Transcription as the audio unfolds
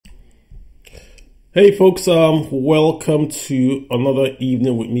Hey folks, welcome to another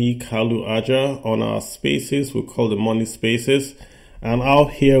evening with me, Kalu Aja, on our spaces. We call the money spaces. And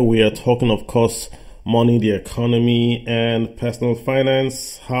out here we are talking, of course, money, the economy, and personal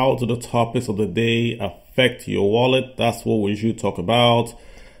finance. How do the topics of the day affect your wallet? That's what we should talk about.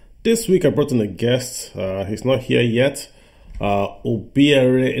 This week I brought in a guest. He's not here yet.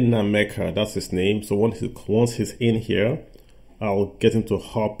 Obiaraeri Nnaemeka, that's his name. So once he's in here, I'll get him to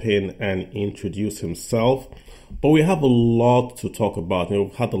hop in and introduce himself. But we have a lot to talk about.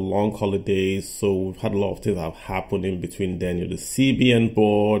 We've had the long holidays, so we've had a lot of things that have happened in between then. The CBN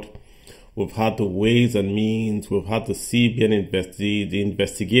board, we've had the Ways and Means, we've had the CBN the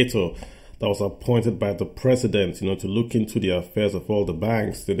investigator that was appointed by the president, to look into the affairs of all the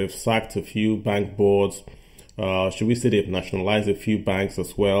banks. They've sacked a few bank boards. Should we say they've nationalized a few banks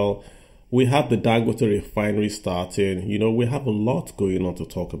as well? We have the Dangote refinery starting. We have a lot going on to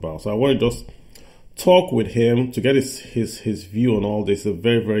talk about. So I want to just talk with him to get his view on all this. A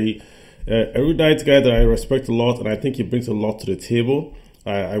very, very erudite guy that I respect a lot, and I think he brings a lot to the table.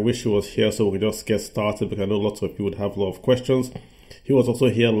 I wish he was here so we can just get started, because I know lots of people would have a lot of questions. He was also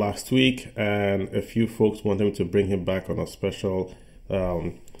here last week, and a few folks want him to bring him back on a special,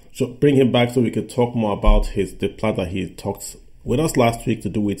 so bring him back so we could talk more about the plan that he talked with us last week to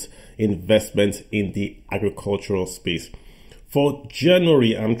do with investment in the agricultural space. For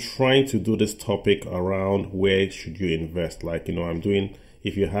January, I'm trying to do this topic around where should you invest. I'm doing,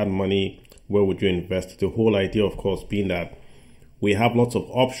 if you had money, where would you invest? The whole idea, of course, being that we have lots of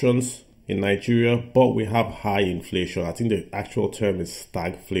options in Nigeria, but we have high inflation. I think the actual term is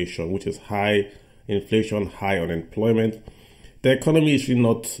stagflation, which is high inflation, high unemployment. The economy is really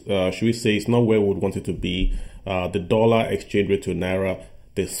not, should we say, it's not where we would want it to be. The dollar exchange rate to Naira,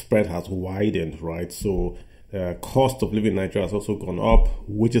 the spread has widened, right? So cost of living in Nigeria has also gone up.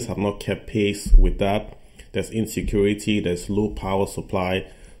 Wages have not kept pace with that. There's insecurity, there's low power supply.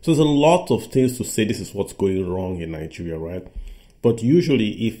 So there's a lot of things to say this is what's going wrong in Nigeria, right? But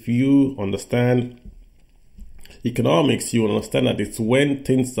usually if you understand economics, you understand that it's when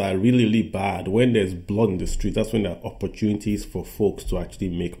things are really, really bad, when there's blood in the street, that's when there are opportunities for folks to actually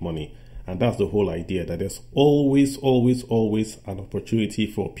make money. And that's the whole idea, that there's always, always, always an opportunity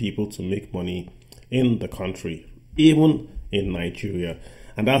for people to make money in the country, even in Nigeria.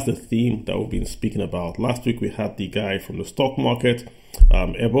 And that's the theme that we've been speaking about. Last week, we had the guy from the stock market,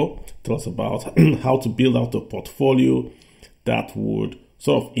 Ebo, tell us about how to build out a portfolio that would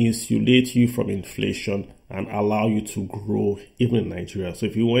sort of insulate you from inflation and allow you to grow even in Nigeria. So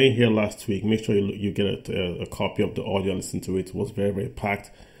if you weren't here last week, make sure you get a copy of the audio and listen to it. It was very, very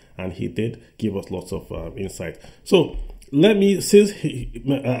packed. And he did give us lots of insight. So let me, since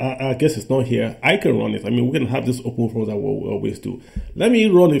I guess it's not here, I can run it. We can have this open forum that we always do. Let me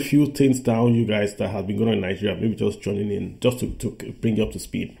run a few things down, you guys, that have been going on in Nigeria. Maybe just joining in, just to bring you up to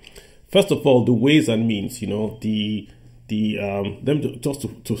speed. First of all, the Ways and Means. Let me just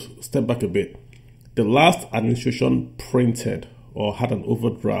to step back a bit. The last administration printed or had an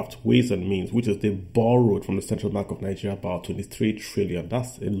overdraft, Ways and Means, which is they borrowed from the Central Bank of Nigeria about 23 trillion.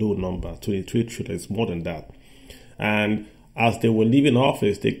 That's a low number. 23 trillion is more than that. And as they were leaving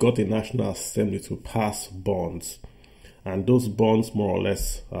office, they got the National Assembly to pass bonds. And those bonds more or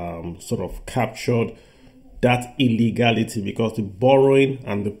less sort of captured that illegality, because the borrowing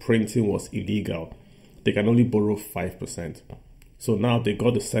and the printing was illegal. They can only borrow 5%. So now they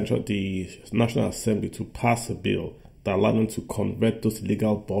got the National Assembly to pass a bill that allowed them to convert those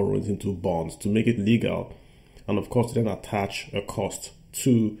illegal borrowings into bonds, to make it legal, and of course then attach a cost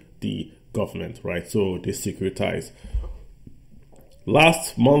to the government, right? So they securitize.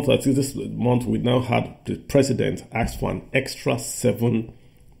 Last month, I think this month, we now had the president ask for an extra seven.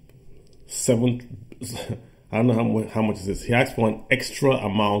 I don't know how much is this. He asked for an extra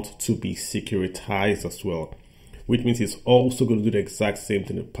amount to be securitized as well, which means he's also going to do the exact same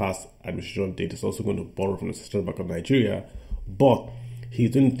thing the past administration did. He's also going to borrow from the Central Bank of Nigeria, but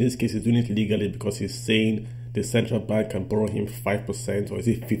in this case, he's doing it legally, because he's saying the central bank can borrow him 5%, or is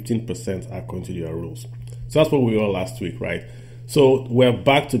it 15% according to their rules. So that's what we were last week, right? So we're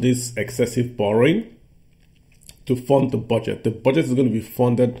back to this excessive borrowing to fund the budget. The budget is going to be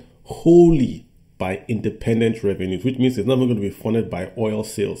funded wholly by independent revenues, which means it's not even going to be funded by oil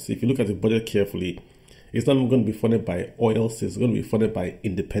sales. If you look at the budget carefully, it's not going to be funded by oil sales. It's going to be funded by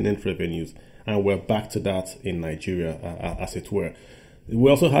independent revenues. And we're back to that in Nigeria, as it were. We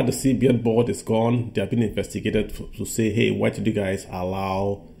also had the CBN board is gone. They have been investigated to say, hey, why did you guys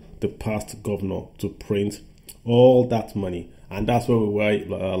allow the past governor to print all that money? And that's where we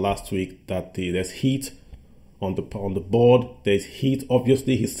were last week, that there's heat on the board. There's heat.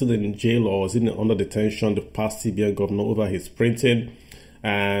 Obviously, he's still in jail or is under detention. The past CBN governor over his printing.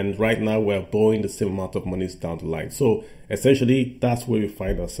 And right now, we're borrowing the same amount of money down the line. So essentially, that's where we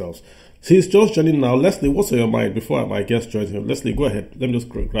find ourselves. Since just joining now, Leslie, what's on your mind before my guest joins him? Leslie, go ahead. Let me just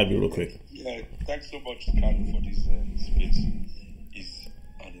grab you real quick. Yeah, thanks so much, Carlo, for this space. It's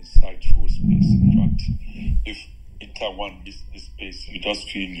an insightful space. In fact, if Interone missed this space, you just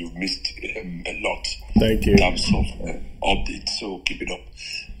feel you've missed a lot. Thank you. In terms of updates, so keep it up.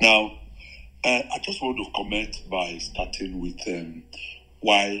 Now, I just want to comment by starting with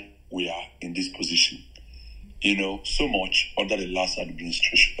why we are in this position. You know, so much under the last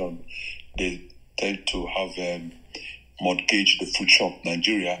administration, they tend to have mortgaged the future of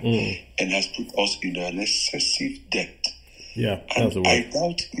Nigeria and has put us in an excessive debt. Yeah, and I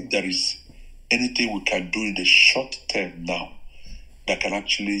doubt if there is anything we can do in the short term now that can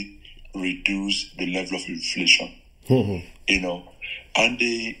actually reduce the level of inflation. You know, and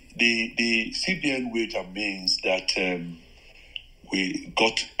the CBN wager means that we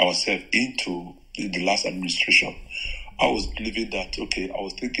got ourselves into in the last administration. I was believing that, I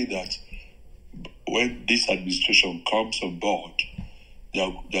was thinking that when this administration comes on board,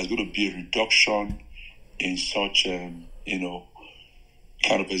 there's going to be a reduction in such, kind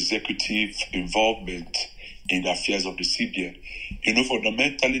of executive involvement in the affairs of the CBN. You know,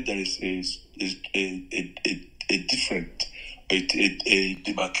 fundamentally, there is a different, a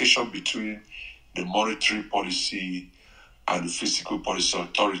demarcation between the monetary policy and the fiscal policy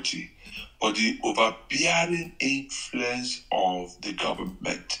authority. But the overbearing influence of the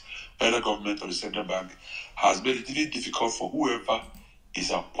government, federal government or the central bank, has made it even difficult for whoever is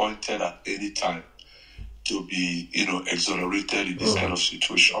appointed at any time to be, exonerated in this kind of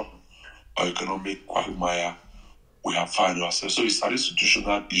situation or economic quagmire we have found ourselves. So it's an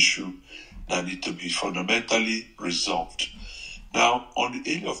institutional issue that needs to be fundamentally resolved. Now, on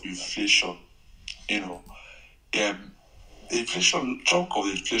the area of inflation, the inflation, chunk of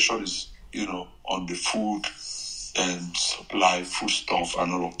the inflation is, on the food and supply, foodstuff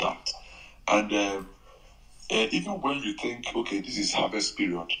and all of that. And even when you think, this is harvest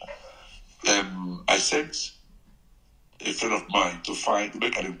period, I sent a friend of mine to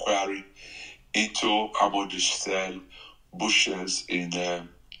make an inquiry into how much they sell bushels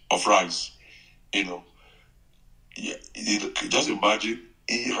of rice. Just imagine,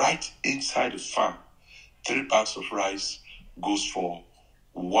 right inside the farm, 3 bags of rice goes for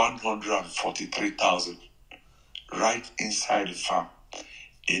 143,000 right inside the farm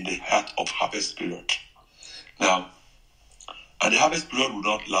in the heart of harvest period. Now, and the harvest period will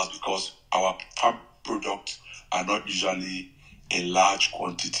not last because our farm products are not usually in large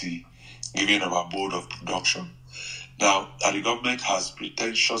quantity given our mode of production. Now, and the government has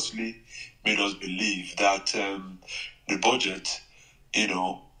pretentiously made us believe that the budget,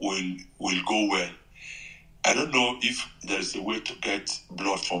 will go well. I don't know if there is a way to get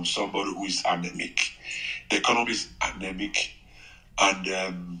blood from somebody who is anemic. The economy is anemic, and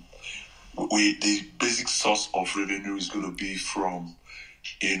the basic source of revenue is going to be from,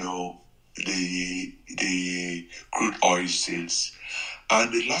 the crude oil sales.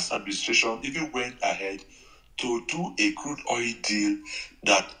 And the last administration even went ahead to do a crude oil deal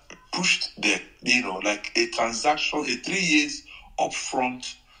that pushed like a transaction, a 3 years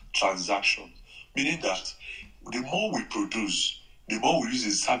upfront transaction, meaning that the more we produce, the more we use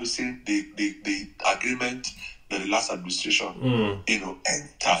in servicing the agreement that the last administration, entered.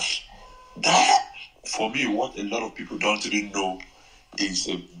 That, for me, what a lot of people don't even know is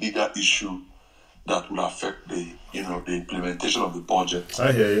a bigger issue that will affect the implementation of the budget.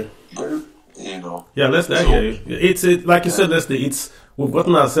 I hear you. But, Yeah, Leslie, I hear you. It's like you said, Leslie, we've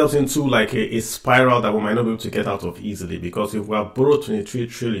gotten ourselves into like a spiral that we might not be able to get out of easily, because if we have borrowed 23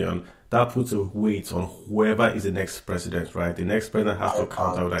 trillion, that puts a weight on whoever is the next president, right? The next president has to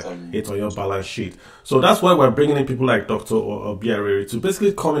counter it on your balance sheet. So that's why we're bringing in people like Dr. Obiaraeri to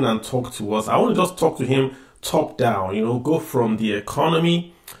basically come in and talk to us. I want to just talk to him top down, go from the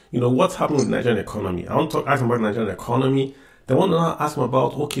economy, what's happening with the Nigerian economy. I want to ask him about the Nigerian economy. Then I want to ask him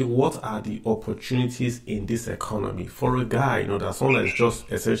about, what are the opportunities in this economy for a guy, that's someone that's just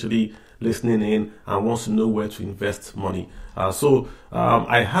essentially listening in and wants to know where to invest money. So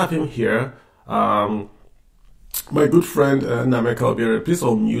I have him here, my good friend Nnaemeka Obiaraeri. Please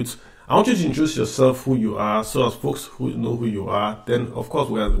unmute. I want you to introduce yourself, who you are, so as folks who know who you are, then of course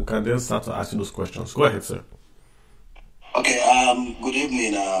we can then start to ask you those questions. Go ahead, sir. Okay, good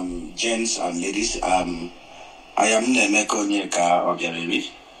evening, gents and ladies. I am Nnaemeka Obiaraeri.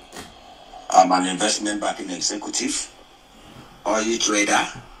 I'm an investment banking executive, oil trader,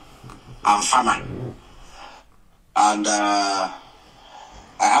 and farmer. And I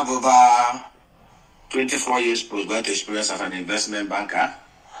have over 24 years postgraduate experience as an investment banker.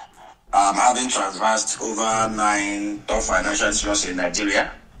 Having traversed over 9 top financial institutions in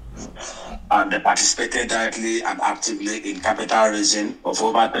Nigeria and participated directly and actively in capital raising of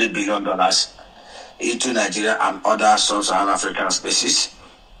over $3 billion into Nigeria and other sub-Saharan African spaces.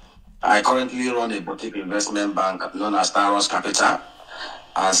 I currently run a boutique investment bank known as Taros Capital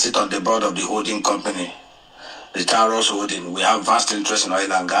and sit on the board of the holding company, the Taros Holding. We have vast interest in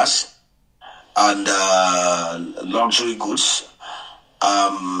oil and gas and luxury goods,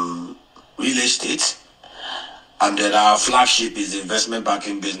 real estate, and then our flagship is the investment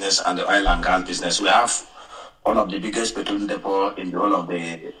banking business and the oil and gas business. We have one of the biggest petroleum depot in the whole of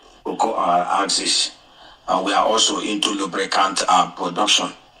the Cocoa axis, and we are also into lubricant production.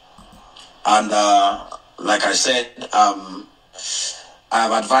 And like I said, I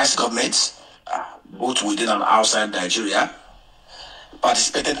have advised governments, both within and outside Nigeria,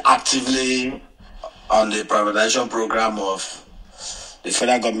 participated actively on the privatization program of the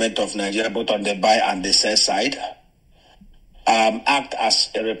federal government of Nigeria, both on the buy and the sell side, act as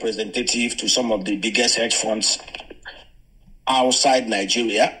a representative to some of the biggest hedge funds outside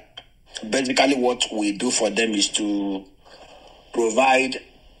Nigeria. Basically, what we do for them is to provide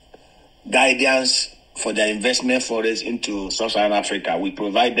guidance for their investment forays into Sub-Saharan Africa. We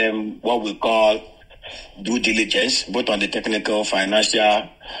provide them what we call due diligence, both on the technical, financial,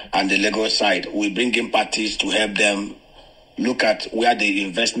 and the legal side. We bring in parties to help them look at where the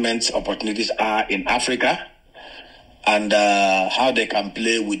investment opportunities are in Africa and how they can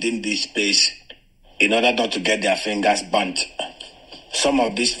play within this space in order not to get their fingers burnt. Some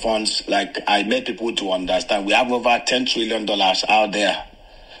of these funds, like I made people to understand, we have over $10 trillion out there.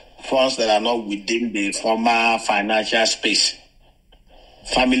 Funds that are not within the former financial space,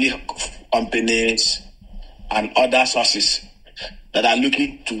 family companies, and other sources that are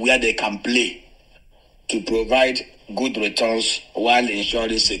looking to where they can play to provide good returns while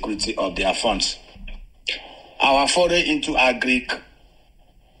ensuring security of their funds. Our foray into agric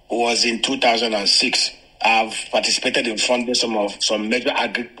was in 2006. I've participated in funding some major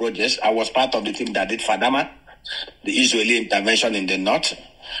agric projects. I was part of the team that did Fadama, the Israeli intervention in the north.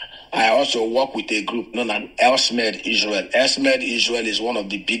 I also work with a group known as Elsmed Israel. Elsmed Israel is one of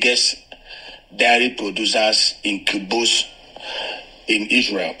the biggest dairy producers in kibbutz in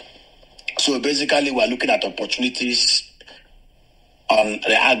Israel. So basically, we're looking at opportunities on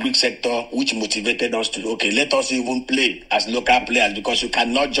the agri sector, which motivated us to, okay, let us even play as local players, because you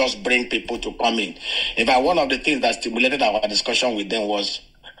cannot just bring people to come in. In fact, one of the things that stimulated our discussion with them was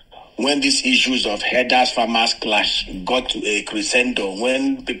when these issues of herders farmers clash got to a crescendo,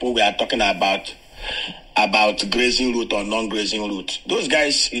 when people were talking about grazing route or non-grazing route. Those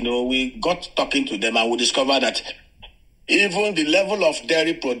guys, we got talking to them and we discovered that even the level of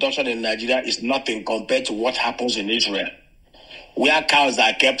dairy production in Nigeria is nothing compared to what happens in Israel, where cows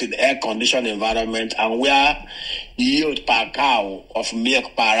are kept in air-conditioned environment and where yield per cow of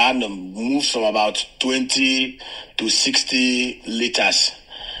milk per annum moves from about 20 to 60 liters,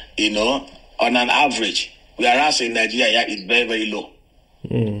 on an average, whereas in Nigeria, it's very, very low.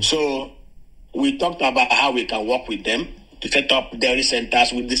 So we talked about how we can work with them to set up dairy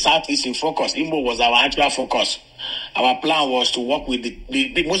centers with the Southeast in focus. Imo was our actual focus. Our plan was to work with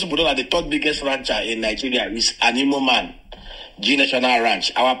the most people know that the third biggest rancher in Nigeria is an Imo man, G National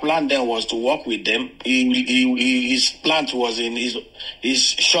Ranch. Our plan then was to work with them. His plant was in his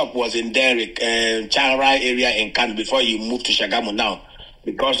shop was in Derrick, Changrai area in Kano before he moved to Shagamu now,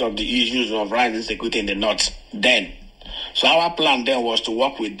 because of the issues of rising security in the north then. So our plan then was to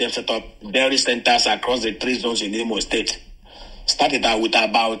work with them, set up dairy centers across the 3 zones in Imo State. Started out with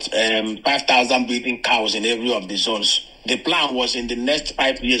about 5,000 breeding cows in every of the zones. The plan was in the next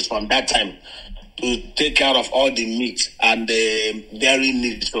 5 years from that time to take care of all the meat and the dairy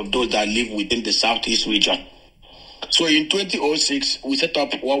needs of those that live within the Southeast region. So in 2006, we set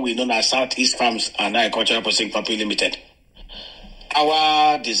up what we know as Southeast Farms and Agricultural Processing Company Limited.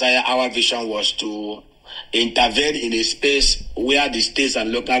 Our desire, our vision was to intervene in a space where the states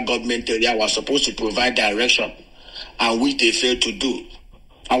and local government area were supposed to provide direction, and which they failed to do.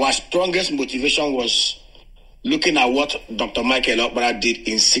 Our strongest motivation was looking at what Dr. Michael Obiaraeri did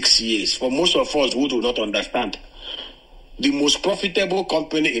in 6 years. For most of us who do not understand, the most profitable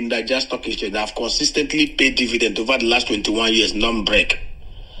company in the Nigerian Stock Exchange that have consistently paid dividend over the last 21 years, non-break,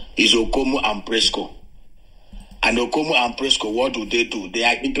 is Okomu and Presco. And Okomu and Presco, what do? They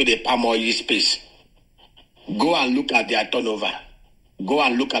are into the palm oil space. Go and look at their turnover. Go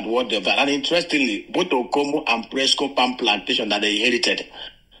and look at what they've done. And interestingly, both Okomu and Presco palm plantation that they inherited,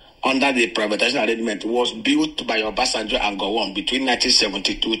 under the privatization arrangement was built by Obasanjo and Gowon between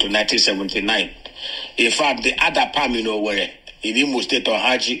 1972 to 1979. In fact, the other palm in Owerri, in Imo State or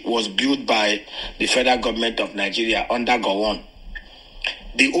Haji, was built by the federal government of Nigeria under Gowon.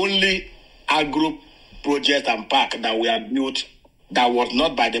 The only agro project and park that we have built that was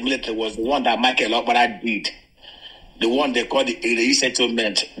not by the military was the one that Michael Obiaraeri did. The one they called the Iri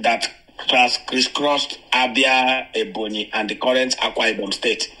settlement that crisscrossed Abia, Ebonyi, and the current Akwa Ibom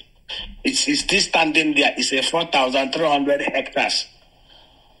state. It's still standing there. It's a 4,300 hectares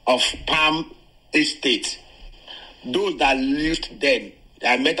of palm estate. Those that lived then,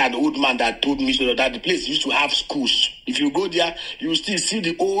 I met an old man that told me so that the place used to have schools. If you go there, you still see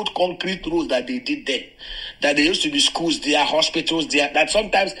the old concrete roads that they did there. That there used to be schools there, hospitals there. That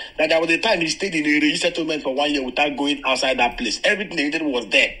sometimes, that there was a time he stayed in a settlement for 1 year without going outside that place. Everything they did was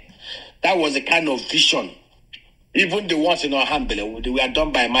there. That was the kind of vision. Even the ones in our Ohambele, they were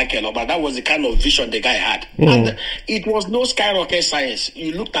done by Michael, but that was the kind of vision the guy had. And it was no skyrocket science.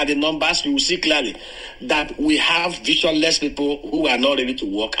 You looked at the numbers, you will see clearly that we have visionless people who are not ready to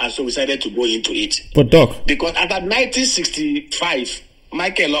work, and so we decided to go into it. But Doc, because at 1965,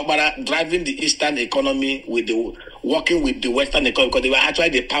 Michael Obiaraeri driving the Eastern economy working with the Western economy, because they were actually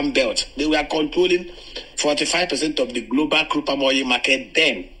the Palm Belt. They were controlling 45% of the global crude palm oil market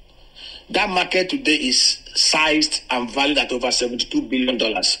then. That market today is sized and valued at over $72 billion,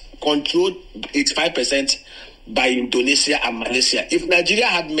 controlled 85% by Indonesia and Malaysia. If Nigeria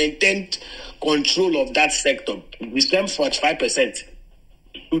had maintained control of that sector, the same 45%,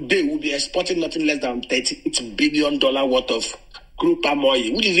 today we'll be exporting nothing less than $38 billion worth of crude palm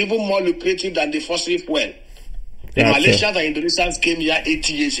oil, which is even more lucrative than the fossil fuel. The Malaysians and Indonesians came here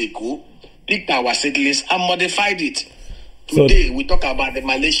 80 years ago, picked our seedlings and modified it. Today, we talk about the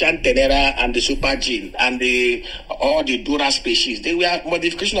Malaysian Tenera and the Super Gene and all the Dura species. They were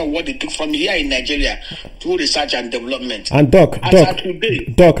modification of what they took from here in Nigeria through research and development. And Doc, I want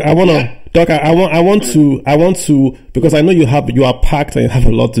to, because I know you are packed and you have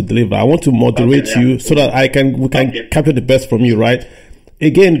a lot to deliver. I want to moderate you so that we can capture the best from you, right?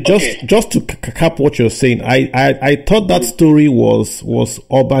 Again, just to cap what you're saying, I thought that story was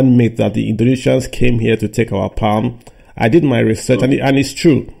urban myth that the Indonesians came here to take our palm. I did my research, and it's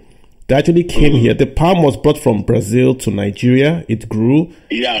true. They actually came here. The palm was brought from Brazil to Nigeria. It grew,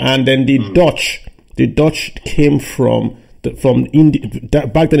 and then the Dutch came from India.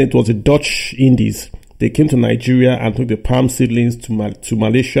 Back then, it was the Dutch Indies. They came to Nigeria and took the palm seedlings to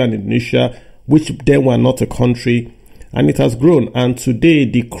Malaysia and Indonesia, which then were not a country, and it has grown. And today,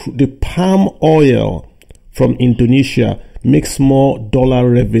 the palm oil from Indonesia makes more dollar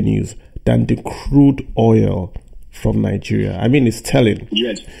revenues than the crude oil from Nigeria. I mean, it's telling.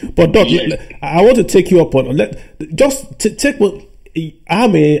 Yes. But Doc, I want to take you up on take what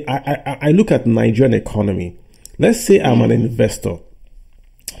I look at the Nigerian economy. Let's say I'm an investor.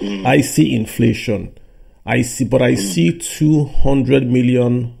 I see inflation. I see 200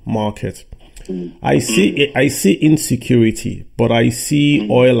 million market. I see insecurity, but I see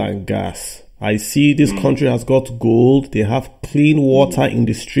oil and gas. I see this country has got gold. They have clean water in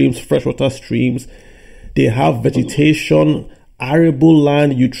the streams, freshwater streams. They have vegetation, arable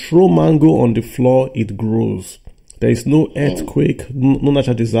land. You throw mango on the floor, it grows. There is no earthquake, no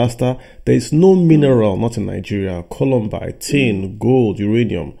natural disaster. There is no mineral, not in Nigeria. Columbite, tin, gold,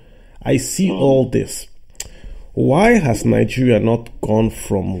 uranium. I see all this. Why has Nigeria not gone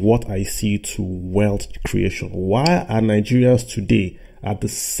from what I see to wealth creation? Why are Nigerians today at the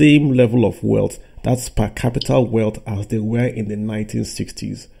same level of wealth, that's per capita wealth, as they were in the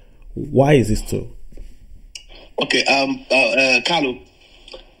 1960s? Why is this so? Okay, Carlo,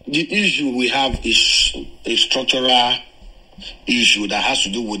 the issue we have is a structural issue that has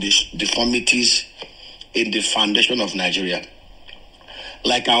to do with the deformities in the foundation of Nigeria.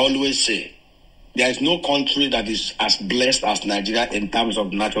 Like I always say, there is no country that is as blessed as Nigeria in terms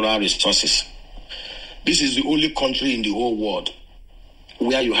of natural resources. This is the only country in the whole world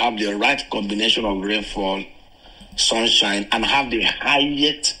where you have the right combination of rainfall, sunshine, and have the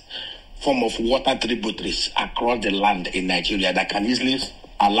highest form of water tributaries across the land in Nigeria that can easily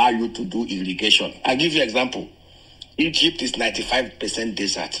allow you to do irrigation. I'll give you an example. Egypt is 95%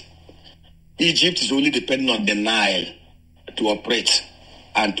 desert. Egypt is only depending on the Nile to operate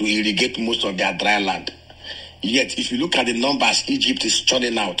and to irrigate most of their dry land. Yet, if you look at the numbers Egypt is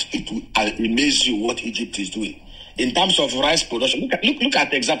churning out, it will amaze you what Egypt is doing. In terms of rice production, look at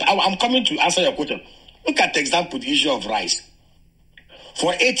the example. I'm coming to answer your question. Look at the example, the issue of rice.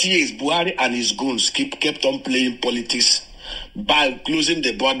 For 8 years, Buhari and his goons kept on playing politics by closing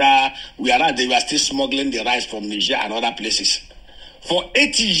the border. They were still smuggling the rice from Niger and other places. For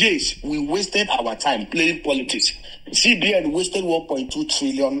 80 years, we wasted our time playing politics. CBN wasted 1.2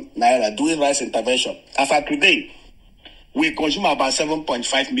 trillion naira doing rice intervention. As of today, we consume about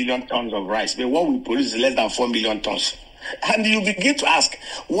 7.5 million tons of rice, but what we produce is less than 4 million tons. And you begin to ask,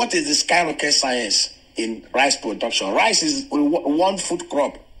 what is the skyrocket science in rice production? Rice is one food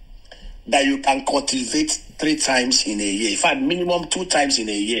crop that you can cultivate 3 times in a year. In fact, minimum 2 times in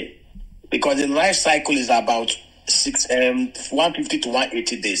a year. Because the life cycle is about 150 to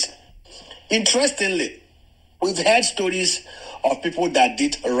 180 days. Interestingly, we've heard stories of people that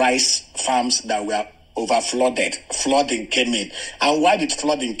did rice farms that were over-flooded. Flooding came in. And why did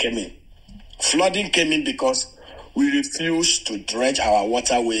flooding come in? Flooding came in because we refused to dredge our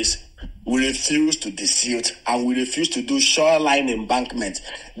waterways, we refused to desilt, and we refused to do shoreline embankment.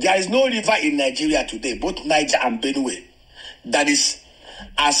 There is no river in Nigeria today, both Niger and Benue, that is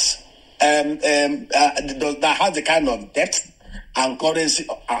as that has the kind of depth and currency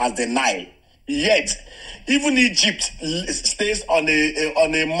as the Nile. Yet, even Egypt stays on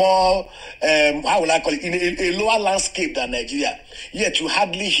a more how will I call it, in a lower landscape than Nigeria. Yet you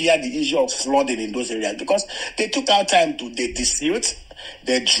hardly hear the issue of flooding in those areas because they took out time to desilt,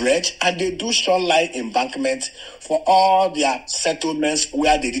 they dredge, and they do shoreline embankment for all their settlements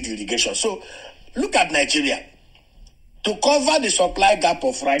where they did irrigation. So look at Nigeria. To cover the supply gap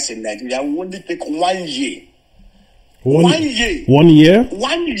of rice in Nigeria, we only take 1 year. 1 year. 1 year?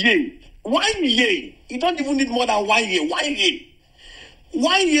 1 year. 1 year. You don't even need more than 1 year. 1 year.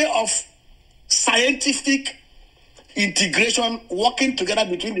 1 year of scientific integration, working together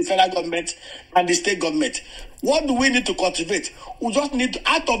between the federal government and the state government. What do we need to cultivate? We just need to,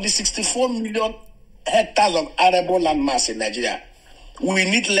 out of the 64 million hectares of arable land mass in Nigeria, we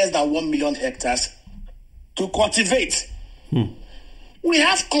need less than 1 million hectares to cultivate. We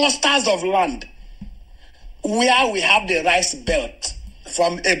have clusters of land where we have the rice belt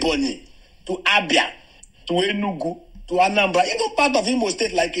from Ebonyi to Abia to Enugu to Anambra, even part of Imo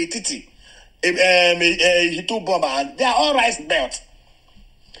State like Etiti, Hituboma, and they are all rice belts.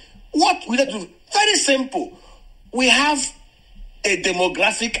 What we need to do? Very simple. We have a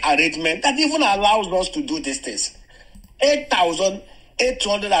demographic arrangement that even allows us to do these things.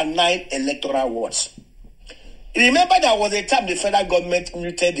 8,809 electoral wards. Remember, there was a time the federal government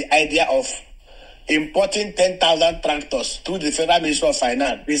muted the idea of importing 10,000 tractors through the Federal Ministry of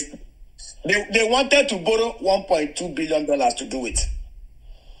Finance. They wanted to borrow $1.2 billion to do it.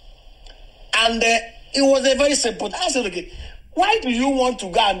 And it was a very simple. I said, okay, why do you want to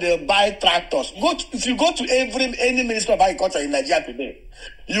go and buy tractors? If you go to any Ministry of Agriculture in Nigeria today,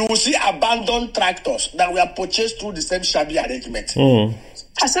 you will see abandoned tractors that were purchased through the same shabby arrangement.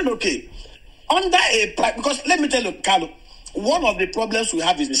 I said, okay. Because let me tell you, Carlo, one of the problems we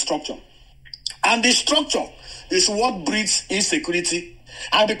have is the structure. And the structure is what breeds insecurity.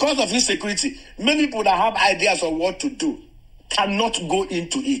 And because of insecurity, many people that have ideas of what to do cannot go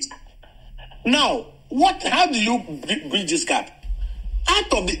into it. Now, how do you bridge this gap?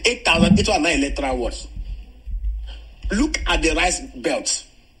 Out of the 8,809 electoral wards, look at the rice belts.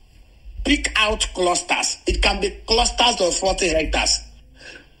 Pick out clusters. It can be clusters of 40 hectares.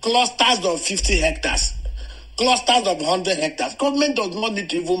 Clusters of 50 hectares, clusters of 100 hectares. Government does not need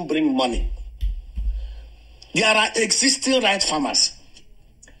to even bring money. There are existing rice farmers.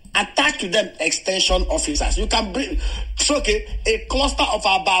 Attach to them extension officers. You can bring, a cluster of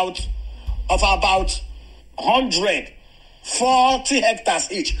about 140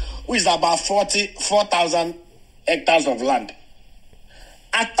 hectares each, which is about 4,000 hectares of land.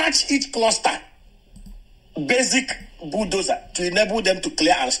 Attach each cluster basic bulldozer to enable them to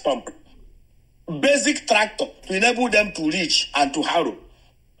clear and stump, basic tractor to enable them to reach and to harrow,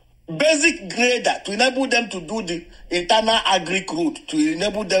 basic grader to enable them to do the internal agric route to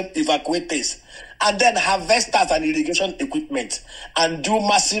enable them evacuate things, and then harvesters and irrigation equipment and do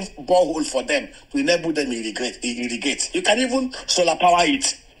massive borehole for them to enable them irrigate. You can even solar power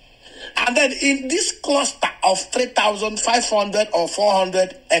it. And then in this cluster of 3,500 or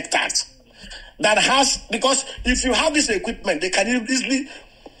 400 hectares, that has, because if you have this equipment, they can easily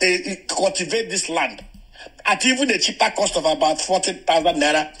cultivate this land at even a cheaper cost of about 40,000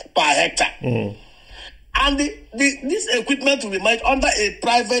 naira per hectare. And this equipment will be managed under a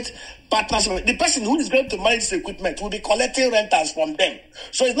private partnership. The person who is going to manage this equipment will be collecting rentals from them.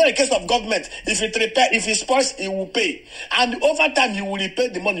 So it's not a case of government. If it spoils, it will pay. And over time, you will repay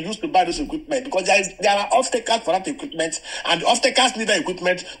the money used to buy this equipment because there are off-takers for that equipment, and the off-takers need the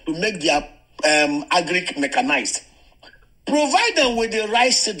equipment to make their agric mechanized. Provide them with the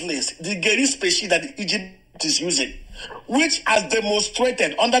rice seedlings, the Geri species that Egypt is using, which has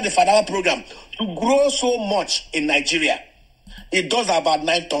demonstrated under the federal program to grow so much in Nigeria. It does about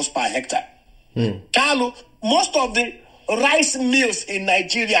 9 tons per hectare. Carlo, most of the rice mills in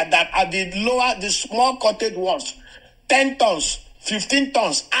Nigeria that are the small cottage ones, 10 tons, 15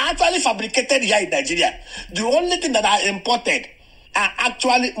 tons, are actually fabricated here in Nigeria. The only thing that are imported are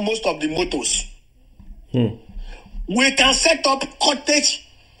actually most of the motors. We can set up cottage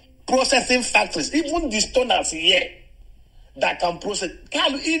processing factories, even the stoners here that can process.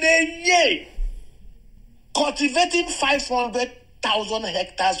 Carlo, in a year, cultivating 500,000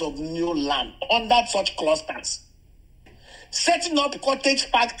 hectares of new land under such clusters, setting up cottage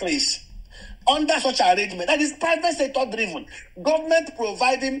factories under such arrangement, that is private sector driven. Government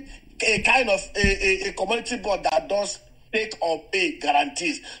providing a kind of a commodity board that does take or pay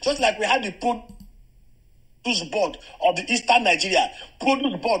guarantees, just like we had the produce board of the Eastern Nigeria,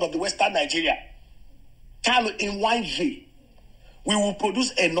 produce board of the Western Nigeria. Carlo, in 1 year, we will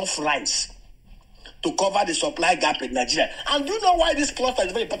produce enough rice to cover the supply gap in Nigeria. And do you know why this cluster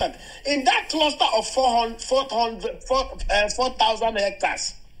is very important? In that cluster of 4,000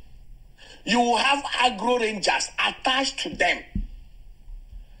 hectares, you will have agro rangers attached to them.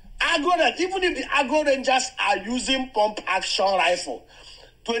 Even if the agro rangers are using pump action rifle,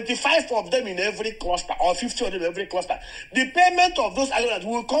 25 of them in every cluster or 50 of them in every cluster, the payment of those agro rangers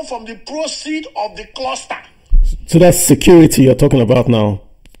will come from the proceed of the cluster. So that's security you're talking about now.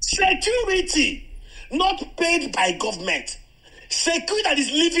 Security, not paid by government. Security that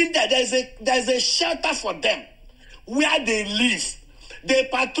is living there. There's a shelter for them where they live. They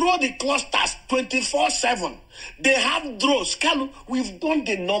patrol the clusters 24/7. They have drones. We've done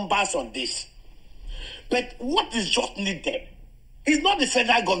the numbers on this. But what is just needed is not the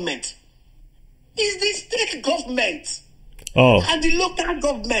federal government. It's the state government and the local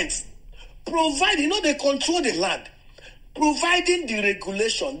government. They control the land. Providing the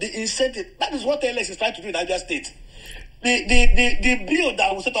regulation, the incentive. That is what LX is trying to do in Niger State. The bill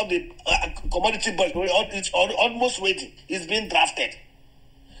that will set up the commodity board is almost waiting. It's being drafted.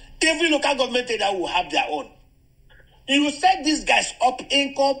 Every local government area will have their own. You set these guys up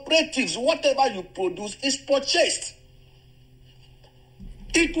in cooperatives. Whatever you produce is purchased.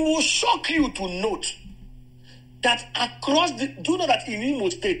 It will shock you to note that do you know that in Imo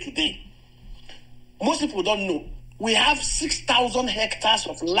State today, most people don't know, we have 6,000 hectares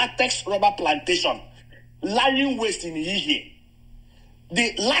of latex rubber plantation lying waste in Ihe.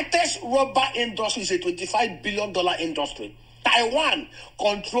 The latex rubber industry is a $25 billion industry. Taiwan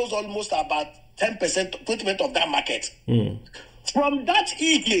controls almost about 10%, 20% of that market. From that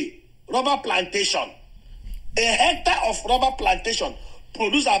Ihe rubber plantation, a hectare of rubber plantation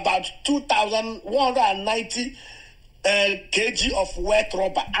produces about 2,190 kg of wet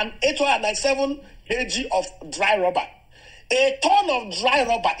rubber and 897 kg of dry rubber. A ton of dry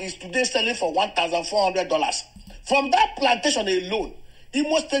rubber is today selling for $1,400. From that plantation alone,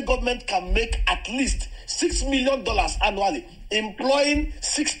 Imo State government can make at least $6 million annually, employing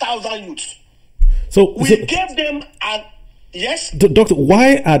 6,000 youths. So gave them yes? Doctor,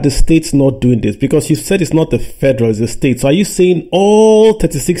 why are the states not doing this? Because you said it's not the federal, it's the states. So are you saying all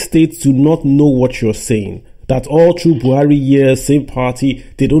 36 states do not know what you're saying? That all through Buhari years, same party,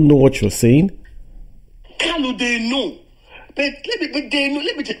 they don't know what you're saying? Carlo, they know. But they know.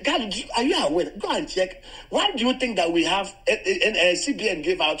 Let me check. Carlo, are you aware? Go and check. Why do you think that we have CBN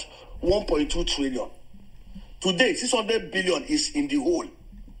gave out 1.2 trillion? Today, 600 billion is in the hole.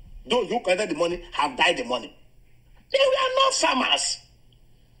 Those who collected the money have died the money. They were not farmers.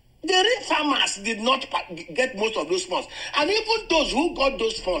 The real farmers did not get most of those funds. And even those who got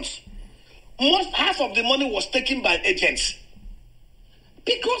those funds, half of the money was taken by agents.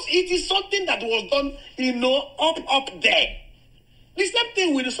 Because it is something that was done, up there. The same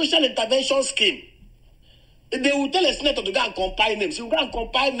thing with the social intervention scheme. They will tell a senator to go and compile names. You go and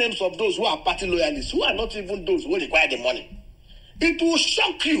compile names of those who are party loyalists, who are not even those who require the money. It will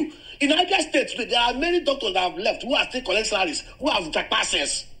shock you. In Niger State today, there are many doctors that have left who are still collecting salaries, who have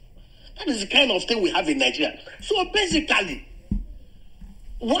jackpasses. That is the kind of thing we have in Nigeria. So basically,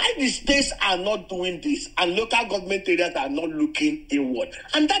 why the states are not doing this and local government areas are not looking inward?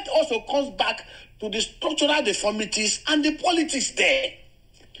 And that also comes back to the structural deformities and the politics there.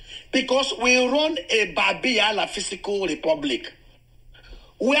 Because we run a Babiyala physical republic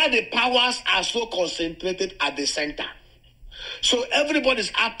where the powers are so concentrated at the center. So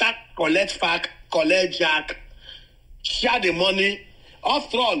everybody's after collect FAC, collect jack, share the money.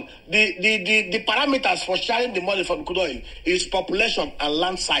 After all, the parameters for sharing the money from crude oil is population and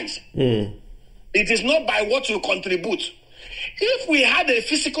land size. It is not by what you contribute. If we had a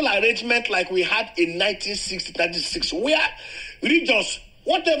physical arrangement like we had in 1960-1966, where regions,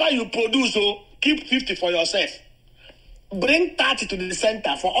 whatever you produce, keep 50 for yourself. bring 30 to the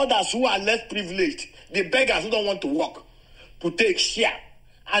center for others who are less privileged, the beggars who don't want to work, to take share,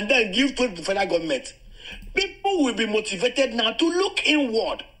 and then give 20 to the federal government. People will be motivated now to look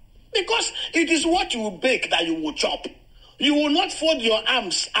inward, because it is what you bake that you will chop. You will not fold your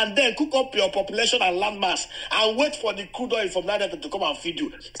arms and then cook up your population and land mass and wait for the crude oil from Nigeria to come and feed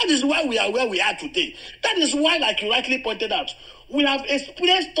you. That is why we are where we are today. That is why, like you rightly pointed out, we have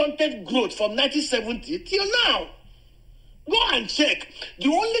experienced stunted growth from 1970 till now. Go and check. The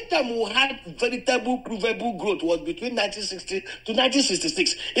only time we had veritable, provable growth was between 1960 to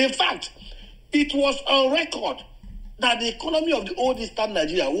 1966. In fact, it was on record that the economy of the old Eastern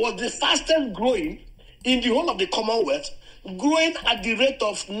Nigeria was the fastest growing in the whole of the Commonwealth, growing at the rate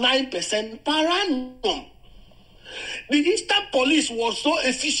of 9% per annum. The Eastern Police was so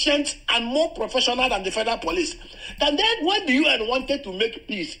efficient and more professional than the Federal Police. And then when the UN wanted to make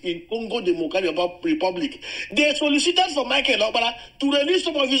peace in Congo Democratic Republic, they solicited for Michael Obara to release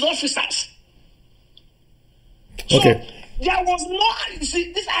some of his officers. Okay. So there was no, you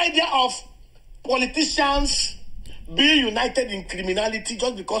see, this idea of politicians being united in criminality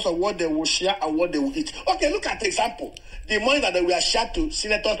just because of what they will share and what they will eat. Okay, look at the example. The money that they were shared to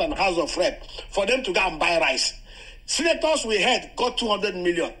senators and House of Rep for them to go and buy rice. Senators we had got 200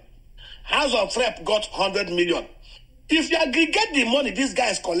 million. House of Rep got 100 million. If you aggregate the money these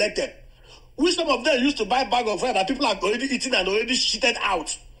guys collected, which some of them used to buy bag of rice that people have already eaten and already shitted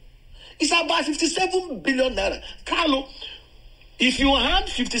out, it's about 57 billion naira. Carlo, if you hand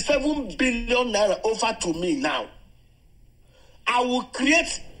 57 billion naira over to me now, I will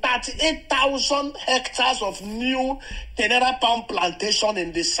create 38,000 hectares of new Tenera palm plantation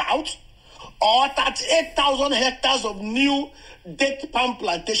in the south, or 38,000 hectares of new date palm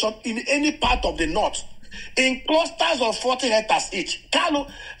plantation in any part of the north, in clusters of 40 hectares each. Carlo,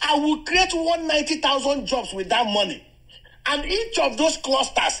 I will create 190,000 jobs with that money. And each of those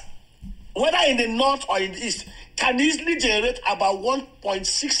clusters, whether in the north or in the east, can easily generate about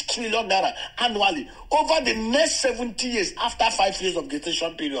 1.6 trillion naira annually over the next 70 years after 5 years of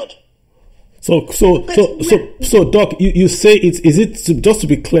gestation period. So, Doc, you say is it, just to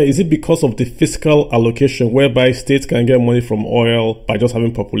be clear, is it because of the fiscal allocation whereby states can get money from oil by just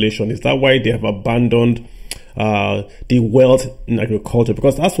having population? Is that why they have abandoned the wealth in agriculture?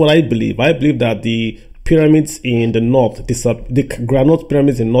 Because that's what I believe. I believe that the pyramids in the north, the granite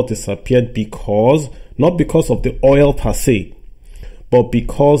pyramids in the north disappeared not because of the oil per se, but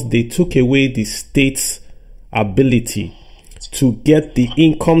because they took away the state's ability to get the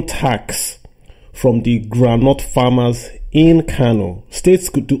income tax from the granite farmers in Kano. States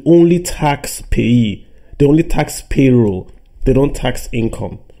could do only tax payee. They only tax payroll. They don't tax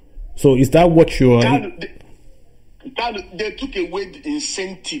income. So is that what you are... They took away the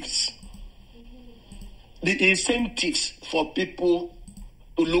incentives. The incentives for people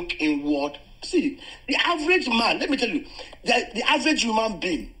to look inward. See, the average man, let me tell you, the average human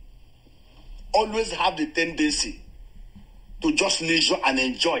being always have the tendency to just leisure and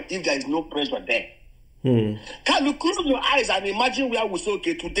enjoy if there is no pressure there. Can you close your eyes and imagine where we say,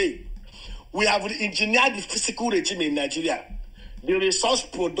 okay, today we have engineered the physical regime in Nigeria, the resource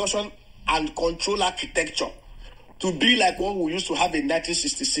production and control architecture to be like what we used to have in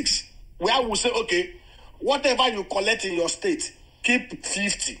 1966, where we say, okay, whatever you collect in your state, keep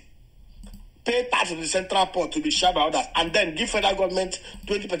 50. Pay tax to the central port to be shared by others, and then give federal government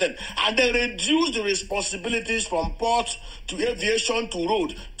 20%, and then reduce the responsibilities from port to aviation to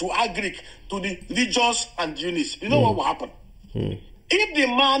road to agric to the regions and units. You know what will happen? If the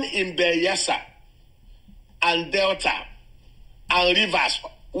man in Bayelsa and Delta and Rivers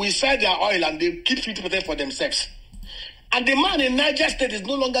will sell their oil and they keep 50% for themselves, and the man in Niger State is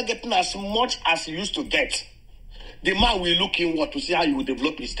no longer getting as much as he used to get, the man will look inward to see how he will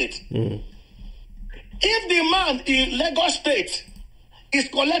develop his state. If the man in Lagos State is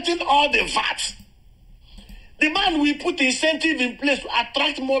collecting all the VAT, the man will put incentive in place to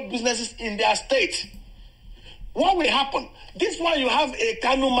attract more businesses in their state. What will happen? This one, you have a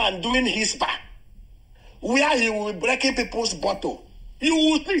Kano man doing his bar, where he will be breaking people's bottle. You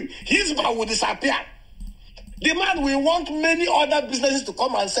will see his bar will disappear. The man will want many other businesses to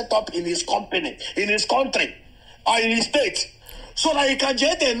come and set up in his company, in his country, or in his state, so that he can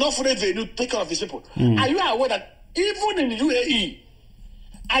generate enough revenue to take care of his people. Are you aware that even in UAE,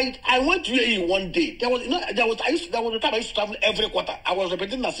 I went to UAE one day. There was a time I used to travel every quarter. I was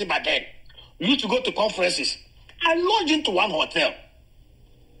representing Nasiba then. We used to go to conferences. I lodged into one hotel.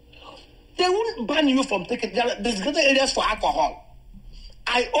 They wouldn't ban you from taking. There are designated areas for alcohol.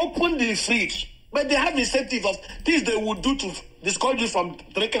 I opened the fridge, but they have incentive of things they would do to discourage you from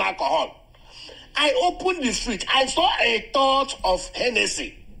drinking alcohol. I opened the fridge. I saw a torch of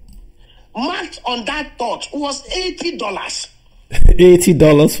Hennessy. Marked on that torch was $80.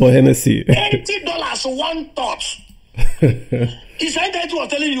 $80 for Hennessy. $80 one torch. His Excellency was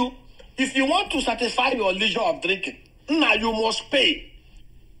telling you, if you want to satisfy your leisure of drinking, now you must pay.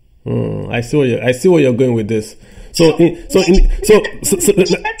 I see where you're going with this. So the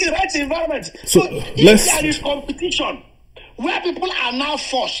right environment. So if there is competition where people are now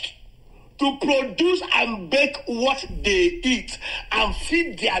forced to produce and bake what they eat and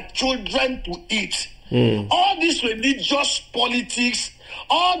feed their children to eat, all this religious politics,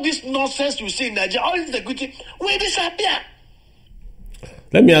 all this nonsense you see in Nigeria, all this security will disappear.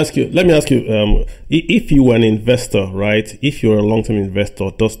 Let me ask you, if you were an investor, right? If you're a long-term investor,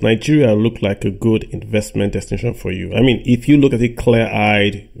 does Nigeria look like a good investment destination for you? I mean, if you look at it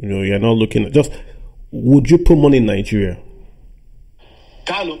clear-eyed, you're not looking at would you put money in Nigeria?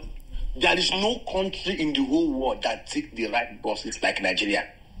 Carlo, there is no country in the whole world that takes the right bosses like Nigeria.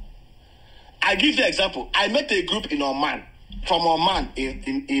 I give you an example. I met a group in Oman, from Oman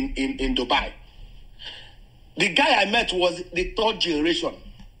in Dubai. The guy I met was the third generation.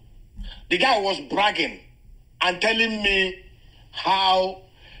 The guy was bragging and telling me how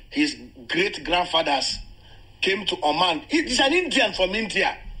his great-grandfathers came to Oman. He's an Indian from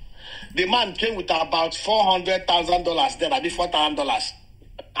India. The man came with about $400,000 there, maybe $4,000.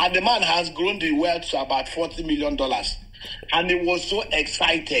 And the man has grown the wealth to about $40 million. And he was so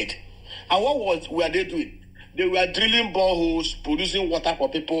excited. And what were they doing? They were drilling boreholes, producing water for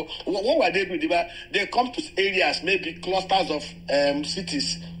people. What were they doing? They come to areas, maybe clusters of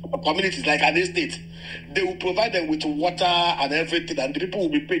cities, communities like an estate. They will provide them with water and everything, and the people will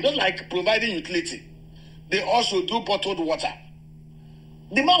be paid. Just like providing utility. They also do bottled water.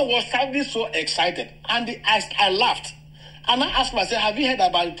 The man was sounding so excited, and I laughed. And I asked myself, have you heard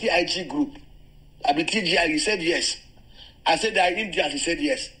about TIG Group? About TGI? He said yes. I said, they are Indians. He said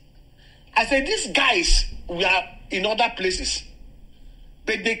yes. I said, these guys were in other places,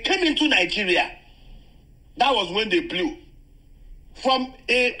 but they came into Nigeria. That was when they blew. From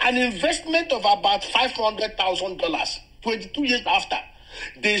an investment of about $500,000, 22 years after,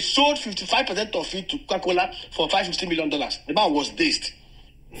 they sold 55% of it to Coca-Cola for $550 million. The man was dazed.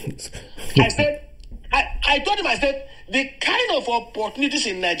 I told him, I said, the kind of opportunities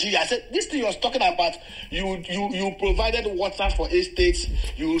in Nigeria, I said, this thing you was talking about, you provided water for estates,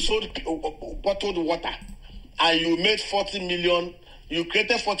 you sold bottled water, and you made $40 million, you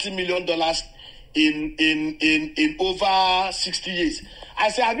created $40 million in over 60 years. I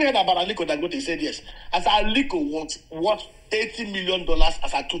said, have you heard about Aliko Dangote? He said yes. I said, Aliko was worth $80 million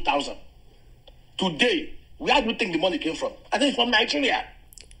as at 2000. Today, where do you think the money came from? I think from Nigeria.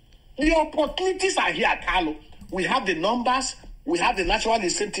 The opportunities are here, Carlo. We have the numbers, we have the natural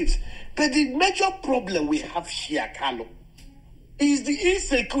incentives. But the major problem we have here, Carlo, is the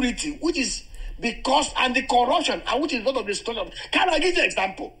insecurity, which is because, and the corruption, and which is not of the story of. Can I give you an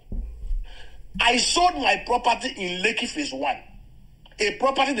example? I sold my property in Lekki Phase 1. A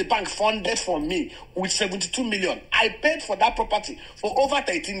property the bank funded for me with $72 million. I paid for that property for over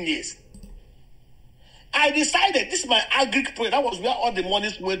 13 years. I decided this is my agri project. That was where all the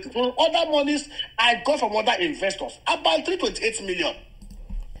monies went. From other monies I got from other investors, about $328 million.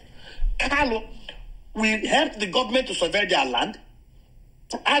 Carlo, we helped the government to survey their land.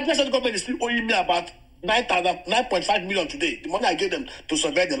 I guess the government is still owing me about $9.5 million today. The money I gave them to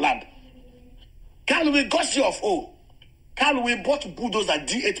survey the land. Carlo, we got CFO. Carlo, we bought bulldozer,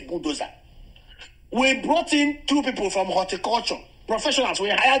 D8 bulldozer. We brought in 2 people from horticulture, professionals.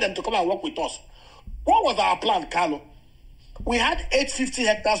 We hired them to come and work with us. What was our plan, Carlo? We had 850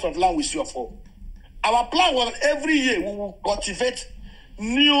 hectares of land with CFO. Our plan was every year we will cultivate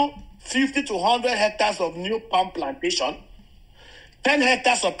new 50 to 100 hectares of new palm plantation, 10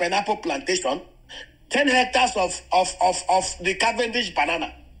 hectares of pineapple plantation, 10 hectares of the Cavendish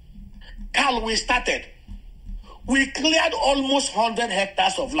banana. Carlo, we started. We cleared almost 100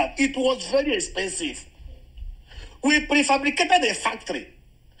 hectares of land. It was very expensive. We prefabricated a factory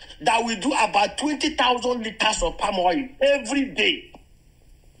that will do about 20,000 liters of palm oil every day.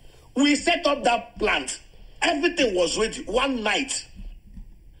 We set up that plant. Everything was ready. One night,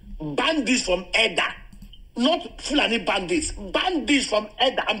 bandits from Edda, not Fulani bandits, bandits from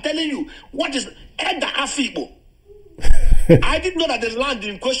Edda. I'm telling you, what is Edda Afibo? I didn't know that the land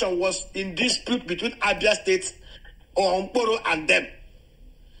in question was in dispute between Abia State or Omporo and them.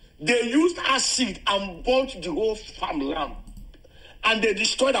 They used acid and burnt the whole farmland. And they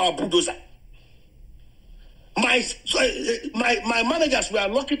destroyed our bulldozer. My managers were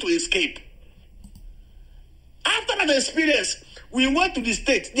lucky to escape. After that experience, We went to the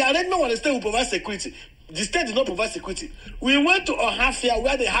state. The arrangement was the state will provide security. The state did not provide security. We went to Ohafia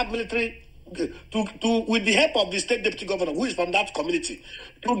where they have military with the help of the state deputy governor, who is from that community,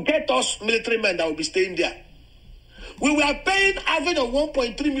 to get us military men that will be staying there. We were paying average of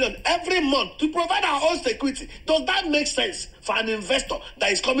 1.3 million every month to provide our own security. Does that make sense for an investor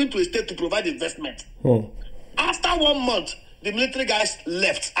that is coming to a state to provide investment? After 1 month, the military guys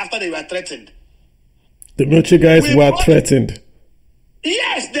left after they were threatened. The military guys were threatened?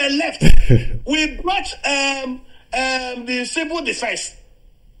 Yes, they left. We brought the civil defense.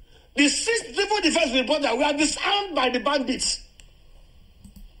 The civil defense report that we are disarmed by the bandits.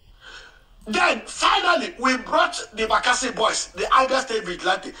 Then, finally, we brought the Bakassi boys, the Abia State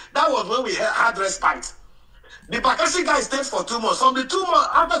Vigilante. That was when we had respite. The Bakassi guys stayed for 2 months. From the 2 months,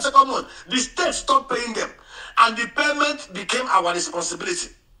 after the second month, the state stopped paying them. And the payment became our responsibility.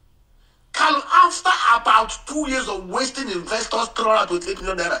 After about 2 years of wasting investors, 328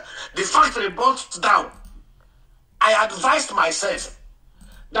 million naira, the factory burnt down. I advised myself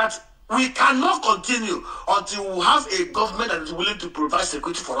that we cannot continue until we have a government that is willing to provide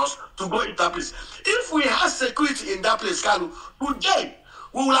security for us to go in that place. If we have security in that place, Kalu, today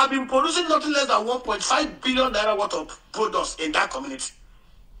we will have been producing nothing less than 1.5 billion naira worth of products in that community.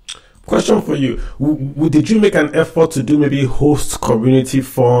 Question for you. Did you make an effort to do maybe host community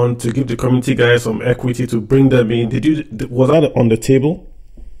fund to give the community guys some equity to bring them in? Was that on the table?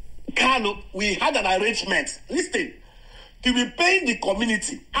 Carlo, we had an arrangement. Listen, to be paying the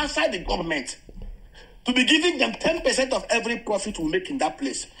community outside the government, to be giving them 10% of every profit we make in that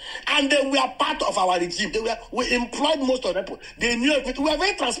place. And they were part of our regime. We employed most of them. They knew everything. We were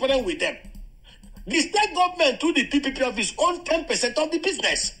very transparent with them. The state government, through the PPP office, owned 10% of the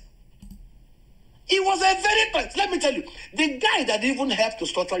business. It was a very, let me tell you, the guy that even helped to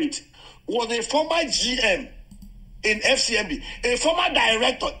structure it was a former GM in FCMB, a former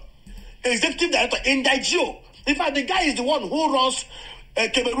director, executive director in Digio. In fact, the guy is the one who runs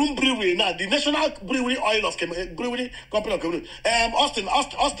Cameroon Brewery now, the national brewery oil of Cameroon, brewery company of Cameroon. Austin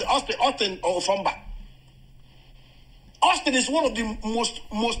Ofamba. Austin is one of the most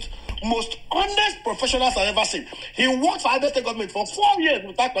honest professionals I've ever seen. He worked for Abia State government for 4 years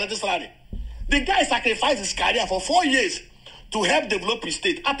without collecting salary. The guy sacrificed his career for 4 years to help develop his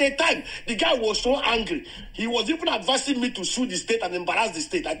state. At a time, the guy was so angry. He was even advising me to sue the state and embarrass the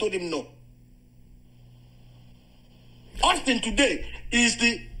state. I told him no. Austin today is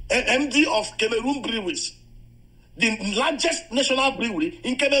the MD of Cameroon Breweries, the largest national brewery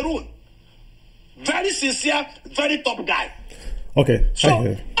in Cameroon. Very sincere, very top guy. Okay. So,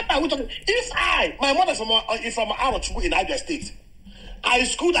 what are we talking? If my mother is from Arochukwu in Abia State, I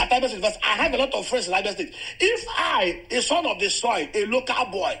schooled at Abia State University. I have a lot of friends in Abia State. If I, a son of the soil, a local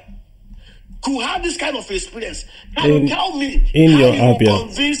boy, could have this kind of experience, can you tell me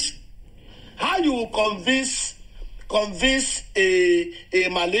how you will convince a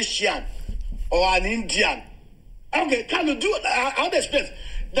Malaysian or an Indian? Okay, can you do I understand?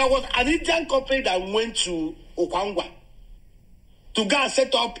 There was an Indian company that went to Okwangwa to go and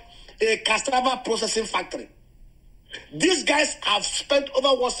set up a cassava processing factory. These guys have spent over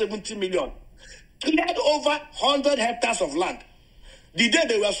 170 million, cleared over 100 hectares of land. The day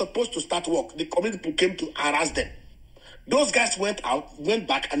they were supposed to start work, the community came to harass them. Those guys went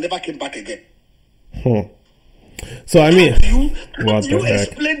back, and never came back again. So, I mean, how do you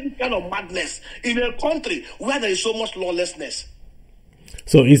explain this kind of madness in a country where there is so much lawlessness?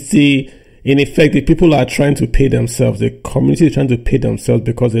 So, in effect, the people are trying to pay themselves. The community is trying to pay themselves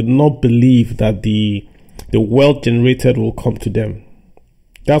because they do not believe that the wealth generated will come to them.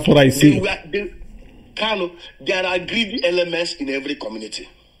 That's what I see. Carlo, there are greedy elements in every community.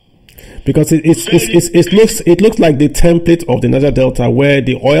 Because it looks like the template of the Niger Delta, where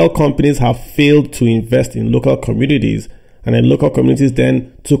the oil companies have failed to invest in local communities, and then local communities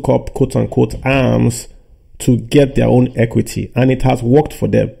then took up quote unquote arms to get their own equity, and it has worked for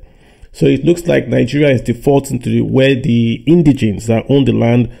them. So it looks like Nigeria is defaulting to where the indigenes that own the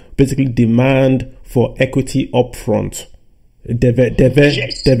land basically demand for equity upfront.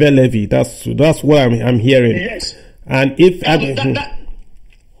 Deve levy. That's what I'm hearing. Yes. And if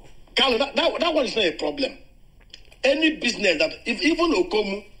Carlo, that one is not a problem. Any business that, if even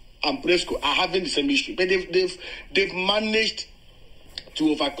Okomu and Presco are having the same issue, but they've managed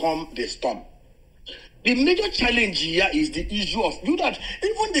to overcome the storm. The major challenge here is the issue of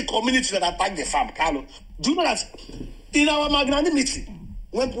even the communities that attack the farm, Carlo. Do you know that in our magnanimity,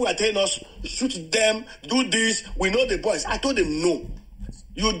 when people are telling us shoot them, do this, we know the boys. I told them no.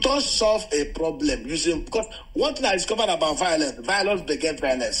 You don't solve a problem using, because one thing I discovered about violence begets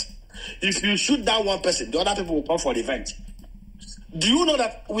violence. If you shoot down one person, the other people will come for revenge. Do you know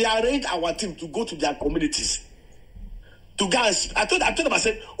that we arranged our team to go to their communities? To guys, I told them, I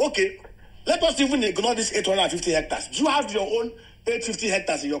said, okay, let us even ignore this 850 hectares. Do you have your own 850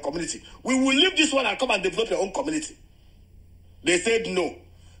 hectares in your community? We will leave this one and come and develop your own community. They said no.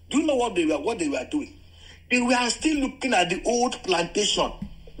 Do you know what they were doing? They were still looking at the old plantation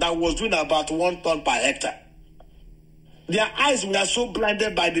that was doing about 1 ton per hectare. Their eyes were so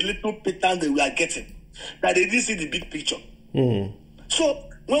blinded by the little pittance they were getting that they didn't see the big picture. Mm. So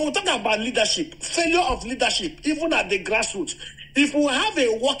when we talk about leadership, failure of leadership, even at the grassroots, if we have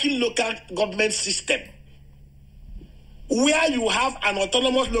a working local government system where you have an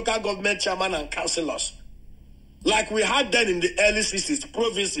autonomous local government chairman and councillors, like we had then in the early 60s,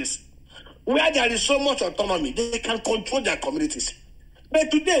 provinces, where there is so much autonomy, they can control their communities.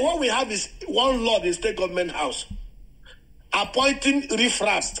 But today, what we have is one lord in state government house appointing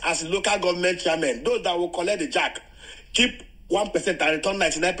riffraffs as local government chairmen, those that will collect the jack, keep 1% and return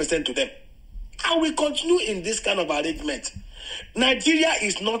 99% to them. And we continue in this kind of arrangement. Nigeria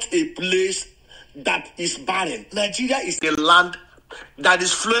is not a place that is barren. Nigeria is a land that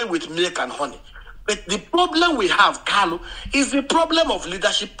is flowing with milk and honey. But the problem we have, Carlo, is the problem of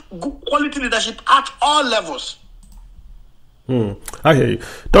leadership, good quality leadership at all levels. I hear you.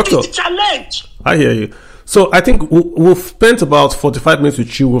 Doctor, it's a challenge. I hear you. So I think we've spent about 45 minutes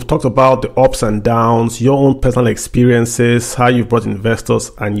with you. We've talked about the ups and downs, your own personal experiences, how you've brought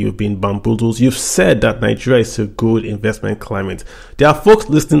investors and you've been bamboozled. You've said that Nigeria is a good investment climate. There are folks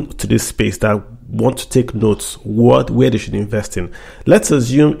listening to this space that want to take notes where they should invest in. Let's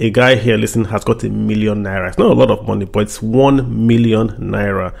assume a guy here listening has got ₦1 million. It's not a lot of money, but it's 1 million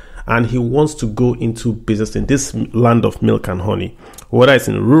naira. And he wants to go into business in this land of milk and honey, whether it's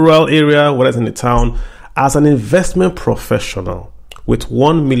in a rural area, whether it's in the town. As an investment professional with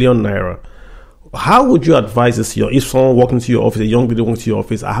 1 million naira, how would you advise this? If someone walks into your office, a young lady walks into your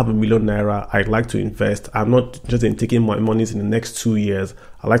office, I have 1 million naira, I'd like to invest. I'm not just in taking my monies in the next 2 years.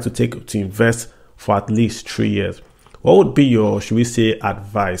 I'd like to invest for at least 3 years. What would be your, should we say,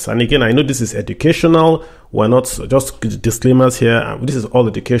 advice? And again, I know this is educational. We're not, just disclaimers here. This is all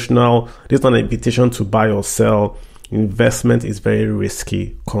educational. This is not an invitation to buy or sell. Investment is very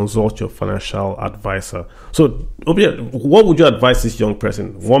risky. Consult your financial advisor. So, what would you advise this young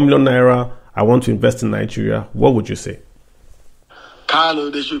person? 1 million naira, I want to invest in Nigeria. What would you say? Carlo,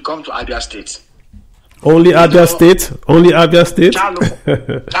 they should come to Abia State. Only Abia State? Only Abia State?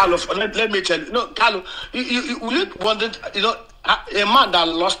 Carlo, let me tell you. No, Carlo, you wondered, a man that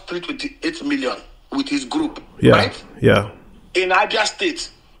lost 328 million with his group, right? Yeah. In Abia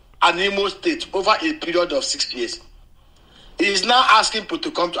State and Imo State over a period of 6 years. He is now asking people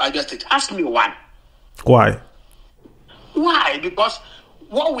to come to Abia State. Ask me why. Why? Why? Because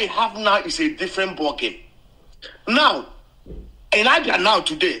what we have now is a different ballgame. Now, in Abia now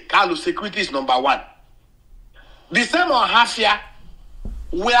today, Carlos, security is number one. The same on Hafia,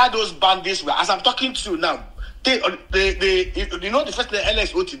 where those bandits were. As I'm talking to you now, the first thing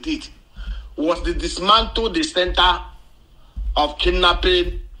LSOT did was to dismantle the center of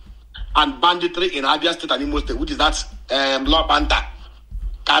kidnapping and banditry in Abia State and Imo State, which is that Law Panther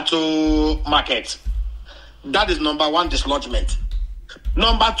cattle market. That is number one, dislodgement.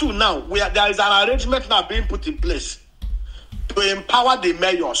 Number two, now there is an arrangement now being put in place to empower the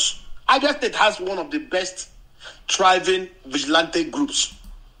mayors. Abia State has one of the best thriving vigilante groups,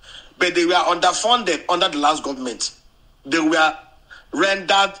 but they were underfunded under the last government. They were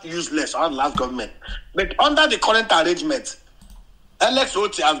rendered useless under the last government. But under the current arrangement,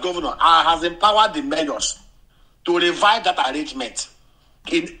 LXOT as governor has empowered the mayors to revive that arrangement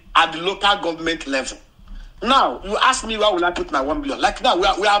at the local government level. Now, you ask me where will I put my 1 billion? Like now, we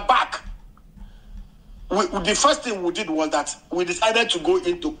are back. The first thing we did was that we decided to go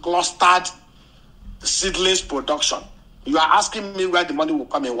into clustered seedlings production. You are asking me where the money will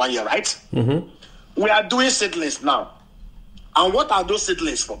come in 1 year, right? Mm-hmm. We are doing seedlings now. And what are those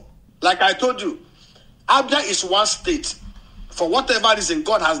seedlings for? Like I told you, Abia is one state. For whatever reason,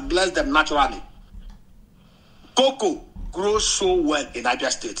 God has blessed them naturally. Cocoa grows so well in Abia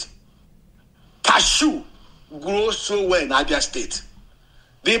State. Cashew grows so well in Abia State.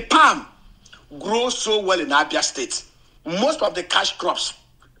 The palm grows so well in Abia State. Most of the cash crops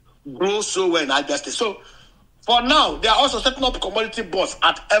grow so well in Abia State. So, for now, they are also setting up commodity boards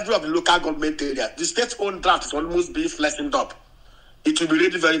at every of the local government areas. The state's own draft is almost being fleshed up. It will be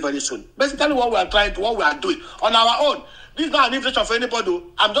ready very, very soon. Basically, what we are doing on our own. This is not an invitation for anybody.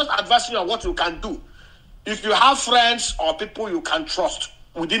 I'm just advising you on what you can do. If you have friends or people you can trust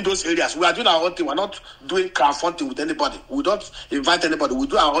within those areas, we are doing our own thing. We're not doing crowdfunding with anybody. We don't invite anybody. We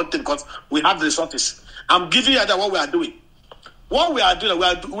do our own thing because we have the resources. I'm giving you that what we are doing. what we are doing, we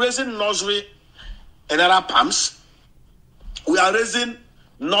are raising nursery Nnaemeka palms. We are raising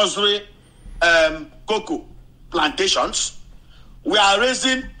nursery cocoa plantations. We are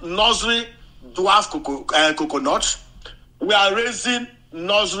raising nursery dwarf coconuts. We are raising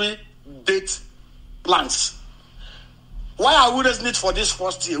nursery date plants. Why are we raising it for this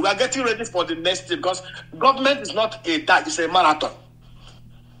first year? We are getting ready for the next year because government is not a tag, it's a marathon.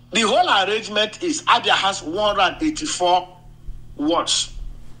 The whole arrangement is Abia has 184 wards.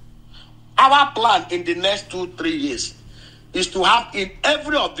 Our plan in the next 2-3 years is to have in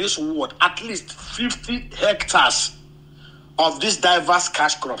every of these wards at least 50 hectares of these diverse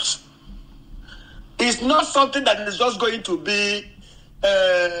cash crops. It's not something that is just going to be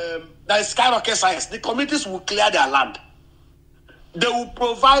that is skyrocket science. The communities will clear their land. They will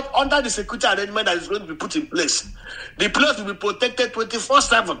provide under the security arrangement that is going to be put in place. The place will be protected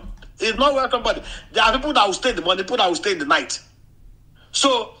 24/7. It's not where somebody. There are people that will stay in the morning, people that will stay in the night.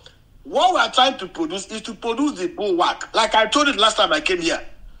 So what we are trying to produce is to produce the bulwark. Like I told you last time I came here,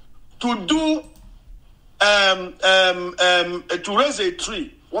 to do to raise a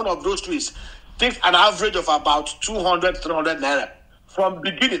tree, one of those trees, takes an average of about 200-300 naira from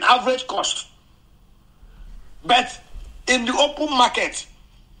beginning, average cost. But in the open market,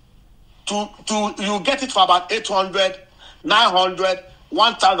 you get it for about 800, 900,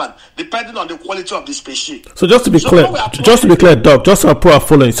 1,000, depending on the quality of the species. So just to be clear, Doc, just so people are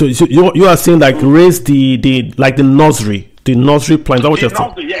following. So you are saying like raise the nursery plant. Is that what you're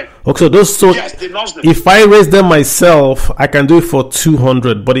saying? Yes. Okay, so yes, the nursery. If I raise them myself, I can do it for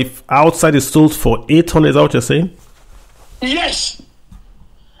 200. But if outside is sold for 800, is that what you're saying? Yes.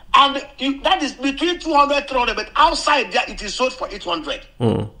 And that is between 200, 300, but outside there it is sold for 800.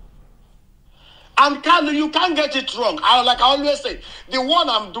 And Carlo, you can't get it wrong. Like I always say, the one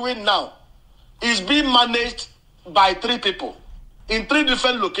I'm doing now is being managed by 3 people in 3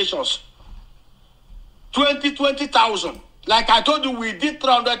 different locations. 20,000. Like I told you, we did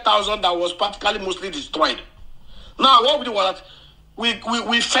 300,000 that was practically mostly destroyed. Now what we did was that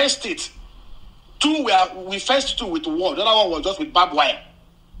we fenced it. We fenced 2 with wall. The other one was just with barbed wire.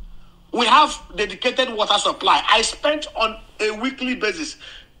 We have dedicated water supply. I spent on a weekly basis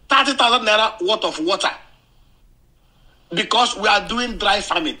 30,000 naira worth of water because we are doing dry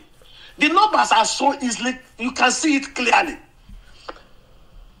farming. The numbers are so easily, you can see it clearly.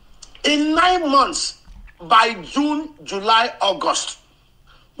 In 9 months, by June, July, August,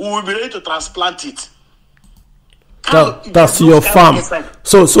 we will be ready to transplant it. That's your farm. Yes,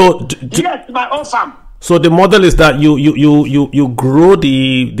 my own farm. So the model is that you grow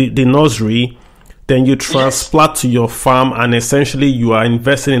the nursery, then you transplant to your farm, and essentially you are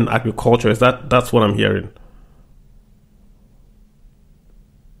investing in agriculture. That's what I'm hearing?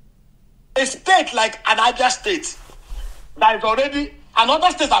 A state like Abia State that is already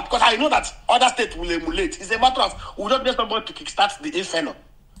another state, because I know that other states will emulate. It's a matter of we don't get somebody to kickstart the inferno.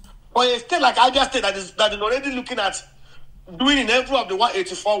 But a state like Abia State that is already looking at doing in every of the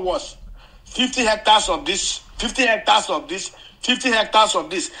 184 wards 50 hectares of this, 50 hectares of this, 50 hectares of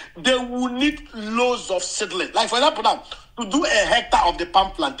this. They will need loads of seedling. Like for example now, to do a hectare of the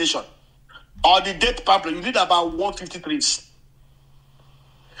palm plantation or the date palm, you need about 150 trees.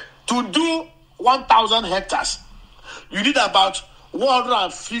 To do 1,000 hectares, you need about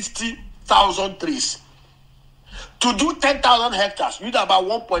 150,000 trees. To do 10,000 hectares, you need about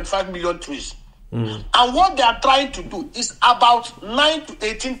 1.5 million trees. And what they are trying to do is about 9,000 to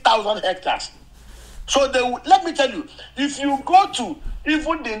 18,000 hectares. So let me tell you, if you go to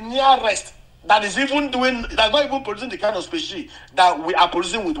even the nearest that is even doing, that's not even producing the kind of species that we are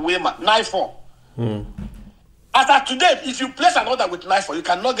producing with Wema, Nnaemeka. As of today, if you place an order with Nnaemeka, you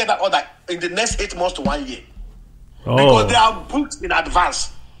cannot get that order in the next 8 months to 1 year. Because they are booked in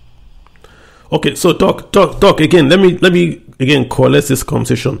advance. Okay, so Doc, again, let me again coalesce this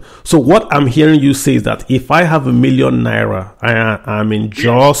conversation. So what I'm hearing you say is that if I have 1 million naira, I'm in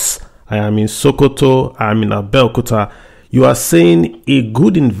Jos, I am in Sokoto, I'm in Abeokuta, you are saying a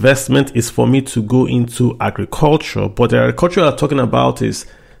good investment is for me to go into agriculture, but the agriculture you're talking about is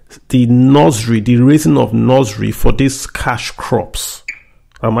the nursery, the raising of nursery for these cash crops.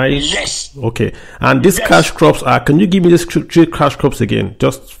 Am I? Yes. Okay. And these cash crops are, can you give me these 3 cash crops again,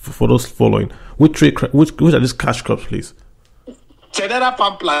 just for those following? Which are these cash crops, please? Nnaemeka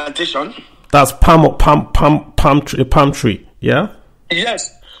palm plantation. That's palm tree, yeah?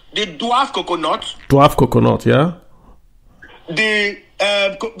 Yes. The dwarf coconut. Dwarf coconut, yeah? The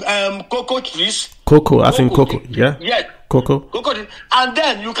cocoa trees. Cocoa, as in cocoa, yeah? Yes. Cocoa. And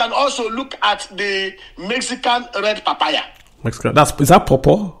then you can also look at the Mexican red papaya. Mexican. Is that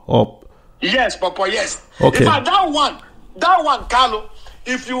pawpaw or? Yes, pawpaw. Yes. Okay. In fact, that one That one, Carlo,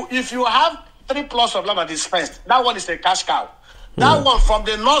 if you have 3 plots of land that is fenced, that one is a cash cow. That one from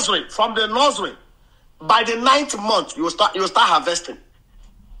the nursery, by the 9th month, you start harvesting.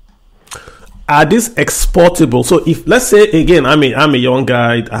 Are these exportable? So if, let's say again, I'm a young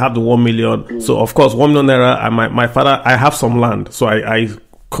guy, I have the 1 million. So of course, 1 million naira. My father, I have some land, so I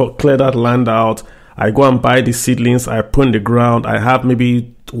clear that land out. I go and buy the seedlings. I put in the ground. I have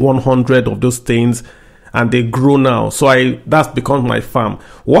maybe 100 of those things, and they grow now. So that's become my farm.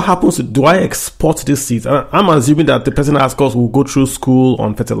 What happens? Do I export these seeds? I'm assuming that the person asks us will go through school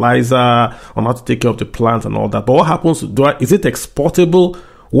on fertilizer, on how to take care of the plants and all that. But what happens? Is it exportable?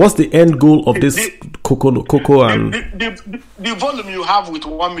 What's the end goal of this cocoa and the volume you have with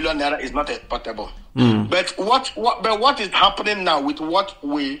 1 million naira is not exportable? But what is happening now with what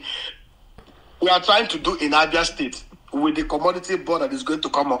we are trying to do in Abia State with the commodity board that is going to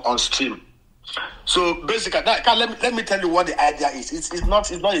come on stream? So basically, let me tell you what the idea is. It's not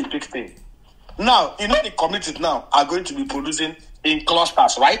a big thing. Now, the communities now are going to be producing in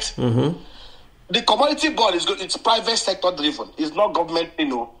clusters, right? Mm-hmm. The commodity board it's private sector driven. It's not government,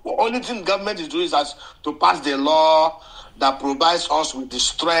 The only thing government is doing is to pass the law that provides us with the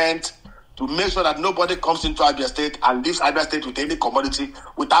strength to make sure that nobody comes into Abia State and leaves Abia State with any commodity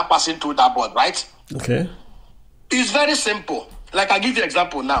without passing through that board, right? Okay. It's very simple. Like I give you an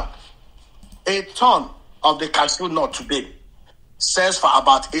example now. A ton of the cashew nut today sells for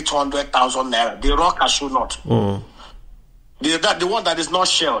about 800,000 naira. The raw cashew nut. The one that is not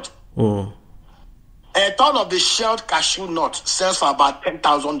shelled. A ton of the shelled cashew nut sells for about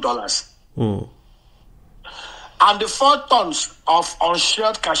 $10,000. And the 4 tons of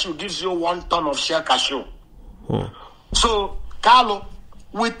unshelled cashew gives you 1 ton of shelled cashew. So, Carlo,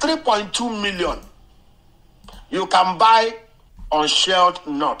 with 3.2 million, you can buy unshelled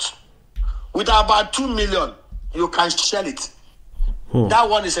nut. With about 2 million, you can shell it. That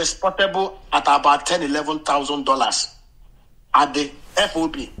one is exportable at about $10,000-$11,000 at the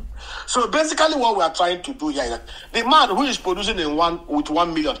FOB. So basically what we are trying to do here is that the man who is producing with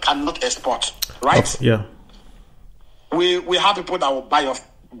 1 million cannot export, right? Yeah. We have people that will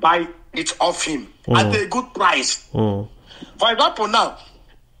buy it off him at a good price. For example, now,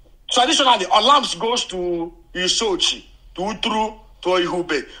 traditionally, Olams goes to Isochi, to Utru, to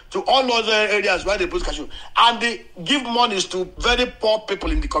Ihube, to all other areas where they produce cashew, and they give monies to very poor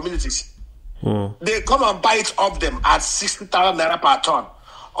people in the communities. They come and buy it off them at 60,000 naira per ton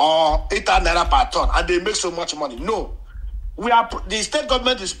or 8,000 naira per ton, and they make so much money. No, the state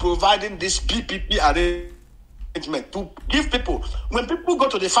government is providing this PPP arrangement to give people. When people go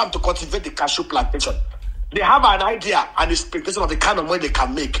to the farm to cultivate the cashew plantation, they have an idea and expectation of the kind of money they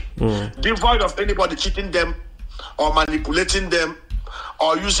can make, devoid of anybody cheating them or manipulating them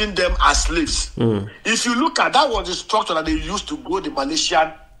or using them as slaves. If you look at that, was the structure that they used to grow the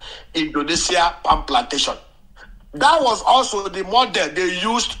Malaysian, Indonesia palm plantation. That was also the model they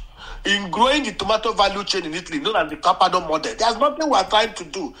used in growing the tomato value chain in Italy, known as the Carpadon model. There's nothing we are trying to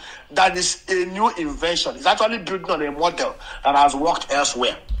do that is a new invention. It's actually building on a model that has worked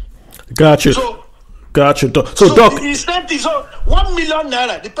elsewhere. Gotcha. So, Doc. The incentive, so 1 million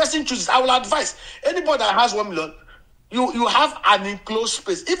naira, the person chooses. I will advise anybody that has 1 million, you have an enclosed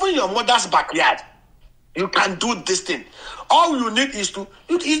space, even your mother's backyard. You can do this thing. All you need is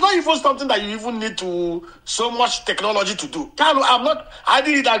it's not even something that you even need to so much technology to do. I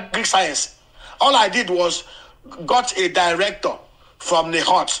did that Greek science. All I did was got a director from the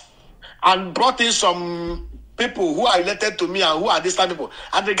hut and brought in some people who are related to me and who are distant people.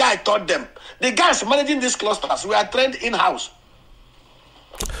 And the guy taught them. The guys managing these clusters, we are trained in-house.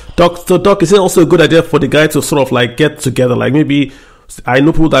 Doc, is it also a good idea for the guy to sort of like get together? Like maybe I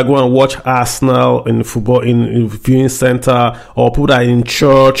know people that go and watch Arsenal in football in viewing center, or people that are in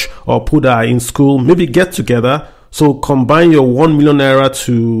church, or people that are in school. Maybe get together. So combine your 1 million naira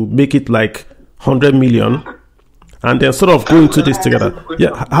to make it like 100 million, and then sort of go into this together.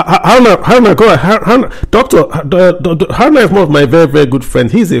 Yeah, Haruna, go ahead. Doctor, Haruna is one of my very, very good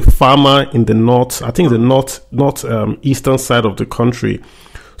friends. He's a farmer in the north. I think the north eastern side of the country.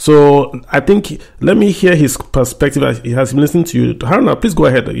 So I think, let me hear his perspective. He has been listening to you. Haruna, please go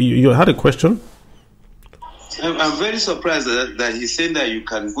ahead. You had a question? I'm very surprised that he's saying that you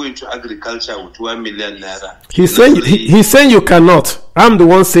can go into agriculture with 1 million naira. He's saying you cannot. I'm the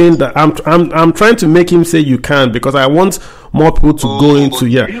one saying that I'm trying to make him say you can, because I want more people to go into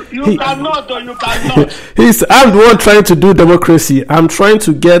You cannot. I'm the one trying to do democracy. I'm trying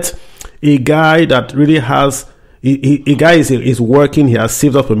to get a guy that really has. A guy is working. He has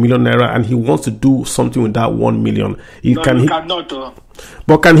saved up 1 million naira, and he wants to do something with that 1 million. You cannot.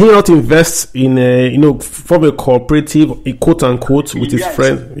 But can he not invest in from a cooperative, a quote unquote, with his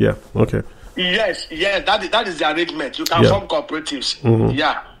friends? Yeah. Okay. Yes. That is the arrangement. You can form cooperatives. Mm-hmm.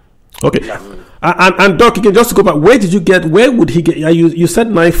 Yeah. Okay. Yeah. And Doc, again, just to go back, where would he get? You said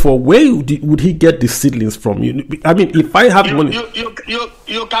Nnaemeka. Where would he get the seedlings from? I mean, if I have money,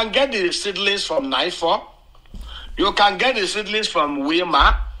 you can get the seedlings from Nnaemeka. You can get the seedlings from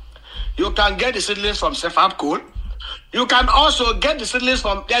Wema. You can get the seedlings from Sefapco. You can also get the seedlings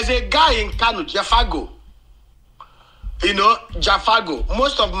from. There's a guy in Kano, Jafago. Jafago.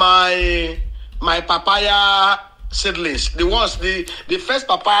 Most of my papaya seedlings, the first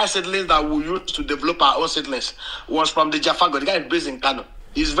papaya seedlings that we used to develop our own seedlings was from the Jafago. The guy is based in Kano.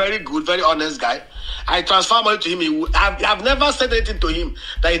 He's very good, very honest guy. I transfer money to him. I've never said anything to him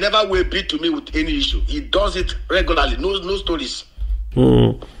that he never will beat to me with any issue. He does it regularly. No stories.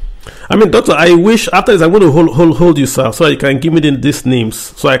 I mean, Doctor, I wish after this I'm going to hold you, sir, so you can give me these names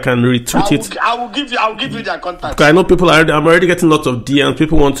so I can retweet it. I will give you their contact. I know I'm already getting lots of DMs.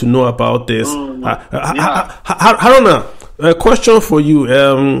 People want to know about this. Haruna, a question for you.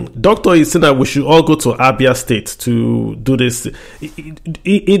 Doctor is saying that we should all go to Abia State to do this.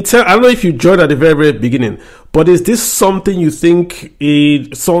 I don't know if you joined at the very, very beginning, but is this something you think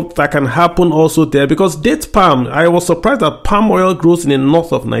something that can happen also there? Because date palm, I was surprised that palm oil grows in the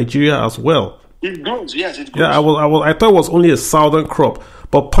north of Nigeria as well. It grows, yes, it grows. Yeah, I thought it was only a southern crop,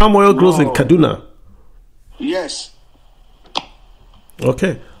 but palm oil grows in Kaduna. Yes.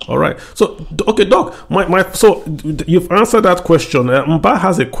 Okay, all right. So, okay, Doc, so you've answered that question. Mba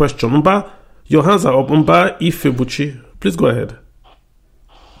has a question. Mba, your hands are up. Mba Ifebuchi, please go ahead.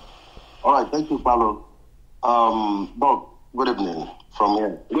 All right, thank you, Paulo. Bob, good evening from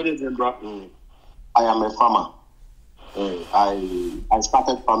here. Good evening, bro. I am a farmer. I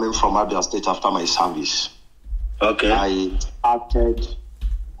started farming from Abia State after my service. Okay. I started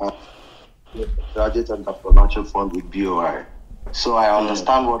graduate entrepreneurship fund with BOI. So I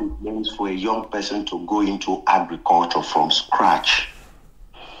understand what it means for a young person to go into agriculture from scratch.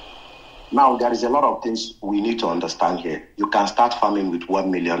 Now, there is a lot of things we need to understand here. You can start farming with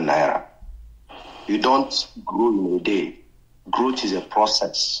 1 million naira. You don't grow in a day. Growth is a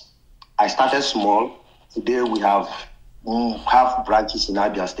process. I started small. Today we have branches in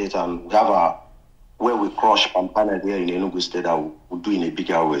Abia State, and we have where we crush pampana here in Enugu State that we'll do in a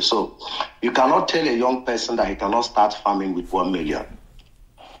bigger way. So you cannot tell a young person that he cannot start farming with 1 million.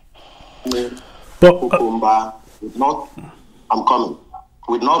 Cucumber, with not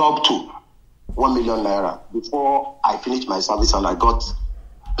up to 1 million naira. Before I finished my service and I got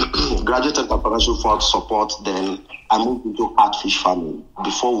graduate entrepreneurship fund support, then I moved into catfish farming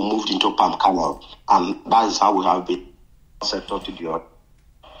before we moved into palm kernel, and that is how we have been sector to the other.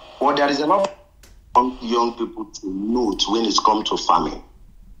 Well, there is a lot of young people to note when it comes to farming.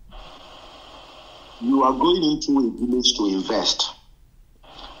 You are going into a village to invest,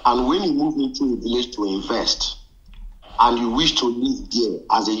 and when you move into a village to invest and you wish to live there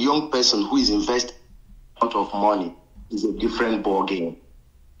as a young person who is investing a lot of money, is a different ball game.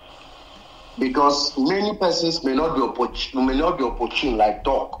 Because many persons may not be opportune like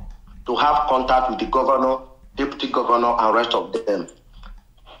Doc to have contact with the governor, deputy governor, and rest of them.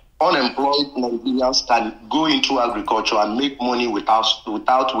 Unemployed Nigerians can go into agriculture and make money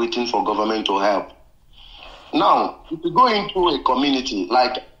without waiting for government to help. Now, if you go into a community,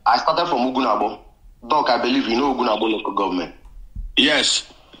 like I started from Ugunabo. Doc, I believe you know Ugunabo local government.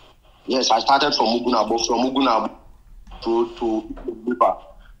 Yes. Yes, I started from Ugunabo to River.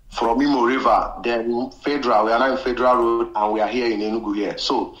 From Imo River, then Federal. We are now in Federal Road, and we are here in Enugu here.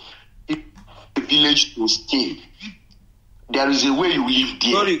 So, if a village to stay, there is a way you live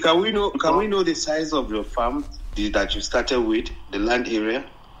there. Sorry, can we know the size of your farm that you started with, the land area?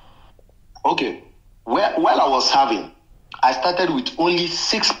 Okay. While I was having, I started with only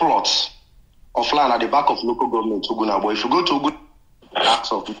 6 plots of land at the back of local government, Ugunabo. If you go to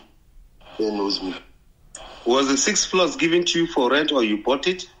Ugunabo, they knows me. Was the 6 plots given to you for rent, or you bought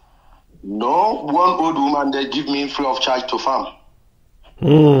it? No, one old woman, they give me free of charge to farm.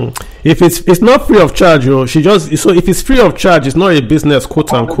 If it's not free of charge, so if it's free of charge, it's not a business,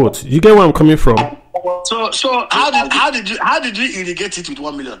 quote unquote. You get where I'm coming from? So how did you irrigate it with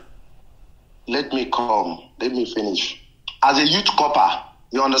 1 million? Let me finish. As a youth copper,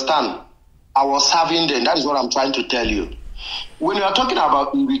 you understand? I was serving them. That is what I'm trying to tell you. When you are talking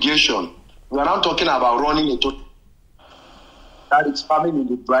about irrigation, we are not talking about running into that is farming in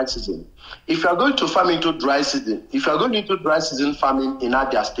the dry season. If you are going to farm into dry season, farming in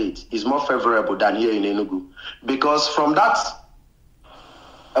Abia State is more favorable than here in Enugu. Because from that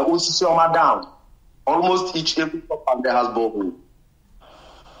Osisioma down, almost every farm there has borehole.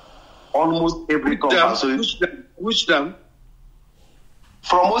 almost every compound. So which dam?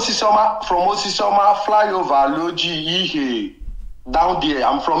 From Osisoma flyover, Loji, Ihe, down there.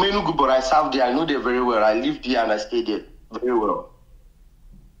 I'm from Enugu, but I serve there. I know there very well. I live there and I stay there very well.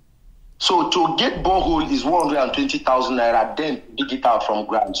 So to get borehole is 120,000 naira, then dig it out from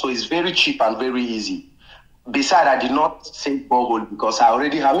ground. So it's very cheap and very easy. Besides, I did not say borehole because I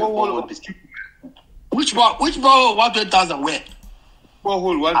already have a borehole. Which borehole? 120,000 where?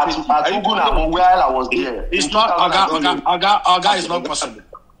 Borehole At Uguna, while I was there. It's not Oga is not possible.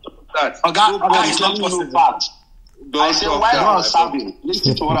 Oga is not possible. I said while I was serving.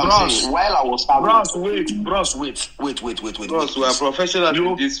 Listen to what I'm saying. While I was serving. Bros, wait. Bros, we are professionals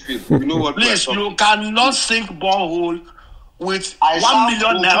in this field. You know what? Please, you cannot sink borehole with 1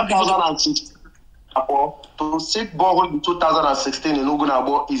 million naira. 2016. To sink borehole in 2016 in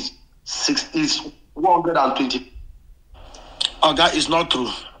Ugunabo is 120. That is not true.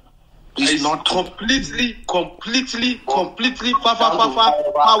 It's not completely far.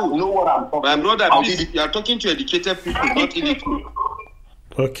 You know what I'm talking about. My brother, please, you are talking to educated people, not illiterate.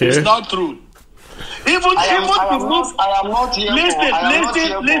 Okay. It's not true.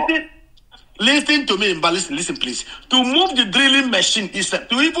 Listen to me, but listen, please. To move the drilling machine is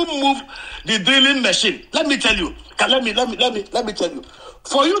to even move the drilling machine. Let me tell you. Let me tell you.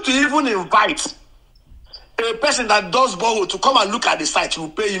 For you to even invite a person that does borehole to come and look at the site, you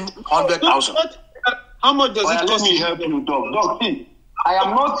pay him 100,000. How much does it cost? Let me help you, dog. See, I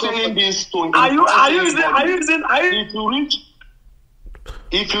am not saying this to. Are you using?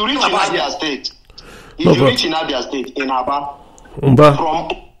 If you reach in Abia State, in Aba,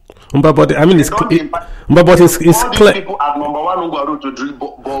 but I mean, it's clear. But it's clear. People at number one Ungwaru to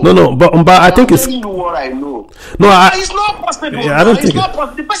drill No, but I think it's. You know what I know. No, it's not possible. Yeah, I don't think not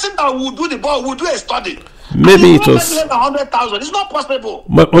possible. The person that would do the ball would do a study. Maybe it was 100,000. It's not possible.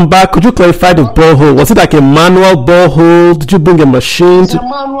 But could you clarify the borehole? Was it like a manual borehole? Did you bring a machine? It's a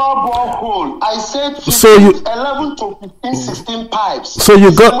manual borehole. I said 11 to 15, 16 pipes. So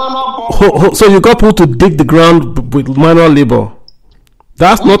you got people to dig the ground with manual labor.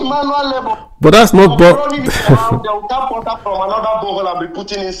 That's not manual labor. But that's not they will tap water from another borehole and be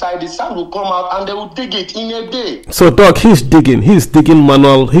putting inside. The sand will come out and they will dig it in a day. So, Doc, he's digging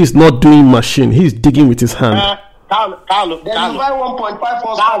manual. He's not doing machine. He's digging with his hand. Then you buy 1.5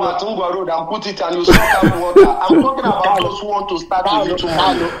 horsepower at Ungwa Road and put it and you suck out water. I'm talking about those who want to start a little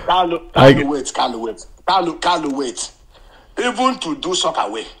Carlo, wait. Even to do soccer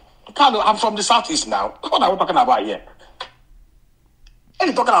away. Carlo, I'm from the southeast now. What are we talking about here? When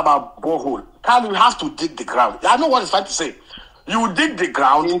you're talking about borehole, Carlo, you have to dig the ground. I know what he's trying to say. You dig the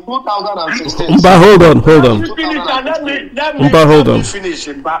ground in 2016. But hold on. Let me finish.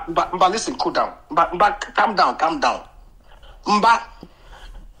 But listen, cool down. But calm down. But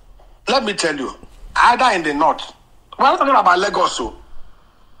let me tell you, either in the north, we're not talking about Lagos. So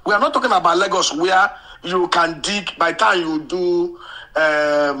we are not talking about Lagos where you can dig. By the time you do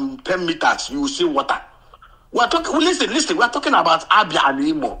 10 meters, you will see water. We're talking. Listen. We're talking about Abia and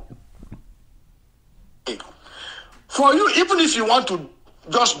Imo. Okay. For you, even if you want to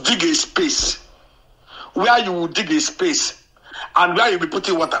just dig a space, where you will dig a space and where you'll be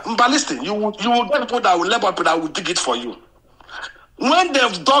putting water. But listen, you will get people that will labor that will dig it for you. When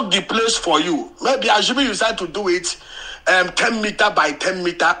they've dug the place for you, maybe assuming you decide to do it 10 meter by 10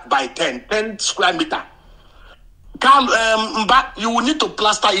 meter by 10 square meter. You will need to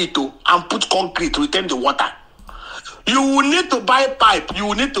plaster it and put concrete to retain the water. You will need to buy pipe. You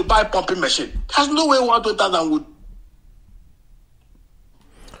will need to buy pumping machine. There's no way 1,000 would.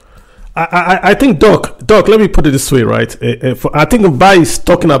 I think, Doc, let me put it this way, right? I think Mba is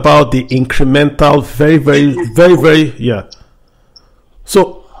talking about the incremental, very, yeah.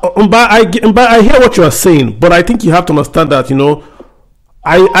 So, Mba, I hear what you are saying, but I think you have to understand that,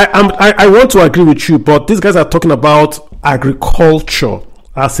 I want to agree with you, but these guys are talking about agriculture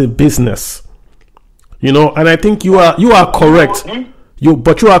as a business, and I think you are correct.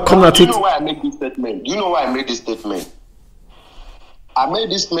 But you are coming at it. Do you know why I made this statement? I made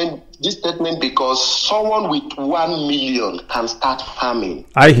this statement because someone with 1 million can start farming.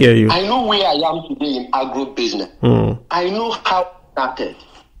 I hear you. I know where I am today in agro business. I know how it started.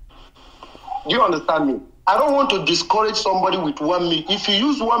 Do you understand me? I don't want to discourage somebody with 1 million. If you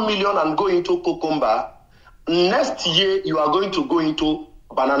use 1 million and go into cucumber, next year you are going to go into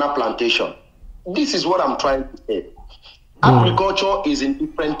banana plantation. This is what I'm trying to say. Agriculture is in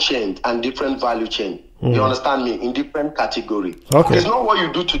different chains and different value chain. You understand me? In different category. Okay. It's not what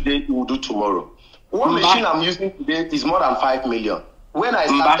you do today, you will do tomorrow. One machine I'm using today is more than 5 million. When I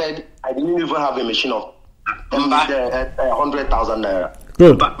started, I didn't even have a machine of 100,000 naira.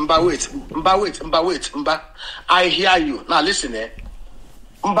 Good. Mba, I hear you. Now listen,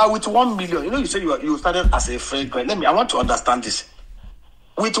 Mba, with 1 million, you know, you said you started as a friend. I want to understand this.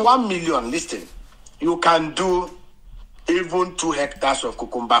 With 1 million, listen, you can do even 2 hectares of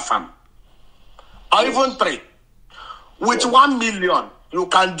cucumber farm. Or even 3. With 1 million, you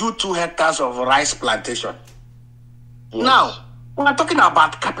can do 2 hectares of rice plantation. Yes. Now, we're talking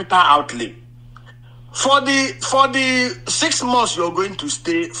about capital outlay. For the 6 months you're going to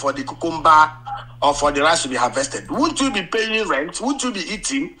stay for the cucumber or for the rice to be harvested, won't you be paying rent? Won't you be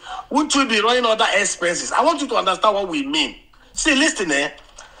eating? Won't you be running other expenses? I want you to understand what we mean. See, listen,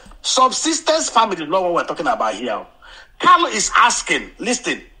 subsistence farming is not what we're talking about here. Carl is asking,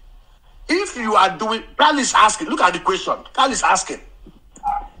 listen, if you are doing, Carl is asking, look at the question. Carl is asking,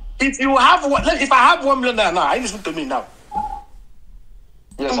 if I have 1 million naira now, I listen to me now.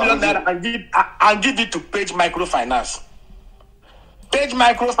 Yes, 1 million naira and give it to Page Microfinance. Page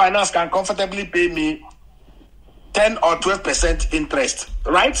Microfinance can comfortably pay me 10 or 12% interest,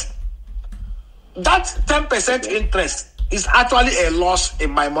 right? That 10% interest is actually a loss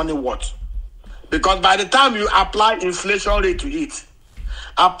in my money worth. Because by the time you apply inflation rate to it,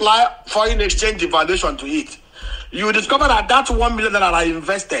 apply foreign exchange devaluation to it, you discover that 1 million that I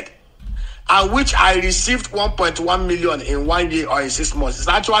invested, and which I received 1.1 million in 1 year or in 6 months, is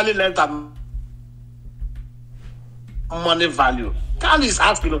actually less than money value. Carl is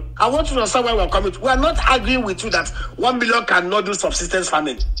asking, I want you to understand where we're coming to. We are not arguing with you that 1 million cannot do subsistence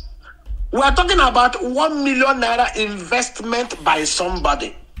farming. We are talking about 1 million naira investment by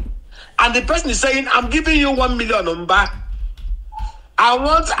somebody. And the person is saying, I'm giving you 1 million number. I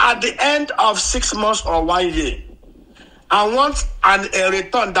want at the end of 6 months or 1 year, I want a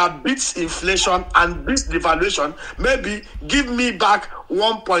return that beats inflation and beats devaluation. Maybe give me back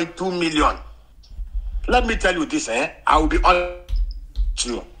 1.2 million. Let me tell you this, I will be honest with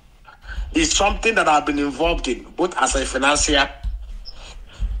you. It's something that I've been involved in, both as a financier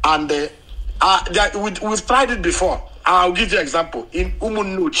and we've tried it before. I'll give you an example. In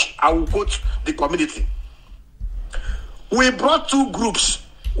Umunnuch, I will quote the community. We brought 2 groups.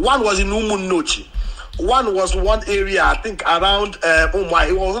 One was in Umunnuch. One was one area, I think around it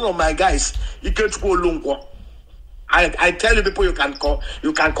was one of my guys. I tell you people you can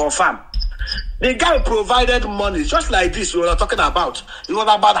confirm. The guy provided money, just like this we were talking about. It was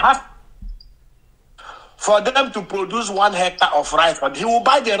about half for them to produce 1 hectare of rice. But he will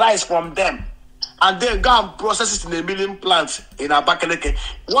buy the rice from them and then go and process it in a milling plant in Abakaleke.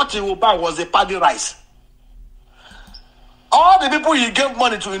 What he will buy was the paddy rice. All the people he gave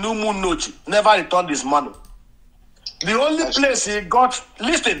money to in Umunnuch never returned his money. The only place he got,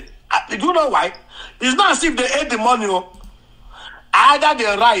 listen, do you know why? It's not as if they ate the money. Either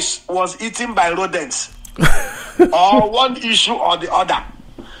the rice was eaten by rodents or one issue or the other.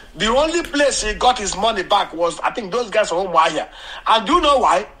 The only place he got his money back was, I think, those guys from Umuahia. And do you know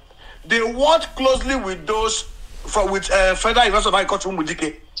why? They worked closely with those with Federal University of Agriculture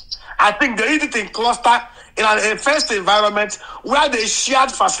Umudike. I think they did it in cluster in a first environment where they shared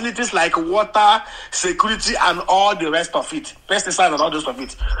facilities like water, security, and all the rest of it, pesticides and all the rest of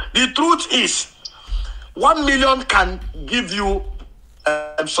it. The truth is, 1 million can give you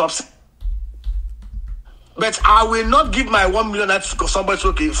subsidy. But I will not give my 1 million to somebody,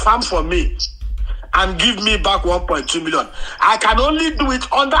 okay, farm for me and give me back 1.2 million. I can only do it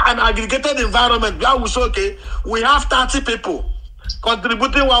under an aggregated environment where we say, okay, we have 30 people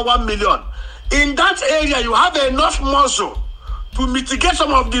contributing 1 million. In that area, you have enough muscle to mitigate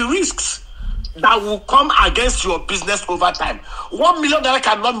some of the risks that will come against your business over time. 1 million that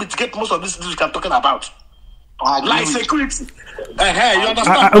cannot mitigate most of these things we are talking about. Like security. You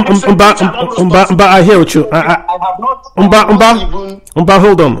understand? But I hear what you.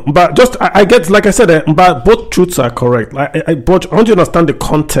 Hold on. But just I get, like I said, but both truths are correct. But I want you to understand the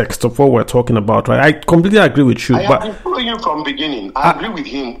context of what we're talking about, right? I completely agree with you. I have been following you from beginning. I agree with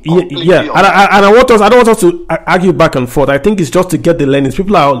him. Yeah, and I don't want us to argue back and forth. I think it's just to get the learnings.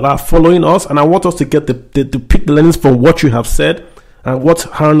 People are following us, and I want us to get to pick the learnings from what you have said and what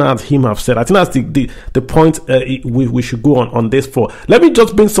Hannah and him have said. I think that's the point we should go on this for. Let me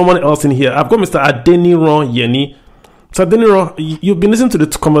just bring someone else in here. I've got Mr. Adeniran Yeni. So Adeniran, you've been listening to the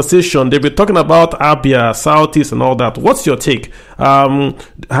conversation. They've been talking about Abia, Southeast, and all that. What's your take?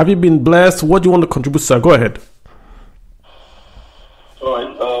 Have you been blessed? What do you want to contribute, sir? Go ahead. All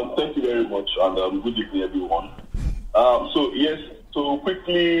right. Thank you very much, and good evening, everyone. To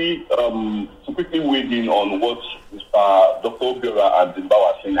quickly wade in on what Mr. Dr. Obiara and Dimba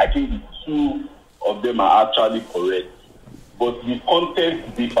were saying, I think the 2 of them are actually correct. But the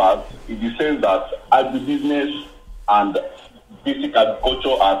context differs in the sense that agribusiness and basic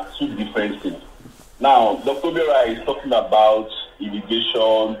agriculture are two different things. Now, Dr. Obiaraeri is talking about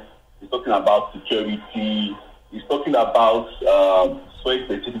irrigation, he's talking about security, he's talking about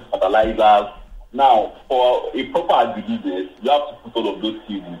soil-specific fertilizers. Now, for a proper agribusiness, you have to put all of those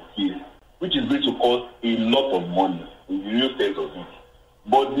things in place, which is going to cost a lot of money in the real sense of it.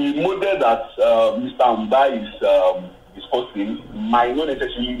 But the model that Mr. Mba is discussing might not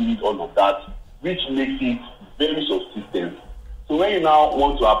necessarily need all of that, which makes it very subsistent. So when you now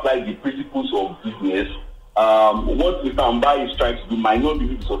want to apply the principles of business, what Mr. Mba is trying to do might not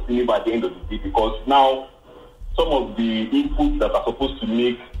be sustainable at the end of the day, because now some of the inputs that are supposed to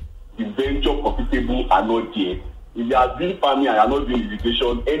make the venture profitable are not there. If you are doing farming and you are not doing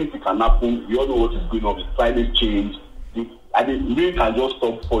irrigation, anything can happen. We all know what is going on with climate change. The rain can just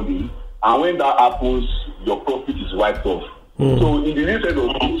stop falling, and when that happens, your profit is wiped off. So in the real sense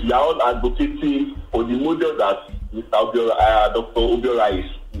of things, we are all advocating for the model that Dr. Obiaraeri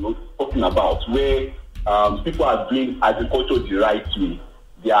is talking about, where people are doing agriculture the right way.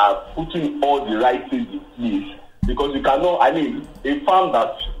 They are putting all the right things in place, because you cannot, a farm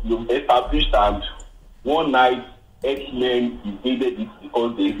that you've established and one night X-Men invaded it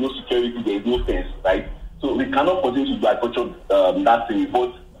because there is no security, there is no fence, right? So we cannot continue to do agriculture that way.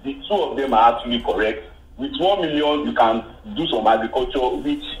 But the two of them are actually correct. With 1 million, you can do some agriculture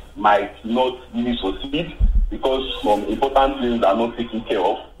which might not really succeed because some important things are not taken care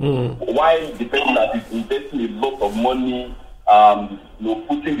of. While the person that is investing a lot of money,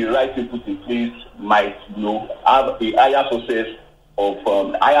 putting the right input in place, might have a higher success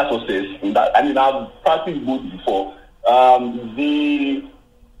in that. I've practiced both before. The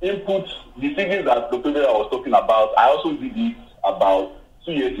input, the things that Dr. Obiaraeri was talking about, I also did it about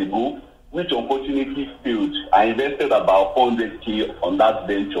 2 years ago, which unfortunately failed. I invested about 400K on that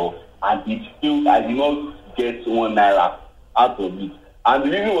venture, and it failed. I did not get 1 naira out of it. And the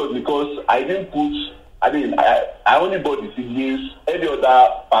reason was because I didn't put, I only bought the seedlings. Any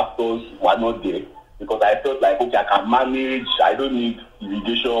other factors were not there, because I felt like, okay, I can manage, I don't need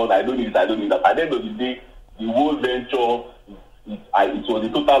irrigation, I don't need that. At the end of the day, the whole venture, it was a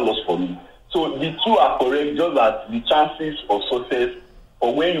total loss for me. So the two are correct, just that the chances of success,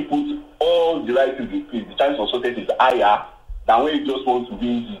 or when you put all the right things in place, the chance of success is higher than when you just want to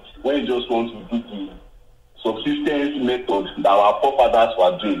wing it, when you just want to do the subsistence method that our forefathers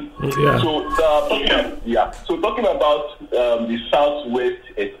were doing. So talking about the Southwest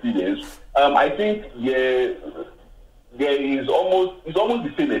experience, I think there is almost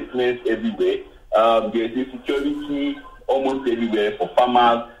the same experience everywhere. There's insecurity almost everywhere for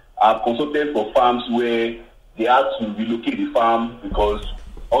farmers. I've consulted for farms where they had to relocate the farm because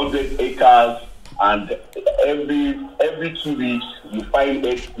 100 acres, and every 2 weeks you find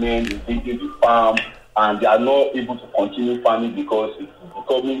X-Men invading the farm, and they are not able to continue farming because it's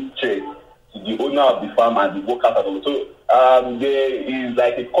becoming threat to the owner of the farm and the workers at all. So there is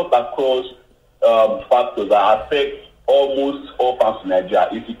like a cut across factors that affect almost all farms in Nigeria.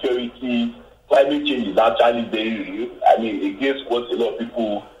 Insecurity, climate change is actually very real. Against what a lot of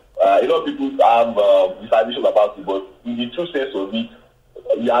people have discussion about it, but in the true sense of it,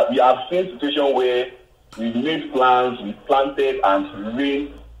 we have seen a situation where we made plans, we planted, and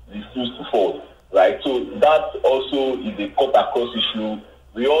rain refused to fall, right? So that also is a cut across issue.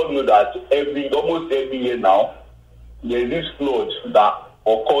 We all know that almost every year now, there is this flood that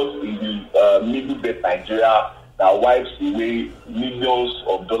occurs in the middle belt Nigeria that wipes away millions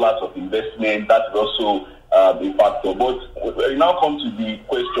of dollars of investment. That is also a factor. But we now come to the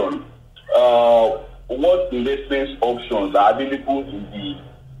question, what investment options are available in the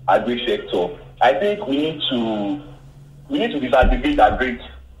agri sector? I think we need to disaggregate that great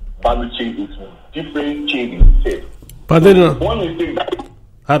value chain into different chains instead. But then one mistake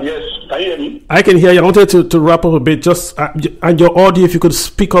yes, can you hear me? I can hear you. I wanted to wrap up a bit. Just and your audio, if you could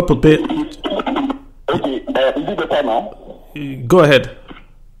speak up a bit. Okay, is it better now? Go ahead.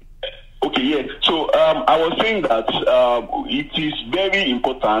 Okay, yeah. So I was saying that it is very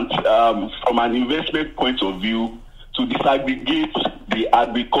important from an investment point of view to disaggregate the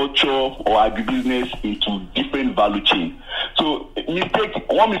agriculture or agribusiness into different value chains. So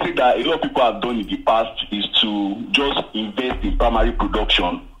one mistake that a lot of people have done in the past is to just invest in primary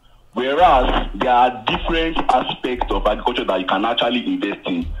production, whereas there are different aspects of agriculture that you can actually invest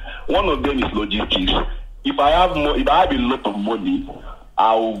in. One of them is logistics. If I have a lot of money,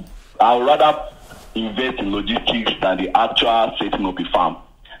 I'll rather invest in logistics than the actual setting up a farm,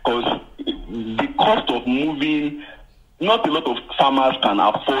 because the cost of moving, not a lot of farmers can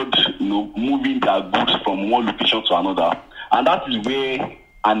afford moving their goods from one location to another, and that is where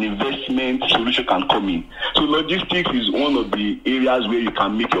an investment solution can come in. So logistics is one of the areas where you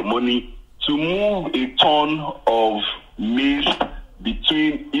can make your money. To move a ton of maize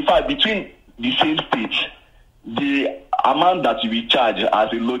between the same states, the amount that you will charge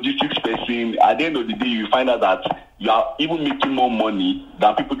as a logistics person, at the end of the day, you find out that you are even making more money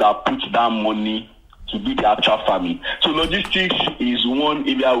than people that put down money to do the actual farming. So logistics is one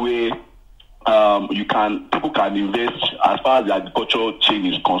area where people can invest as far as the agricultural chain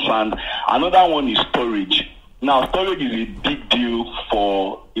is concerned. Another one is storage. Now, storage is a big deal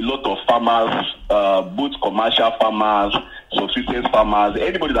for a lot of farmers, both commercial farmers, subsistence farmers.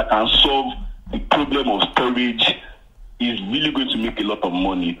 Anybody that can solve the problem of storage is really going to make a lot of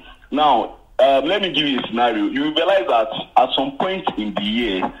money. Now, let me give you a scenario. You will realize that at some point in the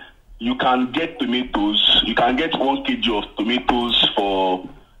year, you can get tomatoes. You can get 1 kg of tomatoes for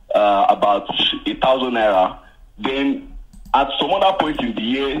about 1,000 naira. Then at some other point in the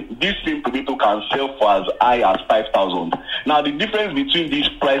year, this same tomato can sell for as high as 5,000. Now, the difference between these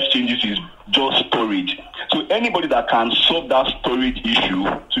price changes is just storage. So anybody that can solve that storage issue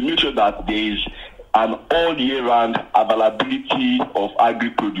to make sure that there is an all-year-round availability of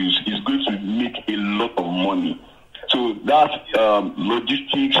agri-produce is going to make a lot of money. So that's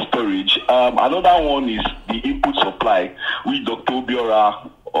logistics, storage. Another one is the input supply, which Dr. Obiara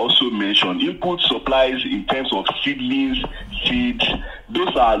also mentioned. Input supplies in terms of seedlings, seeds,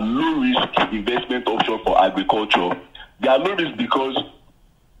 those are low-risk investment options for agriculture. They are low-risk because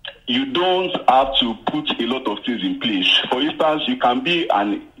you don't have to put a lot of things in place. For instance, you can be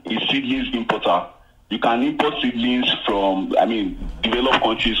a seedlings importer. You can import seedlings from, developed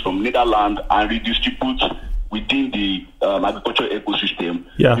countries, from Netherlands, and redistribute within the agricultural ecosystem.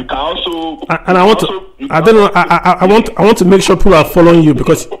 Yeah. You can also, and I want to make sure people are following you,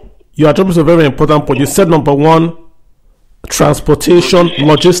 because you are dropping a very important point. You said number one, transportation,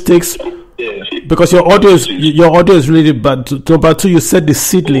 logistics. yes. Because your audio is really bad. Number two, you said the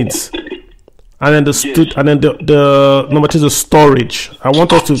seedlings, and then the number two is the storage. I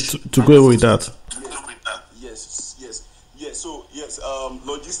want us to go with that. Yes.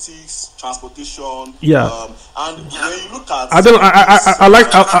 Logistics, transportation. Yeah. And when you look at,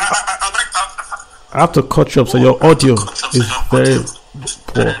 I have to cut you up. So your audio is very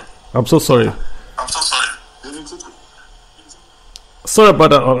poor. I'm so sorry. Sorry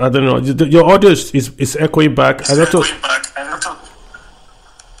about that. I don't know. Your audio is echoing back. Is it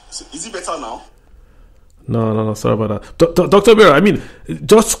better now? No. Sorry about that. Dr. Obiaraeri,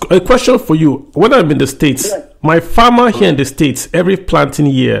 just a question for you. When I'm in the States, my farmer here in the States, every planting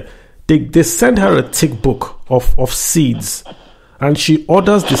year, they send her a tick book of seeds, and she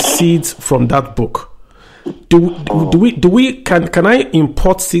orders the seeds from that book. Can I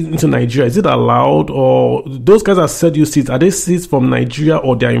import seeds into Nigeria? Is it allowed? Or those guys that sell you seeds, are they seeds from Nigeria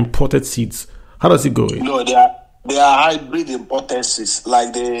or they are imported seeds? How does it go? No, they are hybrid imported seeds,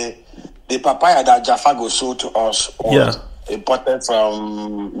 like the papaya that Jafago sold to us was imported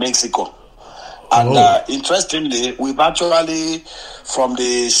from Mexico. And interestingly, we've actually, from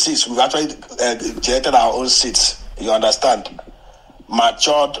the seeds, generated our own seeds. You understand?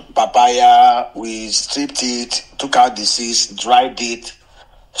 Matured papaya, we stripped it, took out the seeds, dried it,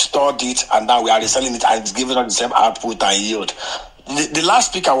 stored it, and now we are reselling it, and it's giving us the same output and yield. The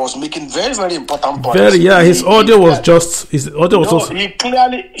last speaker was making very, very important points. His audio was he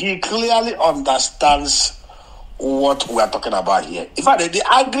clearly understands what we are talking about here. In fact, the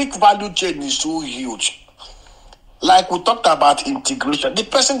agri value chain is so huge. Like we talked about integration, the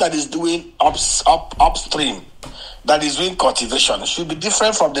person that is doing upstream, that is doing cultivation, should be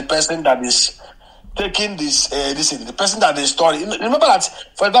different from the person that is taking the person that is storing. Remember that,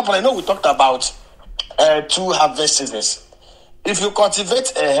 for example, I know we talked about 2 harvest seasons. If you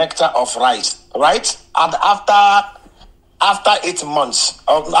cultivate a hectare of rice, right, and after 8 months,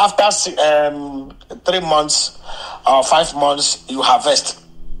 or after 3 months or 5 months, you harvest.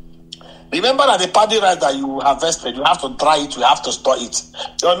 Remember that the paddy rice that you harvested, you have to dry it, you have to store it.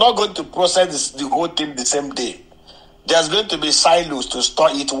 You're not going to process the whole thing the same day. There's going to be silos to store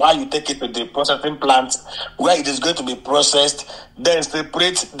it while you take it to the processing plant where it is going to be processed. Then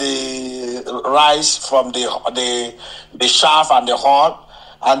separate the rice from the chaff and the hull,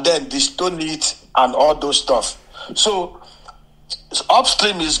 and then distone it and all those stuff. So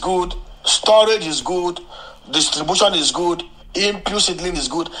upstream is good, storage is good, distribution is good, input seedling is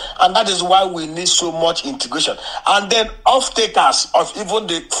good, and that is why we need so much integration. And then off-takers of even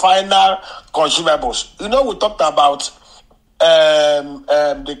the final consumables. You know, we talked about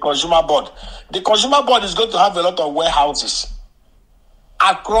the consumer board. The consumer board is going to have a lot of warehouses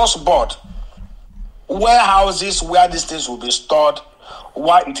across board. Warehouses where these things will be stored,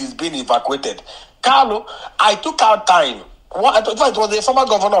 why it is being evacuated. Carlo, I took out time. In fact, it was the former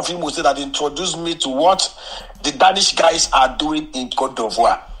governor of Imo State that introduced me to what the Danish guys are doing in Côte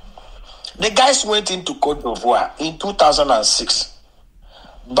d'Ivoire. The guys went into Côte d'Ivoire in 2006.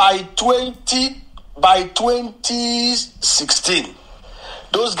 By 2016,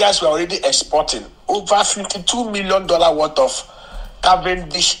 those guys were already exporting over $52 million worth of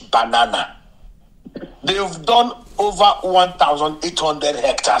Cavendish banana. They've done over 1,800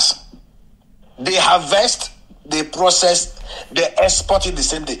 hectares. They harvest, they process, they export it the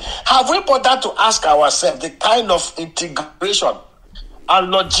same day. Have we bothered to ask ourselves the kind of integration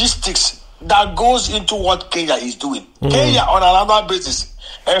and logistics that goes into what Kenya is doing? Kenya, on an annual basis,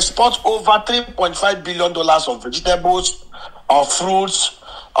 exports over $3.5 billion of vegetables, of fruits,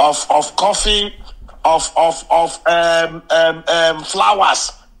 of coffee, of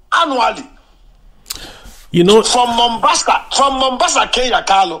flowers annually. You know, from Mombasa, Kenya,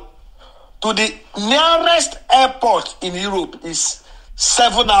 Carlo, to the nearest airport in Europe is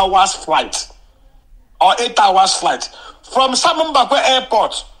 7 hours flight or 8 hours flight. From Samambakwe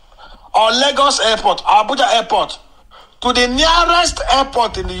Airport or Lagos Airport or Abuja Airport to the nearest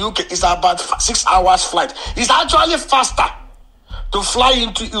airport in the UK is about 6 hours flight. It's actually faster to fly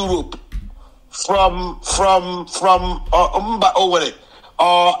into Europe from Owerri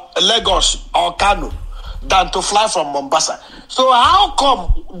or Lagos or Kano than to fly from Mombasa. So how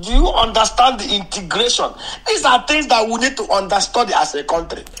come, do you understand the integration? These are things that we need to understand as a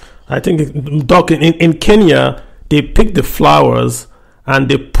country. I think, Doc, in Kenya, they pick the flowers and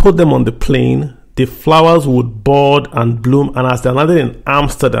they put them on the plane. The flowers would bud and bloom, and as they're landed in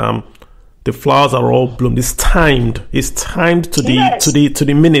Amsterdam, the flowers are all bloomed. It's timed. It's timed to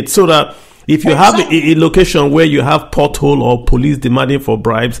the minute, so that if you have a location where you have pothole or police demanding for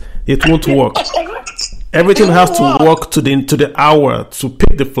bribes, it won't work. Everything has to work to the hour to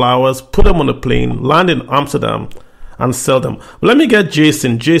pick the flowers, put them on the plane, land in Amsterdam, and sell them. But let me get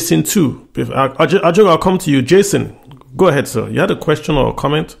Jason. Jason too. I'll come to you. Jason, go ahead, sir. You had a question or a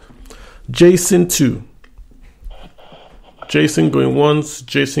comment? Jason too. Jason going once,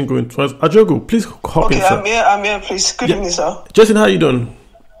 Jason going twice. Ajogo, please hop in, sir. I'm here, please. Good evening, sir. Jason, how are you doing?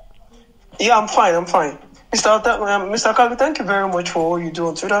 Yeah, I'm fine. Mr. Kalu, thank you very much for all you do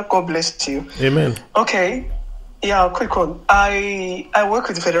on Twitter. God bless you. Amen. Okay. Yeah, quick one. I work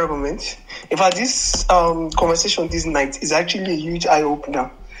with the federal government. In fact, this conversation this night is actually a huge eye-opener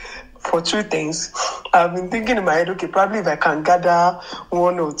for two things. I've been thinking in my head, okay, probably if I can gather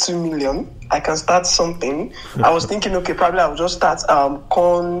 1 or 2 million, I can start something. I was thinking, okay, probably I'll just start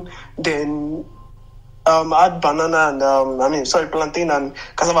corn, then add banana and plantain and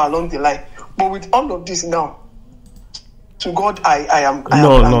cassava along the line. But with all of this now, to God, I am.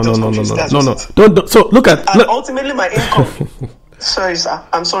 No. Don't. So look at. Ultimately, my income. Sorry, sir.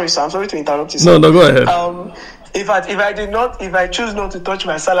 I'm sorry to interrupt you, sir. No, go ahead. If I choose not to touch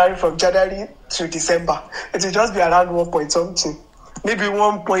my salary from January to December, it will just be around 1 point something, maybe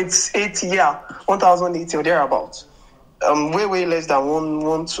 1.8 year, 1,080 or thereabouts. Way less than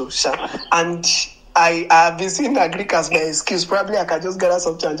 1.2, sir. And I have been seeing agric as my excuse. Probably I can just gather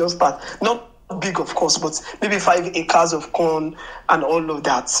something and just start. Not big, of course, but maybe 5 acres of corn and all of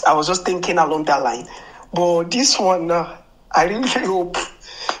that. I was just thinking along that line. But this one, I really hope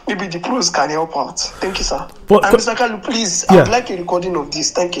maybe the pros can help out. Thank you, sir. And Mr. Kalu, please, I would like a recording of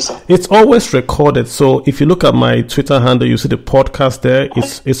this. Thank you, sir. It's always recorded. So if you look at my Twitter handle, you see the podcast there.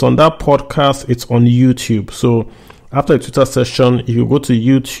 It's on that podcast. It's on YouTube. So after the Twitter session, if you go to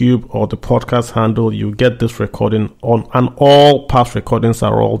YouTube or the podcast handle, you get this recording on, and all past recordings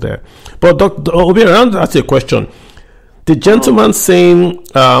are all there. But Dr. Obiaraeri, I want to ask you a question. The gentleman saying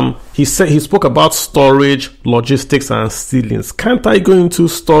he spoke about storage, logistics, and ceilings. Can't I go into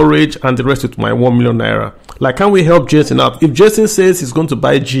storage and the rest with my 1 million naira? Like, can we help Jason out? If Jason says he's going to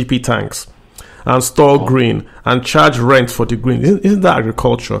buy GP tanks and store green and charge rent for the green, isn't that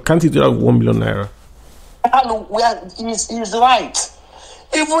agriculture? Can't he do that with 1 million naira? He's right.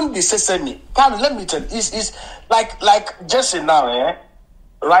 Even the sesame, let me tell you, is like Jesse now,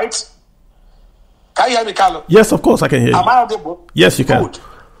 right? Can you hear me, Carlo? Yes, of course I can hear you. Am I audible? Yes, you can. Good.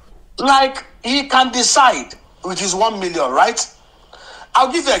 Like, he can decide with his 1 million, right? I'll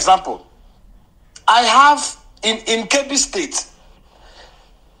give you an example. I have, in Kebbi State,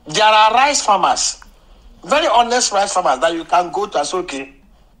 there are rice farmers, very honest rice farmers that you can go to and say, okay,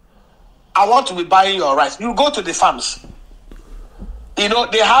 I want to be buying your rice. You go to the farms. They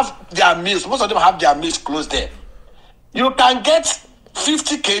have their mills. Most of them have their mills close there. You can get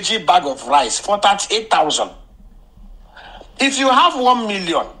 50 kg bag of rice for 38,000. If you have 1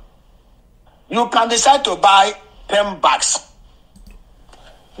 million, you can decide to buy 10 bags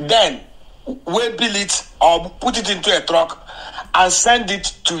then wheel it or put it into a truck and send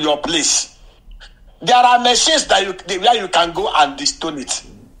it to your place. There are machines where you can go and distone it,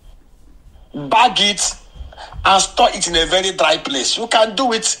 bag it, and store it in a very dry place. You can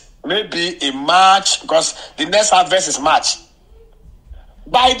do it maybe in March, because the next harvest is March.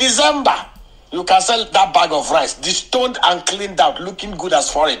 By December, you can sell that bag of rice, destoned and cleaned out, looking good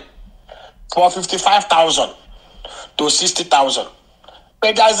as foreign, for 55,000 to 60,000.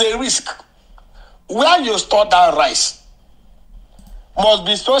 But there's a risk. Where you store that rice must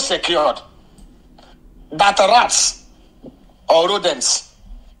be so secured that rats or rodents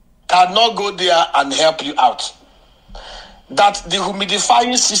cannot go there and help you out. That the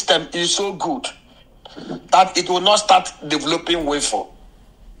humidifying system is so good that it will not start developing wafer.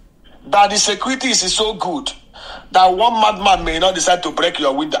 That the security is so good that one madman may not decide to break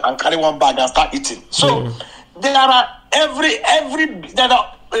your window and carry one bag and start eating. So there are there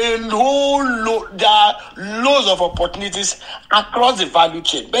are loads of opportunities across the value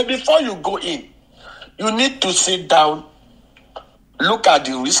chain. But before you go in, you need to sit down, look at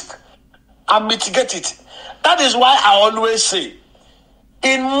the risk, and mitigate it. That is why I always say,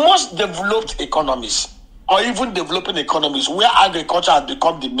 in most developed economies, or even developing economies where agriculture has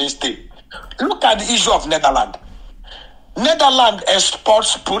become the mainstay, look at the issue of Netherlands. Netherlands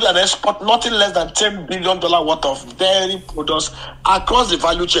exports nothing less than $10 billion worth of dairy products across the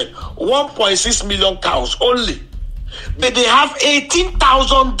value chain. 1.6 million cows only. But they have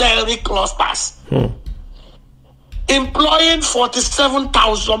 18,000 dairy clusters, employing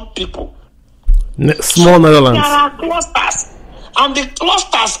 47,000 people. Small Netherlands. There are clusters. And the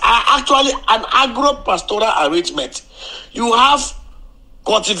clusters are actually an agro-pastoral arrangement. You have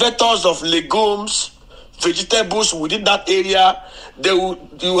cultivators of legumes, vegetables within that area.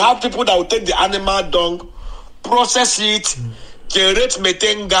 You have people that will take the animal dung, process it, generate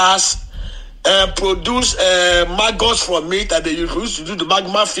methane gas, produce maggots from it that they use to do the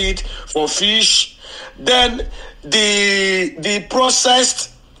magma feed for fish. Then the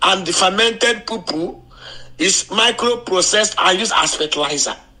processed and the fermented poo-poo is micro-processed and used as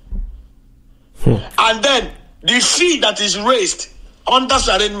fertilizer. And then the feed that is raised under this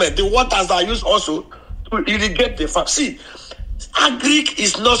arrangement, the waters are used also to irrigate the farm. See, agric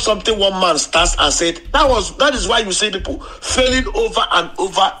is not something one man starts and said. That is why you see people failing over and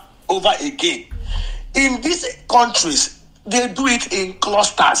over again. In these countries, they do it in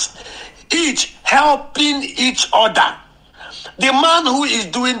clusters, each helping each other. The man who is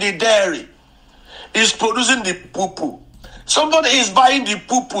doing the dairy is producing the poo-poo. Somebody is buying the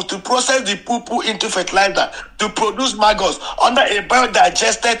poo-poo to process the poo-poo into fertilizer to produce maggots under a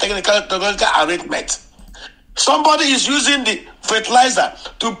biodigested technological arrangement. Somebody is using the fertilizer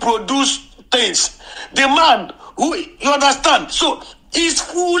to produce things. The man who, you understand, so is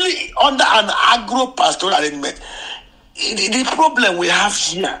fully under an agro-pastoral arrangement. The problem we have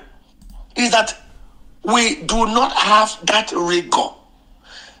here is that we do not have that rigor,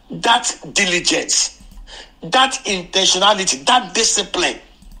 that diligence, that intentionality, that discipline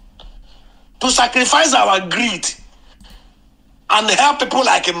to sacrifice our greed and help people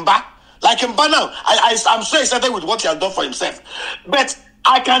like Mba. Like Mba now, I'm so excited with what he has done for himself. But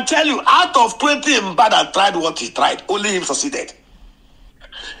I can tell you, out of 20 Mba that tried what he tried, only him succeeded.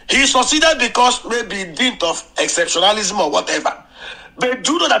 He succeeded because maybe dint of exceptionalism or whatever. But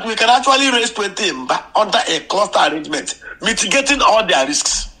do you know that we can actually raise 20 Mba under a cluster arrangement, mitigating all their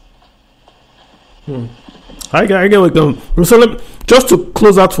risks? I get what you're going. So just to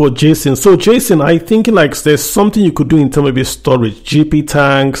close out for Jason. So Jason, I think like there's something you could do in terms of storage, GP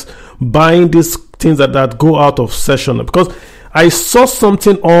tanks, buying these things that go out of session. Because I saw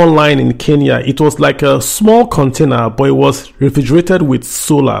something online in Kenya. It was like a small container, but it was refrigerated with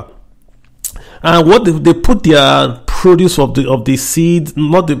solar. And what they put their produce of the seed,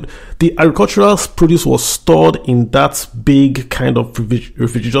 not the agricultural produce was stored in that big kind of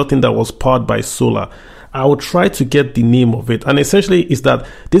refrigerator thing that was powered by solar. I will try to get the name of it. And essentially is that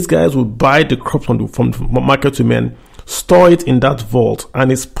these guys will buy the crops from market women, store it in that vault,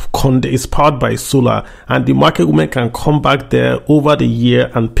 and it's powered by solar, and the market women can come back there over the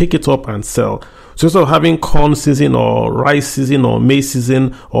year and pick it up and sell. So instead of having corn season or rice season or maize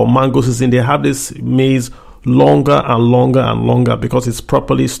season or mango season, they have this maize longer and longer and longer because it's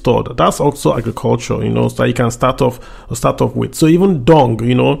properly stored. That's also agriculture, so you can start off with. So even dung,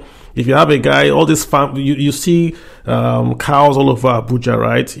 if you have a guy, all this farm, you see cows all over Abuja,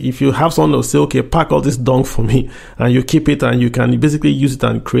 right? If you have someone who say, okay, pack all this dung for me, and you keep it, and you can basically use it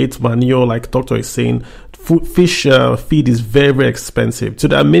and create manure, like doctor is saying, fish feed is very, very expensive. So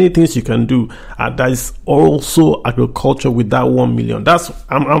there are many things you can do. That is also agriculture with that 1 million.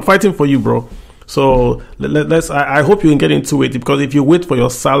 I'm fighting for you, bro. So I hope you can get into it, because if you wait for your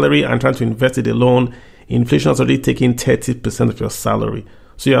salary and trying to invest it alone, inflation has already taken 30% of your salary.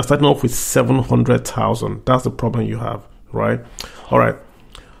 So you are starting off with 700,000. That's the problem you have, right? All right.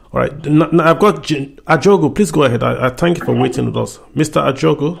 Now I've got Ajogo. Please go ahead. I thank you for waiting with us, Mr.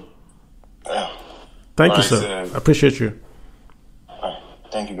 Ajogo. Thank you, sir. I appreciate you.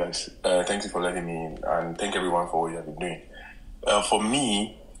 Thank you, guys. Thank you for letting me in, and thank everyone for what you have been doing. For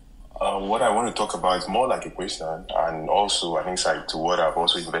me, what I want to talk about is more like a question and also an insight to what I've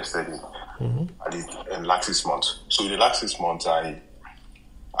also invested in in the last 6 months. So in the last 6 months, I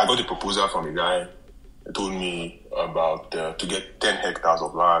got a proposal from a guy who told me about to get 10 hectares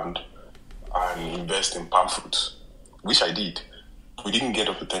of land and invest in palm fruits, which I did. We didn't get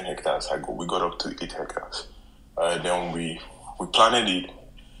up to 10 hectares. We got up to 8 hectares. Then we planted it.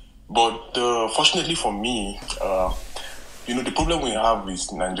 But fortunately for me, the problem we have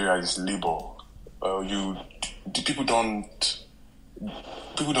with Nigeria is labor. People don't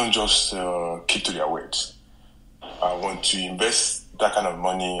just keep to their words. I want to invest that kind of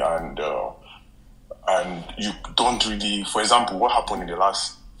money, and you don't really. For example, what happened in the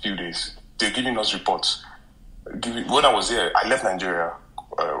last few days? They're giving us reports. When I was there, I left Nigeria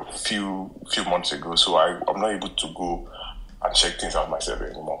a few months ago, so I'm not able to go and check things out myself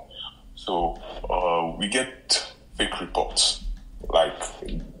anymore. So we get fake reports. Like,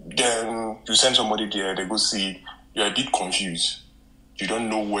 then you send somebody there, they go see, you're a bit confused. You don't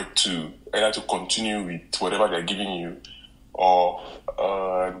know either to continue with whatever they're giving you or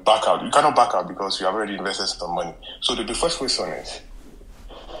back out. You cannot back out because you have already invested some money. So the first question is,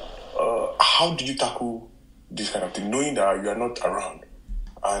 how do you tackle this kind of thing, knowing that you are not around?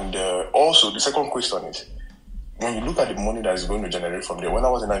 And also, the second question is, when you look at the money that is going to generate from there, when I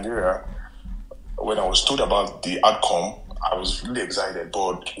was in Nigeria, when I was told about the outcome, I was really excited.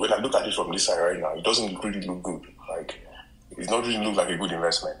 But when I look at it from this side right now, it doesn't really look good. Like, it's not really look like a good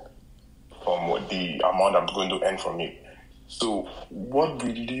investment from what the amount I'm going to earn from it. So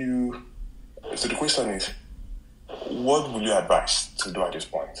so the question is, what will you advise to do at this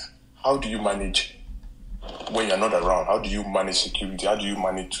point? How do you manage when you're not around? How do you manage security? How do you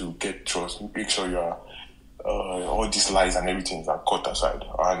manage to get trust? Make sure you are all these lies and everything are cut aside.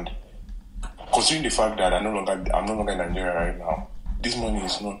 And considering the fact that I'm no longer in Nigeria right now, this money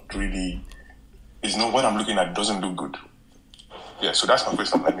is not what I'm looking at. It doesn't look good. Yeah, so that's my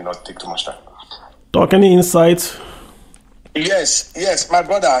question. Let me not take too much time. Doc, any insights? Yes, my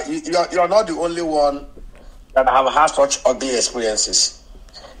brother. You're not the only one that have had such ugly experiences.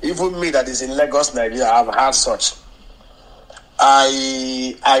 Even me, that is in Lagos, Nigeria, I've had such.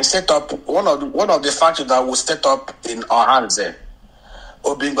 I set up one of the factories that was set up in our hands there,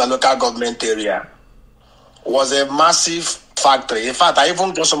 Obingba local government area, was a massive factory. In fact, I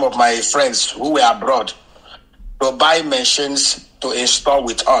even got some of my friends who were abroad to buy machines to install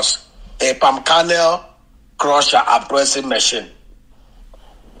with us, a palm kernel crusher and pressing machine.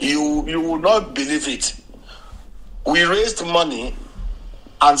 You will not believe it. We raised money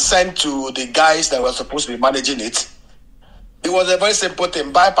and sent to the guys that were supposed to be managing it. It was a very simple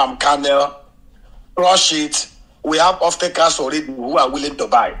thing. Buy palm kernel, crush it. We have off-takers already who are willing to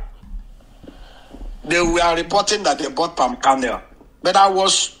buy. They were reporting that they bought palm kernel. But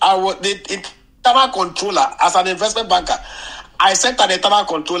the internal controller, as an investment banker, I sent an internal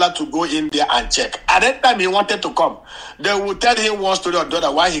controller to go in there and check. At that time, he wanted to come. They would tell him one story or the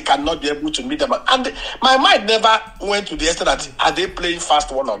other why he cannot be able to meet them. And my mind never went to the extent that, are they playing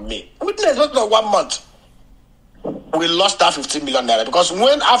fast one on me? Within less than 1 month, we lost that 15 million naira. Because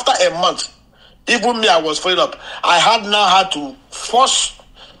when after a month, even me, I was following up, I had to force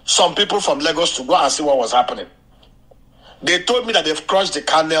some people from Lagos to go and see what was happening. They told me that they've crushed the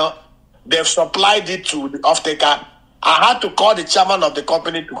kernel, they've supplied it to the off-taker. I had to call the chairman of the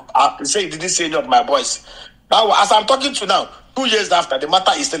company to say he didn't see any of my boys. Now, as I'm talking to you now, 2 years after, the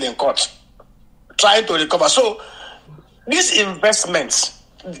matter is still in court, trying to recover. So, these investments,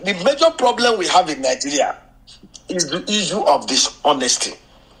 the major problem we have in Nigeria is the issue of dishonesty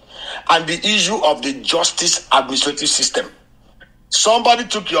and the issue of the justice administrative system. Somebody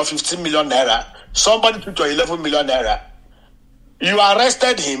took your 15 million naira, somebody took your 11 million naira. You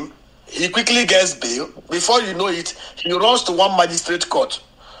arrested him. He quickly gets bail. Before you know it, he runs to one magistrate court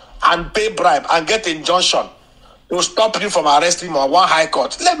and pay bribe and get injunction to stop you from arresting him on one high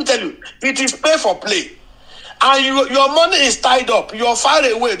court. Let me tell you, it is pay for play. And your money is tied up. You're far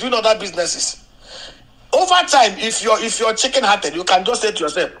away doing other businesses. Over time, if you're chicken-hearted, you can just say to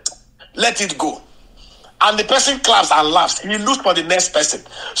yourself, let it go. and the person claps and laughs, he looks for the next person.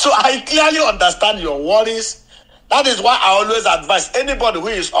 So I clearly understand your worries. That is why I always advise anybody who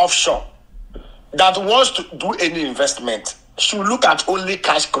is offshore that wants to do any investment should look at only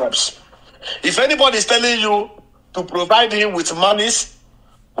cash crops. If anybody is telling you to provide him with monies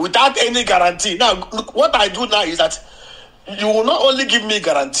without any guarantee, now look, what I do now is that you will not only give me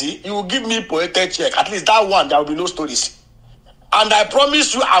guarantee, you will give me poetic check. At least that one, there will be no stories. And I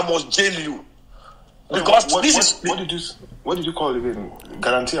promise you, I must jail you. Because what did you call it again?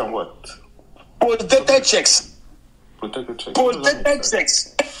 Guarantee on what? Protected checks. Protected checks. Protected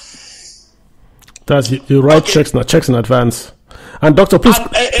checks. That's you write checks in advance. And doctor,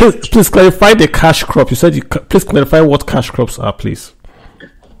 please clarify the cash crop. You said please clarify what cash crops are, please.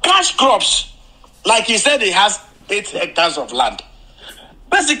 Cash crops, like he said, he has 8 hectares of land.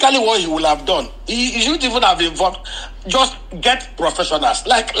 Basically, what he will have done, he should even have involved. Just get professionals.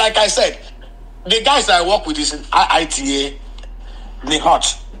 Like I said, the guys I work with is in IITA,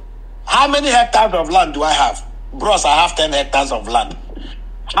 Nihot. How many hectares of land do I have? Bros, I have 10 hectares of land.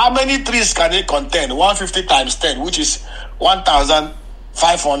 How many trees can it contain? 150 times 10, which is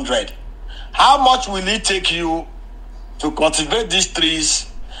 1,500. How much will it take you to cultivate these trees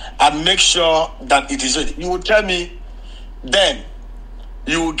and make sure that it is ready? You will tell me, then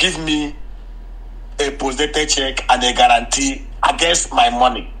you will give me a post-dated check and a guarantee against my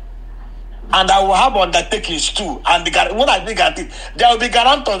money. And I will have undertakings too. And when I think guarantee, there will be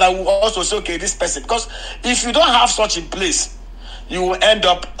guarantors that will also say, okay, this person. Because if you don't have such in place, you will end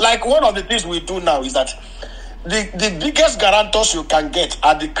up, like one of the things we do now is that the biggest guarantors you can get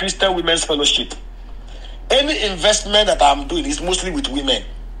are the Christian Women's Fellowship. Any investment that I'm doing is mostly with women.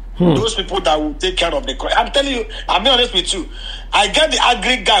 Those people that will take care of the crop. I'm telling you, I'm being honest with you. I get the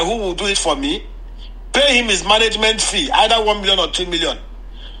agri guy who will do it for me, pay him his management fee, either 1 million or 2 million.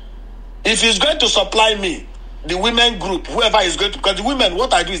 If he's going to supply me, the women group, whoever is going to, because the women,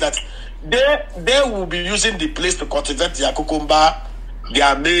 what I do is that they will be using the place to cultivate their cucumber,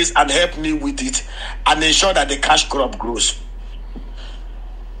 their maize, and help me with it and ensure that the cash crop grows.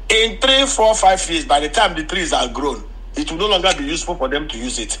 In 3, 4, 5 years, by the time the trees are grown, it will no longer be useful for them to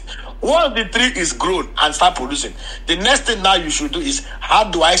use it. Once the tree is grown and start producing, the next thing now you should do is, how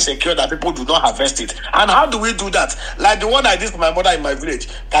do I secure that people do not harvest it? And how do we do that? Like the one I did for my mother in my village,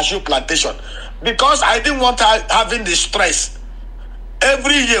 cashew plantation. Because I didn't want her having the stress.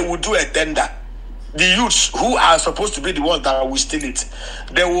 Every year we do a tender. The youths who are supposed to be the ones that will steal it,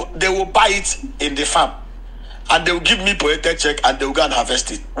 they will buy it in the farm. And they will give me poetic check and they will go and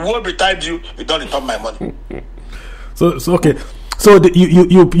harvest it. We will be tied you don't return my money. So okay. So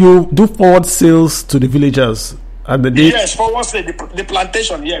you do forward sales to the villagers, and yes, forward sale, the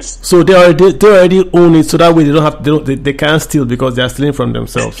plantation, yes. So they already own it, so that way they can't steal because they are stealing from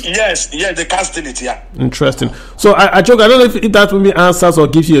themselves. Yes, they can't steal it. Yeah. Interesting. So I joke. I don't know if that maybe answers or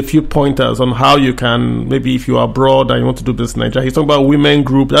gives you a few pointers on how you can, maybe if you are abroad and you want to do business in Nigeria. He's talking about women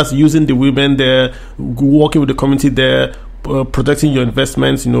group. That's using the women there, working with the community there. Protecting your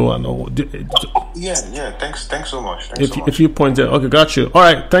investments, and all. Yeah. Thanks so much. A few points there. Okay, got you. All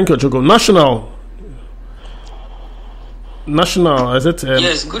right, thank you, Jogo. National, is it?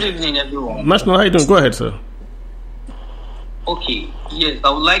 Yes. Good evening, everyone. National, how you doing? Go ahead, sir. Okay. Yes,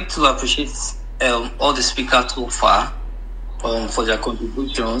 I would like to appreciate all the speakers so far for their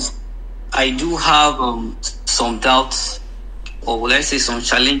contributions. I do have some doubts, or let's say some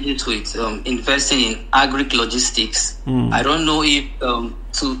challenges with investing in agri-logistics. I don't know if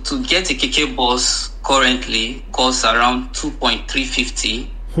to get a KK bus currently costs around 2.350.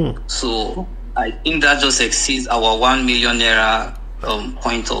 So I think that just exceeds our 1 million naira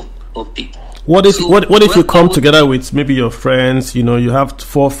point of pick. What if you come together with maybe your friends? You have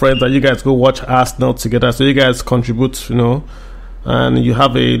 4 friends that you guys go watch Arsenal together. So you guys contribute, and you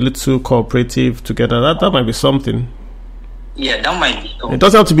have a little cooperative together. That might be something. Yeah, that might be. It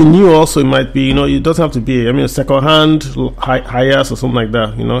doesn't have to be new. Also, it might be. It doesn't have to be. a second-hand hires or something like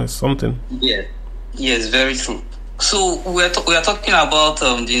that. It's something. Yeah. Yes, very true. So we are talking about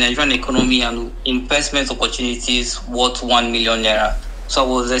the Nigerian economy and investment opportunities worth 1 million naira. So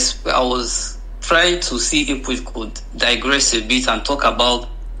I was trying to see if we could digress a bit and talk about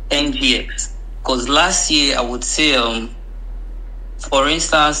NGX, because last year I would say, for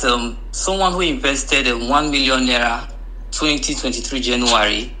instance, someone who invested 1 million naira 2023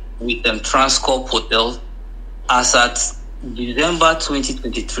 January with Transcorp Hotel, as at December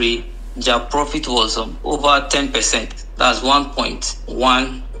 2023, their profit was over 10%. That's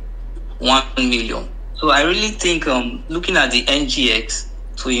 1.11 million. So I really think looking at the NGX,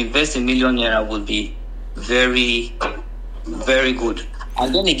 to invest $1 million would be very, very good.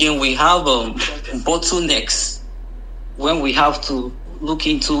 And then again, we have bottlenecks when we have to look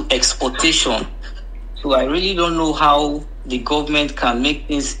into exportation. So I really don't know how the government can make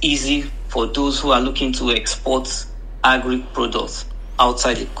things easy for those who are looking to export agri products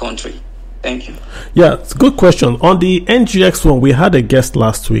outside the country. Thank you. Yeah, it's a good question. On the NGX one, we had a guest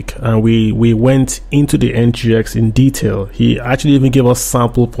last week and we went into the NGX in detail. He actually even gave us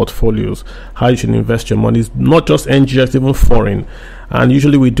sample portfolios, how you should invest your money. It's not just NGX, even foreign. And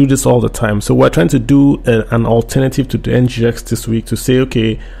usually we do this all the time. So we're trying to do an alternative to the NGX this week to say,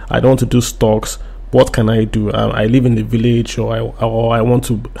 okay, I don't want to do stocks. What can I do? I live in the village, or I want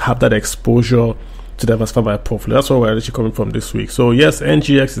to have that exposure to diversify my portfolio. That's where we're actually coming from this week. So yes,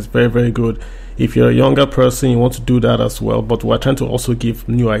 NGX is very, very good. If you're a younger person, you want to do that as well. But we're trying to also give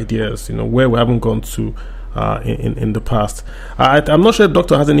new ideas, where we haven't gone to in the past. I'm not sure if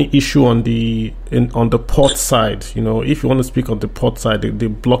Doctor has any issue on the port side. If you want to speak on the port side, the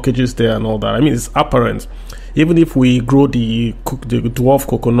blockages there and all that. I mean, it's apparent. Even if we grow the dwarf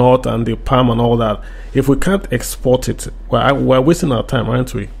coconut and the palm and all that, if we can't export it, we're wasting our time,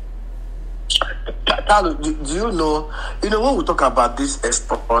 aren't we? Carlo, do you know when we talk about this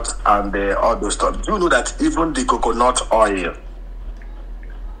export and all those stuff, do you know that even the coconut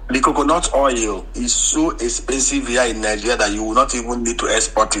oil is so expensive here in Nigeria that you will not even need to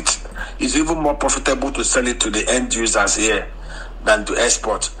export it? It's even more profitable to sell it to the end users here than to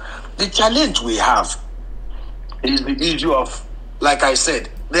export. The challenge we have is the issue of, like I said,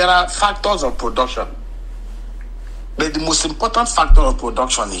 there are factors of production. But the most important factor of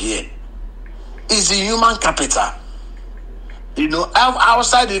production here is the human capital.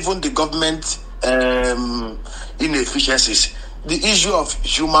 Outside even the government inefficiencies, the issue of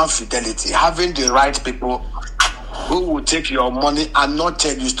human fidelity, having the right people who will take your money and not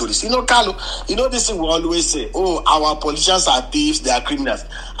tell you stories. Carlo, this thing we always say, our politicians are thieves, they are criminals.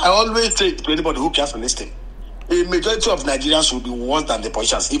 I always say to anybody who cares for listening, a majority of Nigerians will be worse than the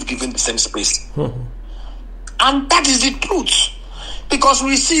politicians if given the same space. And that is the truth. Because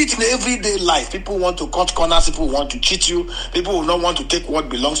we see it in everyday life. People want to cut corners, people want to cheat you, people will not want to take what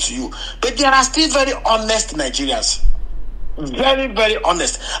belongs to you. But there are still very honest Nigerians. Very, very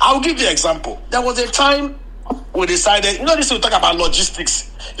honest. I'll give you an example. There was a time we decided, this we talk about logistics,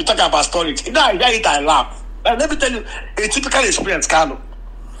 you talk about storage. I hear it, I laugh. And let me tell you a typical experience, Carlo.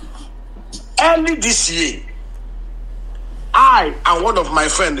 Early this year, I and one of my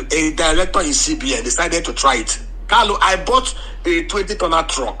friends, a director in CBN, decided to try it. Carlo, I bought a 20-tonner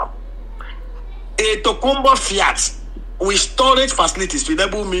truck, a Tokumbo Fiat with storage facilities to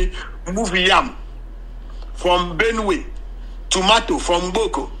enable me move yam from Benue, tomato from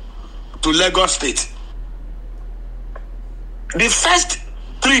Boko to Lagos State. The first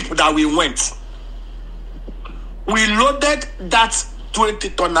trip that we went, we loaded that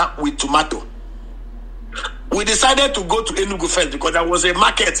 20-tonner with tomato. We decided to go to Enugu first because there was a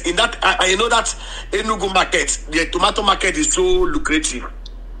market in that. That Enugu market, the tomato market is so lucrative.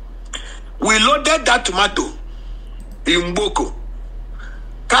 We loaded that tomato in Boko.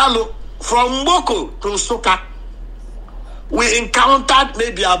 Carlo, from Boko to Soka, we encountered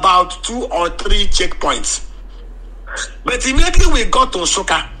maybe about 2 or 3 checkpoints. But immediately we got to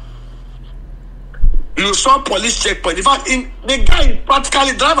Soka, you saw police checkpoint. In fact,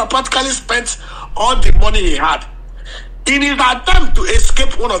 the driver practically spent all the money he had. In his attempt to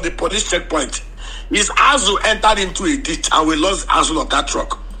escape one of the police checkpoints, his Azu entered into a ditch and we lost Azu of that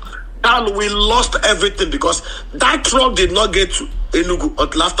truck. And we lost everything because that truck did not get to Enugu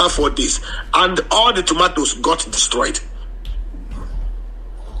until after 4 days. And all the tomatoes got destroyed.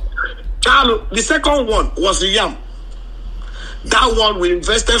 Carlo, the second one was the yam. That one we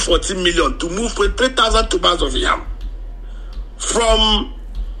invested 14 million to move 3,000 tubers of yam from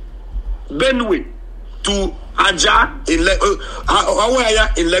Benue to Aja in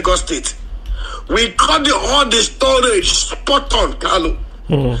Lagos State. We got all the storage spot on, Carlo.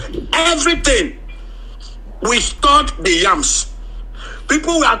 Everything. We stored the yams.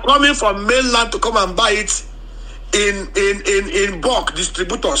 People were coming from mainland to come and buy it in bulk,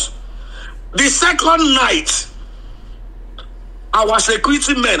 distributors. The second night, our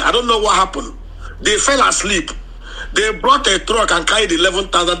security men, I don't know what happened. They fell asleep. They brought a truck and carried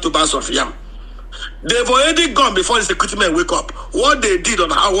 11,000 tubers of yam. They've already gone before the security men wake up. What they did on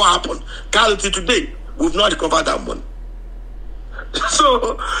what happened, Carlo, today, we've not recovered that money.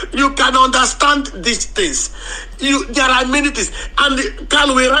 So you can understand these things. There are many things. And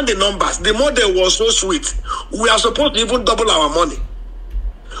Carlo, we ran the numbers. The model was so sweet. We are supposed to even double our money.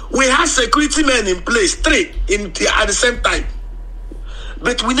 We had security men in place, 3 at the same time.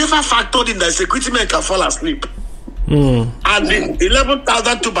 But we never factored in that security men can fall asleep. And the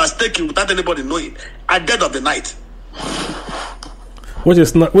 11,000 tubers taken without anybody knowing at dead of the night. Which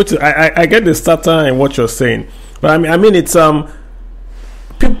is not. I get the starter and what you're saying, but I mean it's are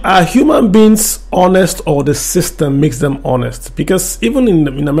human beings honest, or the system makes them honest? Because even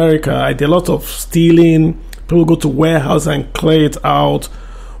in America, there are a lot of stealing. People go to warehouse and clear it out.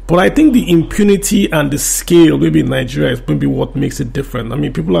 But I think the impunity and the scale, maybe in Nigeria, is maybe what makes it different. I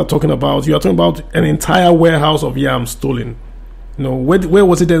mean, you are talking about an entire warehouse of yams stolen. You know, where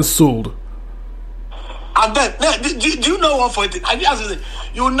was it then sold? And then, do you know what for it?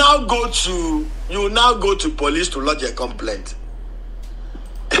 You now go to police to lodge a complaint.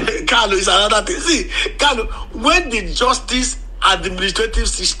 Carlo is another thing. See, Carlo, when the justice administrative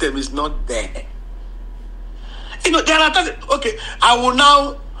system is not there, you know, there are times, okay,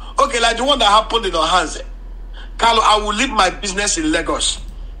 like the one that happened in Ohanze. Carlo, I will leave my business in Lagos.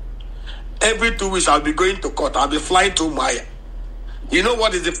 Every 2 weeks, I'll be going to court. I'll be flying to Maya. You know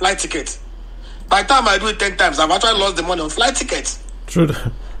what is the flight ticket? By the time I do it 10 times, I've actually lost the money on flight tickets. True. You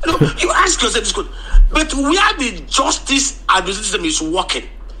know, you ask yourself this question, but where the justice administrative system is working,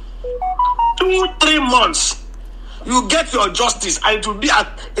 2-3 months, you get your justice and it will be at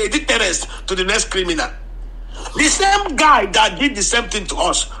a deterrence to the next criminal. The same guy that did the same thing to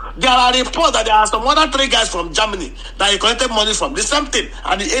us, there are reports that there are some other 3 guys from Germany that he collected money from. The same thing,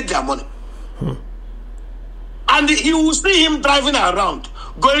 and he ate their money. And you will see him driving around,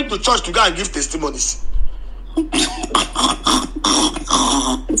 going to church to go and give testimonies. It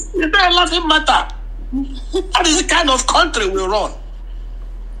doesn't matter. That is the kind of country we run.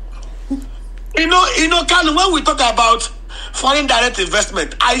 You know, Carlo, when we talk about foreign direct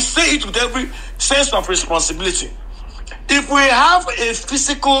investment, I say it with every sense of responsibility. If we have a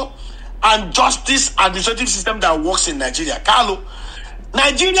fiscal and justice administrative system that works in Nigeria, Carlo,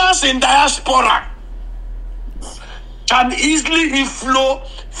 Nigerians in diaspora can easily inflow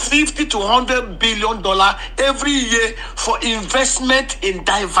 $50 to $100 billion every year for investment in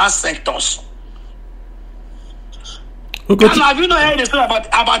diverse sectors. Okay. And have you not heard a story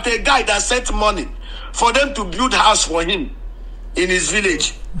about a guy that sent money for them to build house for him in his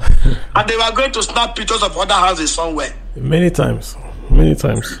village? And they were going to snap pictures of other houses somewhere. Many times.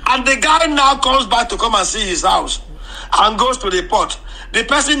 And the guy now comes back to come and see his house and goes to report. The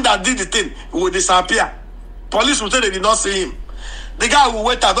person that did the thing will disappear. Police will say they did not see him. The guy will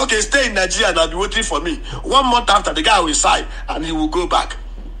wait out. Okay, stay in Nigeria and I'll be waiting for me. 1 month after, the guy will sign and he will go back.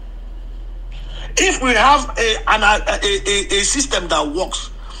 If we have a system that works,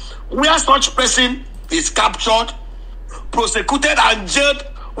 where such person is captured, prosecuted and jailed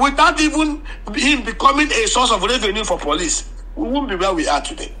without even him becoming a source of revenue for police, we won't be where we are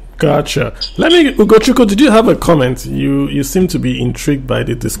today. Gotcha. Let me, Ugochukwu, did you have a comment? You seem to be intrigued by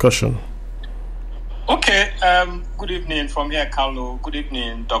the discussion. Okay. Good evening from here, Carlo. Good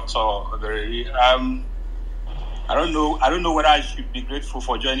evening, Dr. Obiaraeri. I don't know whether I should be grateful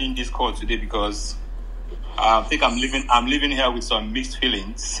for joining this call today because I think I'm living here with some mixed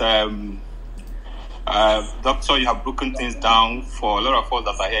feelings. Doctor, you have broken things down for a lot of us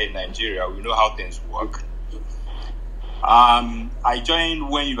that are here in Nigeria. We know how things work. I joined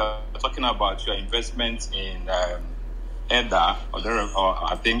when you were talking about your investment in EDA,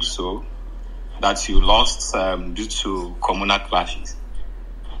 or I think so, that you lost due to communal clashes.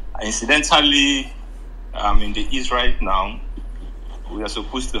 Incidentally, in the East right now, we are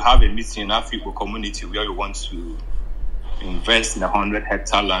supposed to have a meeting in our African community where we want to invest in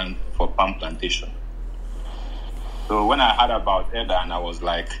 100-hectare land for palm plantation. So when I heard about EDA, and I was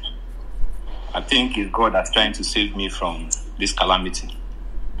like, I think it's God that's trying to save me from this calamity.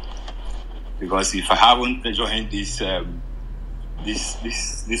 Because if I haven't joined this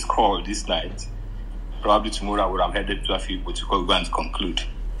call this night, probably tomorrow I would have headed to Africa to go and conclude.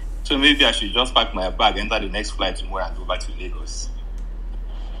 So maybe I should just pack my bag, enter the next flight tomorrow and go back to Lagos.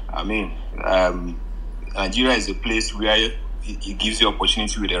 I mean, Nigeria is a place where it gives you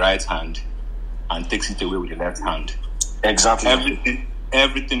opportunity with the right hand and takes it away with the left hand. Exactly.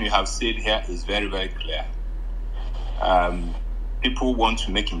 Everything you have said here is very, very clear. People want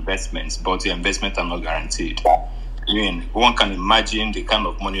to make investments, but the investments are not guaranteed. I mean, one can imagine the kind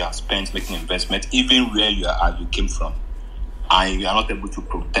of money you have spent making investment, even where you came from, and you are not able to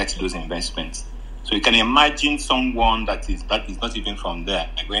protect those investments. So you can imagine someone that is not even from there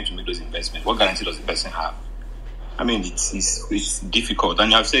going to make those investments. What guarantee does the person have? I mean, it's difficult,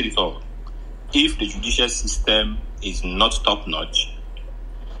 and you have said it all. If the judicial system is not top-notch,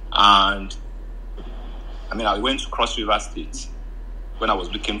 and I mean, I went to Cross River State when I was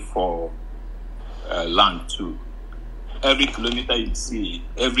looking for land too. Every kilometer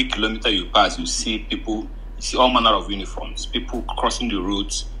you pass, you see people see all manner of uniforms, people crossing the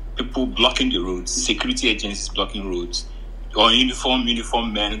roads, people blocking the roads, security agencies blocking roads, or uniform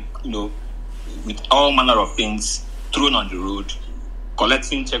men, with all manner of things thrown on the road,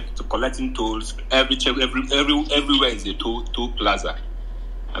 collecting tolls. Everywhere is a toll plaza.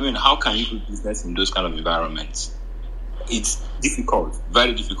 I mean, how can you do business in those kind of environments? It's difficult,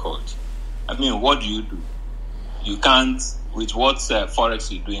 very difficult. I mean, what do? You can't, with what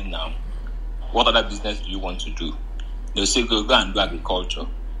Forex is doing now, what other business do you want to do? They'll say, go and do agriculture.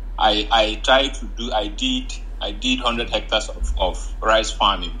 I did 100 hectares of rice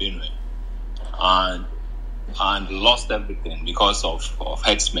farm in Benue and lost everything because of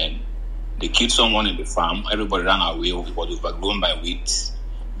herdsmen. They killed someone in the farm. Everybody ran away. It was overgrown by wheat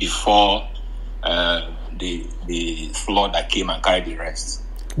before the flood that came and carried the rest.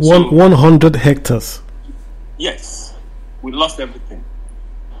 100 hectares. Yes, we lost everything.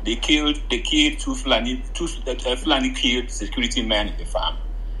 They killed two Fulani killed security men in the farm,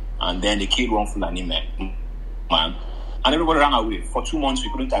 and then they killed one Fulani man, and everybody ran away. For 2 months, we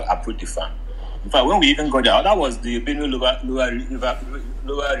couldn't approach the farm. In fact, when we even got there, that was the Benue Lower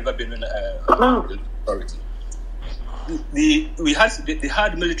River Benue Authority. They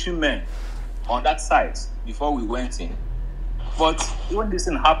had military men on that site before we went in. But when this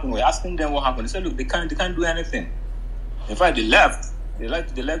thing happened, we're asking them what happened. They said, look, they can't do anything. In fact, they left. They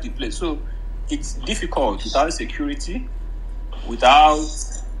left the place. So it's difficult without security, without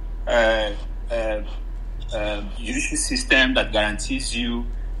judicial system that guarantees you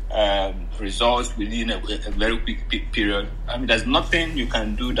results within a very quick period. I mean, there's nothing you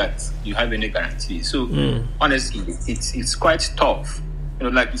can do that you have any guarantee. So honestly, it's quite tough.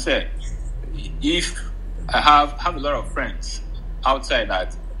 Like you said, if I have a lot of friends outside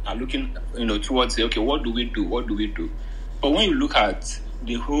that are looking, towards say, okay, what do we do? What do we do? But when you look at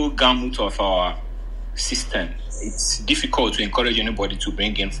the whole gamut of our system, it's difficult to encourage anybody to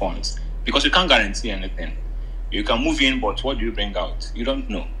bring in funds because you can't guarantee anything. You can move in, but what do you bring out? You don't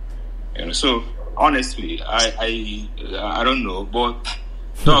know. So honestly, I don't know. But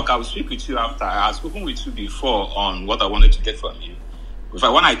Doc, I will speak with you after. I have spoken with you before on what I wanted to get from you. In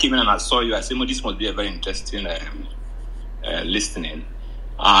fact, when I came in and I saw you, I said, this must be a very interesting listening.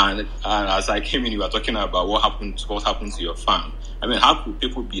 And as I came in, you were talking about what happened to your farm. I mean, how could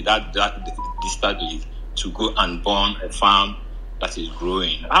people be that disturbed to go and burn a farm that is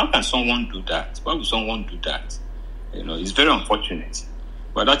growing? How can someone do that? Why would someone do that? It's very unfortunate.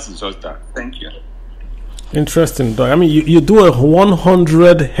 But that is just that. Thank you. Interesting, Doc. I mean, you do a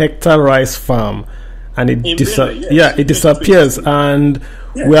 100-hectare rice farm, and it disappears. And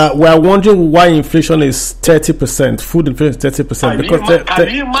we are wondering why inflation is 30%. Food inflation is 30%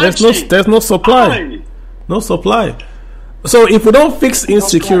 because there's no supply. No supply. So if we don't fix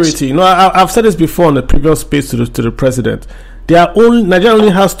insecurity, I've said this before on the previous space to the president. Nigeria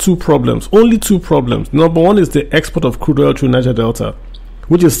only has two problems. Only two problems. Number one is the export of crude oil through Niger Delta,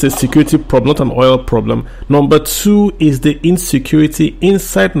 which is a security problem, not an oil problem. Number two is the insecurity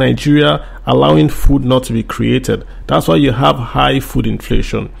inside Nigeria, allowing food not to be created. That's why you have high food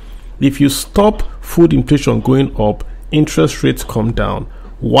inflation. If you stop food inflation going up, interest rates come down.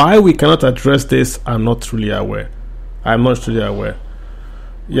 Why we cannot address this, I'm not really aware.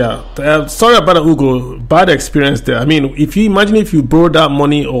 Yeah, sorry about that, Ugo. Bad experience there. I mean, if you borrowed that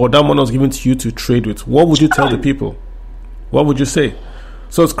money or that money was given to you to trade with, what would you tell the people? What would you say?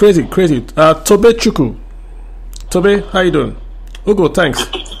 So it's crazy. Tobe Chukwu. Tobe, how you doing? Ugo, thanks.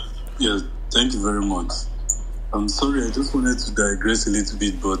 Yes, thank you very much. I'm sorry, I just wanted to digress a little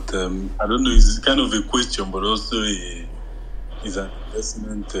bit, but I don't know, it's kind of a question, but also it's an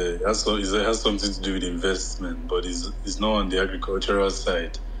investment. It has something to do with investment, but it's not on the agricultural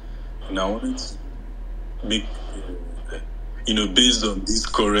side. And I wanted to make, based on this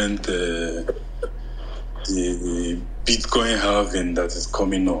current the Bitcoin halving that is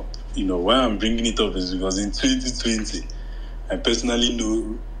coming up. Why I'm bringing it up is because in 2020, I personally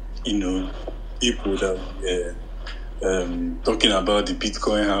know, people that talking about the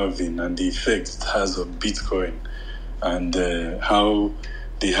Bitcoin halving and the effect it has on Bitcoin, and how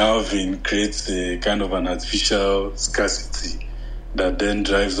the halving creates a kind of an artificial scarcity that then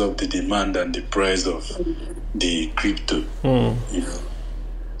drives up the demand and the price of the crypto.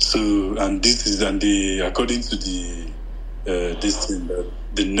 So, and this is, according to this thing, that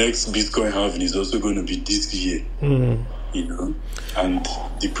the next Bitcoin halving is also going to be this year. And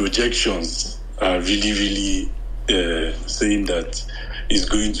the projections are really, really saying that it's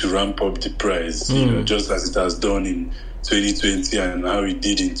going to ramp up the price, just as it has done in 2020 and how it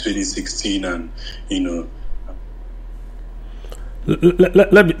did in 2016, and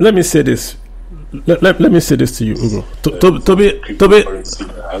Let me say this. let me say this to you, Ugo.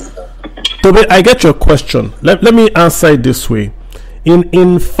 Toby, I get your question. Let me answer it this way.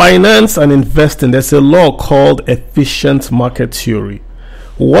 In finance and investing, there's a law called efficient market theory.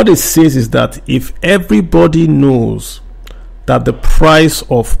 What it says is that if everybody knows that the price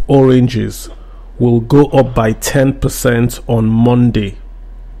of oranges will go up by 10% on Monday,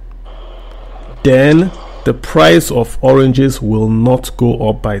 then the price of oranges will not go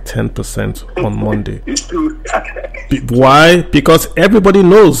up by 10% on Monday. Why? Because everybody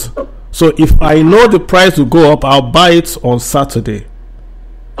knows. So if I know the price will go up, I'll buy it on Saturday.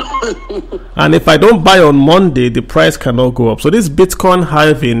 And if I don't buy on Monday, the price cannot go up. So this Bitcoin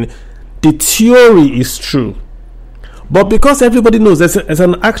halving, the theory is true. But because everybody knows there's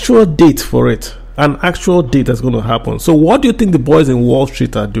an actual date for it, an actual date that's going to happen. So what do you think the boys in Wall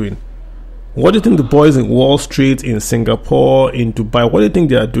Street are doing? What do you think the boys in Wall Street, in Singapore, in Dubai, what do you think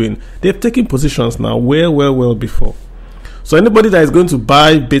they are doing? They've taken positions now well before. So anybody that is going to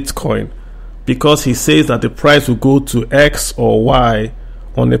buy Bitcoin because he says that the price will go to X or Y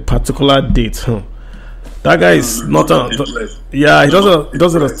on a particular date, that guy is not he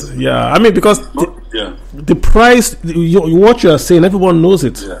doesn't. Yeah, I mean, because the price, what you are saying, everyone knows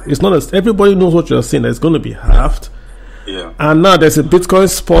it. Yeah. It's not everybody knows what you are saying. That it's going to be halved. Yeah. And now there's a Bitcoin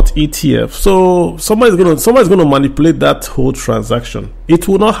spot ETF. So somebody's going to manipulate that whole transaction. It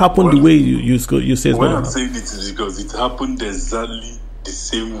will not happen the way you say it's going to happen. I'm saying it is because it happened exactly the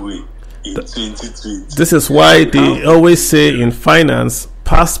same way in 2020. This is why they always say in finance,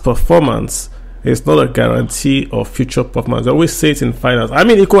 past performance is not a guarantee of future performance. They always say it in finance. I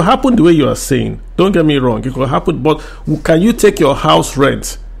mean, it could happen the way you are saying. Don't get me wrong. It could happen, but can you take your house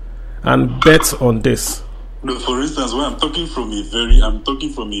rent and bet on this? No, for instance, when I'm talking from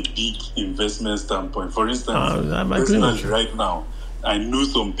a big investment standpoint. For instance, right now, I know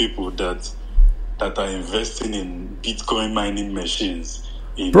some people that are investing in Bitcoin mining machines.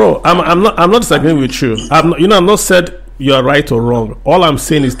 Bro, I'm not disagreeing with you. I'm not said you are right or wrong. All I'm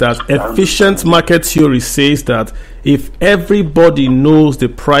saying is that efficient market theory says that if everybody knows the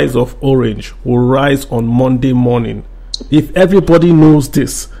price of orange will rise on Monday morning, if everybody knows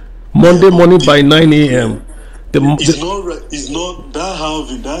this, Monday morning by 9 a.m. It's not that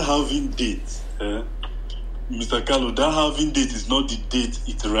halving date, Mr. Carlo. That halving date is not the date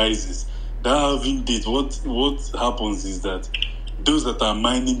it rises. That halving date, what happens is that those that are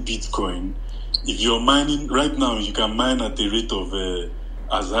mining Bitcoin, if you're mining right now, you can mine at the rate of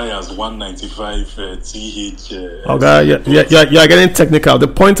as high as 195 TH. You are getting technical. The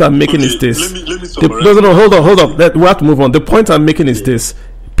point I'm making is this. Let me summarize. No, hold on. We have to move on. The point I'm making is this.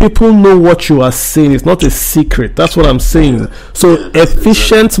 People know what you are saying. It's not a secret. That's what I'm saying. So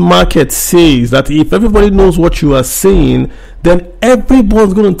efficient market says that if everybody knows what you are saying, then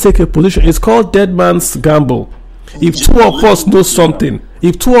everyone's going to take a position. It's called dead man's gamble. If two of us know something,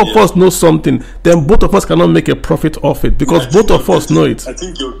 then both of us cannot make a profit off it because both of us know it. I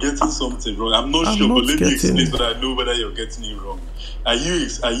think you're getting something wrong. I'm not sure, but let me explain so that I know whether you're getting it wrong. Are you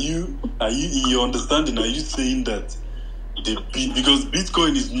in your understanding? Are you saying that because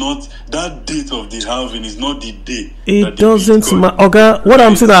Bitcoin is not that date of the halving is not the day? It doesn't matter. Okay, what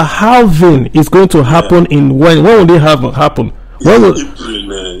I'm saying that halving is going to happen in when will it happen?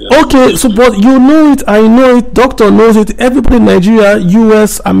 Okay, so but you know it, I know it, doctor knows it, everybody in Nigeria,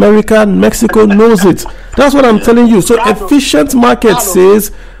 US, America, Mexico knows it. That's what I'm telling you. So efficient market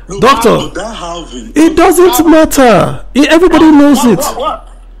says, doctor, it doesn't matter. Everybody knows it.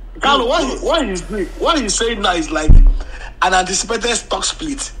 Carlo, what he's saying now is like an anticipated stock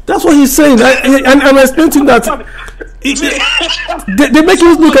split. That's what he's saying. And I'm explaining that they make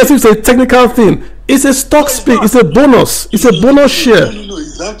it look as if it's a technical thing. It's a stock split. It's a bonus. It's a bonus share. No.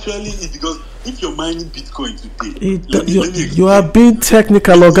 It's actually because if you're mining Bitcoin today, you are being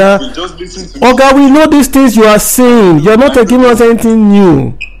technical, Oga. Oga, we know these things you are saying. You're not giving us anything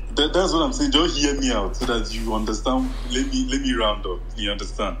new. That's what I'm saying. Just hear me out so that you understand. Let me round up. You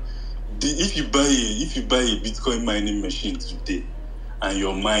understand? If you buy a Bitcoin mining machine today and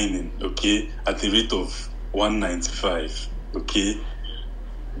you're mining, okay, at the rate of 195, okay,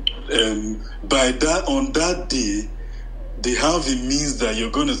 on that day, the halving means that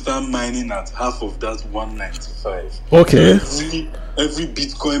you're going to start mining at half of that 195. Okay. Every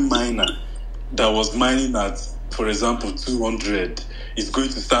Bitcoin miner that was mining at, for example, 200 is going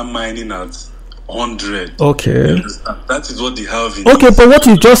to start mining at 100. Okay. That is what the halving is. But what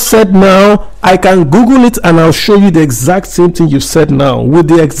you just said now, I can Google it and I'll show you the exact same thing you said now with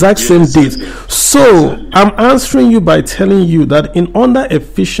the exact same date. So I'm answering you by telling you that in under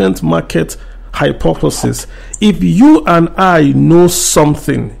efficient market hypothesis, if you and I know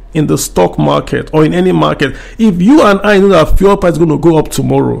something, in the stock market or in any market, if you and I know that fuel price is going to go up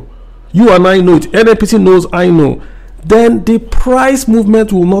tomorrow, you and I know it, NNPC knows, I know, then the price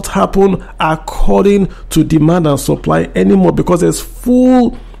movement will not happen according to demand and supply anymore, because there's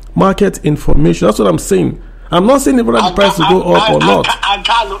full market information. That's what I'm saying. I'm not saying whether the price will go up or not.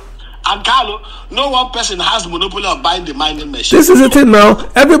 And Carlo, no one person has the monopoly of buying the mining machine. This is the thing now.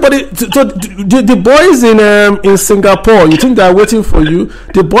 Everybody, so the boys in Singapore, you think they are waiting for you?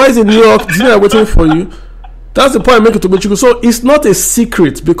 The boys in New York, you think they are waiting for you? That's the point I'm making to Michigo. So it's not a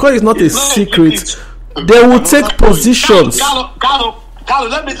secret. Because it's not a secret, they will take positions. Carlo,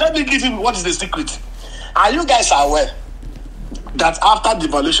 let me give him what is the secret. Are you guys aware that after the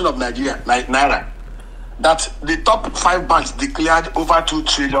devaluation of Naira, that the top 5 banks declared over 2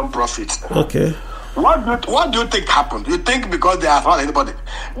 trillion profits? Okay. What do you think happened? You think because they have found anybody?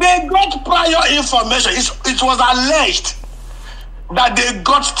 They got prior information. It was alleged that they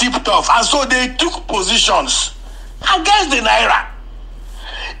got tipped off, and so they took positions against the Naira.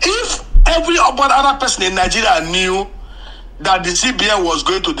 If every other person in Nigeria knew that the CBN was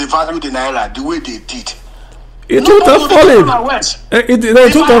going to devalue the Naira the way they did, it would have fallen.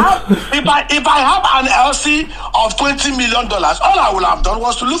 If I have an LC of $20 million, all I would have done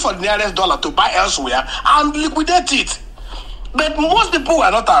was to look for the nearest dollar to buy elsewhere and liquidate it. But most people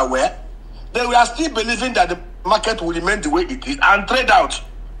were not aware. They were still believing that the market will remain the way it is and trade out.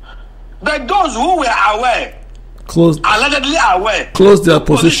 But those who were aware, allegedly aware, closed their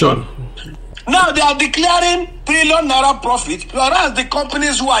position. Now they are declaring trillion naira profit, whereas the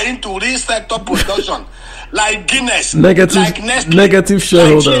companies who are into real sector production, like Guinness, like Nestle, negative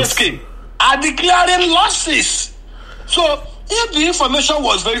shareholders, like GSK, are declaring losses. So if the information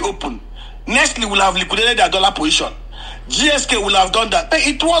was very open, Nestle will have liquidated their dollar position. GSK will have done that. But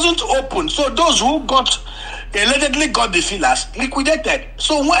it wasn't open. So those who allegedly got the fillers liquidated.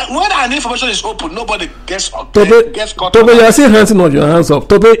 So when an information is open, nobody gets caught. Tobe, you are still handsing on your hands up.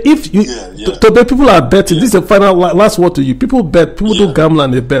 Tobe, if you Tobe, people are betting. This is the final last word to you. People bet. People do gamble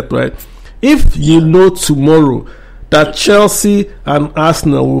and they bet, right? If you know tomorrow that Chelsea and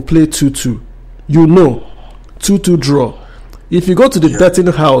Arsenal will play 2-2, you know 2-2 draw. If you go to the betting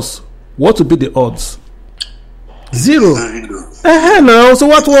house, what will be the odds? 0. Now, so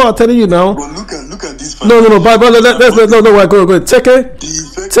what I'm telling you now? But look at this. No. But let's go. Take it.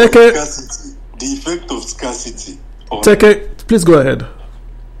 The effect of scarcity. Take it. Please go ahead.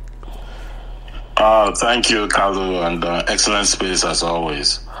 Thank you, Carlo, and excellent space as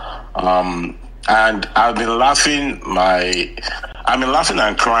always. And I've been laughing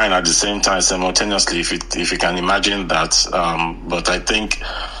and crying at the same time simultaneously, if you can imagine that. But I think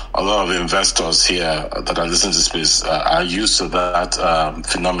a lot of investors here that are listening to space are used to that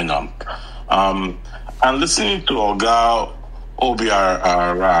phenomenon. And listening to Oga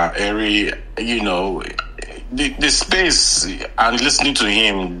Obiaraeri, the space and listening to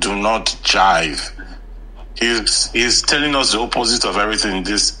him do not jive. He's telling us the opposite of everything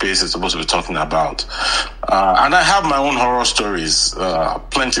this space is supposed to be talking about. And I have my own horror stories,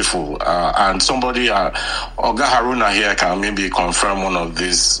 plentiful. And somebody, Oga Haruna here, can maybe confirm one of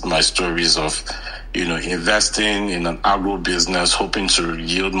my stories of, investing in an agro business, hoping to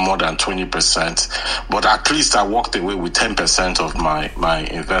yield more than 20%. But at least I walked away with 10% of my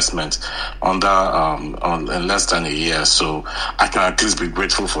investment in less than a year. So I can at least be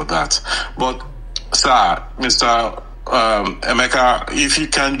grateful for that. But sir, Mr. Emeka, if you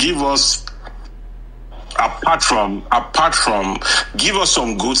can give us, apart from, give us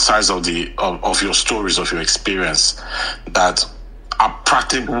some good sides of your stories, of your experience that are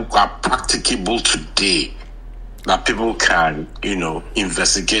practicable today, that people can,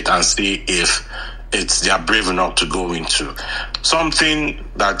 investigate and see if they are brave enough to go into. Something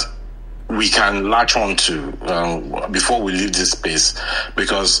that we can latch on to before we leave this space,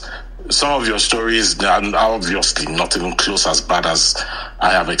 because some of your stories are obviously not even close as bad as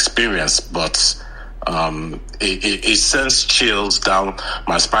I have experienced, but it sends chills down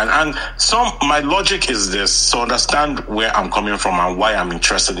my spine. And my logic is this, to understand where I'm coming from and why I'm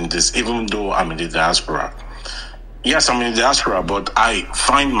interested in this, even though I'm in the diaspora. Yes, I'm in the diaspora, but I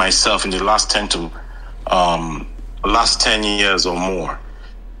find myself in the last 10 years or more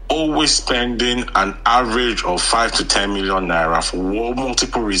always spending an average of 5 to 10 million naira for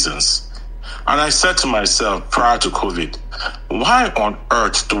multiple reasons. And I said to myself prior to COVID, why on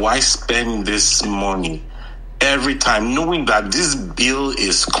earth do I spend this money every time knowing that this bill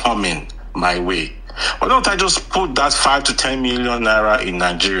is coming my way? Why don't I just put that 5 to 10 million naira in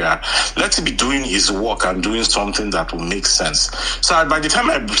Nigeria? Let it be doing his work and doing something that will make sense. So by the time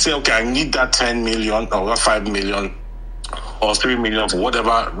I say, okay, I need that 10 million or that 5 million, or 3 million for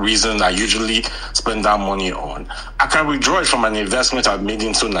whatever reason I usually spend that money on, I can withdraw it from an investment I've made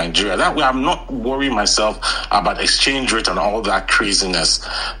into Nigeria. That way I'm not worrying myself about exchange rate and all that craziness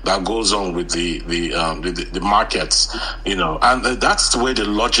that goes on with the markets, you know. And that's where the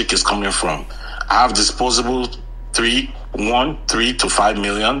logic is coming from. I have disposable 3 to 5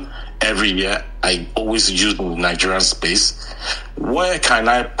 million every year. I always use the Nigerian space. Where can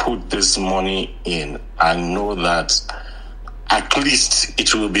I put this money in and know that at least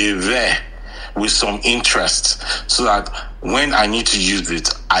it will be there with some interest, so that when I need to use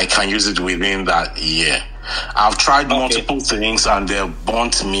it, I can use it within that year? I've tried multiple things and they've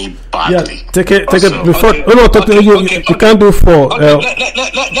burnt me badly. Yeah, take it before. You can't do 4.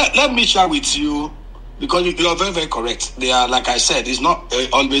 Let me share with you, because you are very, very correct. They are, like I said, it's not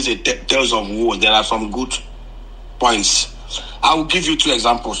always a tales of woe. There are some good points. I will give you 2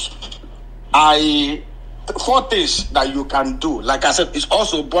 examples. 4 things that you can do. Like I said, it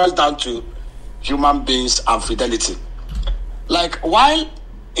also boils down to human beings and fidelity. Like, while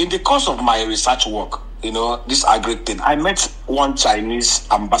in the course of my research work, you know, this agri thing, I met one Chinese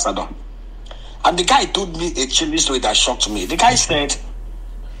ambassador. And the guy told me a chilling story that shocked me. The guy said,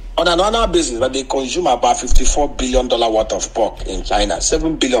 on an annual basis, that they consume about $54 billion worth of pork in China.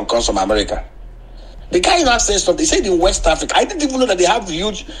 7 billion comes from America. The guy now says something. He said in West Africa, I didn't even know that they have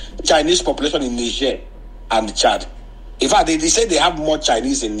huge Chinese population in Niger and Chad. In fact, they say they have more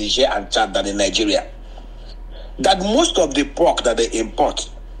Chinese in Niger and Chad than in Nigeria. That most of the pork that they import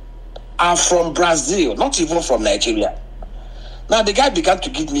are from Brazil, not even from Nigeria. Now, the guy began to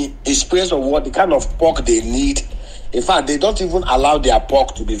give me experience of what the kind of pork they need. In fact, they don't even allow their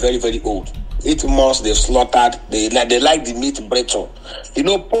pork to be very, very old. 8 months they've slaughtered. They like the meat brittle. You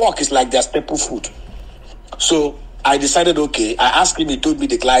know, pork is like their staple food. So I decided, okay. I asked him. He told me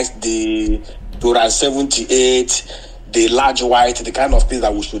the Duran 78, the large white, the kind of things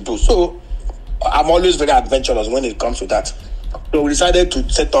that we should do. So I'm always very adventurous when it comes to that. So we decided to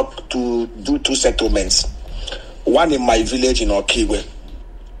set up to do 2 settlements. One in my village in Okigwe,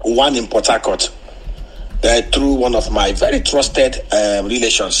 one in Port Harcourt, through one of my very trusted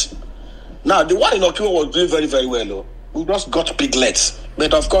relations. Now, the one in Okigwe was doing very, very well. Though. We just got piglets.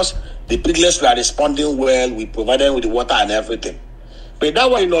 But of course, the piglets were responding well. We provided them with the water and everything. But that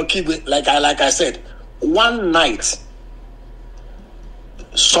one in Okigwe, like I said, one night,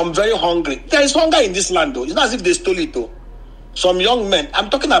 some very hungry. There is hunger in this land, though. It's not as if they stole it, though. Some young men, I'm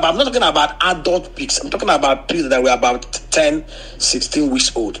not talking about adult pigs. I'm talking about pigs that were about 10, 16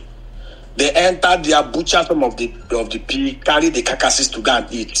 weeks old. They entered their butcher, some of the pig, carried the carcasses to go and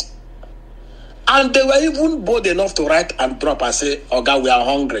eat. And they were even bold enough to write and drop and say, "Oh God, we are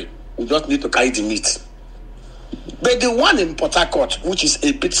hungry. We just need to carry the meat." But the one in Port Harcourt, which is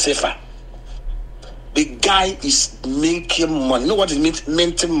a bit safer, the guy is making money. You know what it means?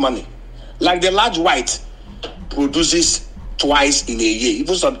 Minting money. Like the large white produces twice in a year,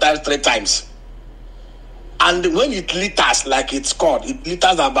 even sometimes 3 times. And when it litters, like it's called, it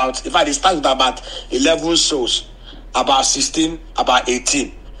litters about, in fact, it starts with about 11 souls, about 16, about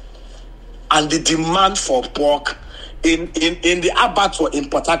 18. And the demand for pork in the abattoir in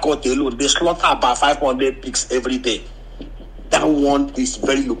Port Harcourt alone, they slaughter about 500 pigs every day. That one is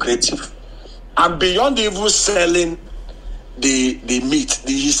very lucrative. And beyond even selling the meat,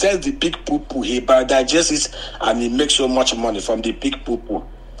 he sells the pig poo-poo. He digests it and he makes so much money from the pig poo-poo.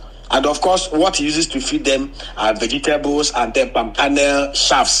 And of course, what he uses to feed them are vegetables and then palm kernel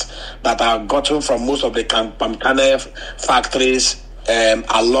shafts that are gotten from most of the palm kernel factories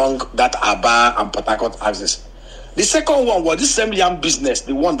along that Aba and Port Harcourt axis. The second one was this same yam business,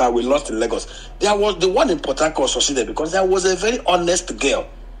 the one that we lost in Lagos. There was the one in Port Harcourt succeeded because there was a very honest girl.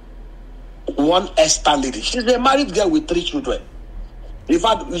 One Esther lady. She's a married girl with 3 children. In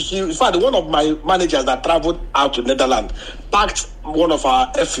fact, one of my managers that traveled out to Netherlands packed one of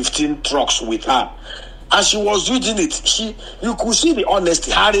our F-15 trucks with her. And she was using it. You could see the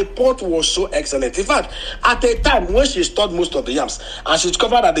honesty. Her report was so excellent. In fact, at a time when she stored most of the yams, and she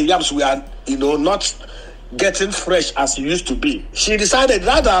discovered that the yams were, not getting fresh as it used to be, she decided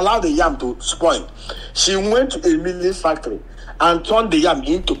rather than allow the yam to spoil, she went to a milling factory and turned the yam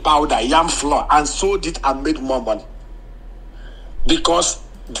into powder, yam flour, and sold it and made more money. Because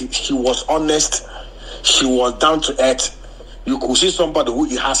she was honest, she was down to earth. You could see somebody who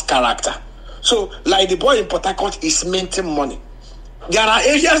has character. So, like the boy in Port Harcourt is minting money. There are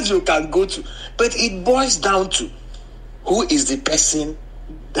areas you can go to, but it boils down to who is the person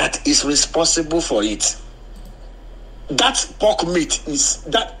that is responsible for it. That pork meat is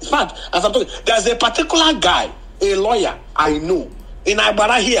that. In fact, as I'm talking, there's a particular guy, a lawyer I know in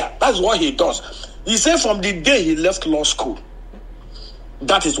Ibara here. That's what he does. He said from the day he left law school,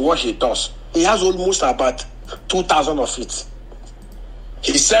 That is what he does. He has almost about 2,000 of it.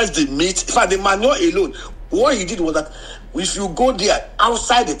 He sells the meat. In fact, the manure alone, what he did was that if you go there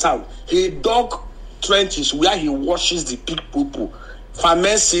outside the town, he dug trenches where he washes the pig poo,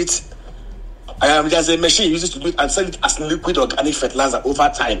 ferments it. There's a machine he uses to do it and sell it as liquid organic fertilizer over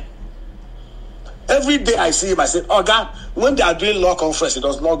time. Every day I see him, I say, oh God, when they are doing law conference, he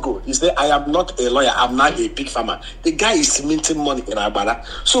does not go. He said, I am not a lawyer, I'm not a pig farmer. The guy is minting money in Abada.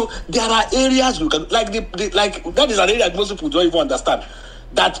 So there are areas you can, like that is an area that most people don't even understand.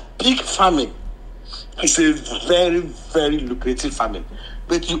 That pig farming is a very, very lucrative farming.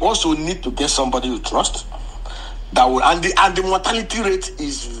 But you also need to get somebody you trust. That will, and the mortality rate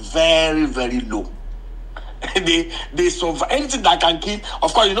is very, very low. they survive anything that can kill.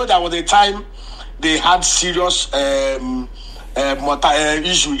 Of course, you know there was a time they had serious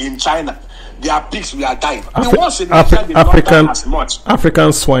issue in China. Their pigs were dying.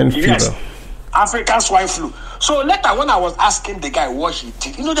 African swine fever. Yes, African swine flu. So later, when I was asking the guy what he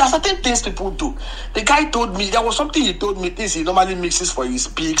did, you know, there are certain things people do. The guy told me there was something he told me. Things he normally mixes for his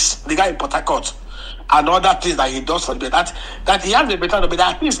pigs. The guy in Port Harcourt. And other things that he does for the that he has a better, but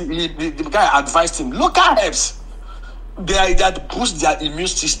at least the guy advised him local herbs that boost their immune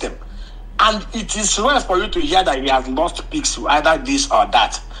system, and it is rare for you to hear that he has lost pigs to either this or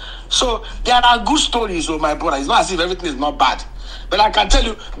that. So there are good stories, oh my brother. It's not as if everything is not bad, but I can tell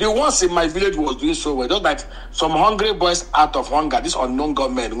you the ones in my village was doing so well. Just like some hungry boys out of hunger, this unknown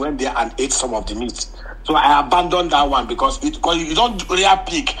gunmen went there and ate some of the meat. So I abandoned that one because you don't rear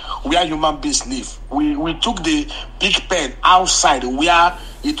pig where human beings live. We took the pig pen outside where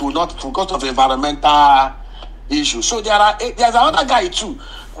it will not, because of environmental issues. So there's another guy too.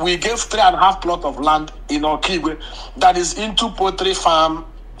 We gave 3.5 plot of land in Okigwe that is into poultry farm.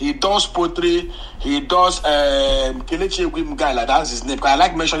 He does poultry. He does Kelechi Egwim guy, like that's his name. Because I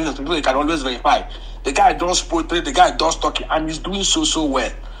like mentioning it to people you can always verify. The guy does poultry. The guy does turkey, and he's doing so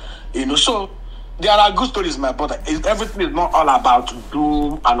well. You know, so. There are good stories, my brother. Everything is not all about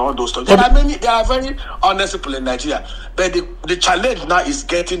doom and all those stories. There are very honest people in Nigeria. But the challenge now is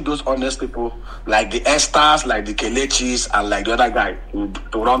getting those honest people, like the Esthers, like the Kelechis, and like the other guy to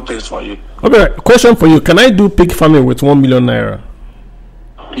run things for you. Okay, question for you. Can I do pig farming with 1 million naira?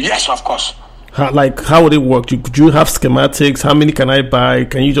 Yes, of course. How would it work? Do you have schematics? How many can I buy?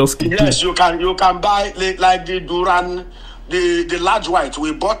 Can you just... Yes, you can buy like the Duran... The large white,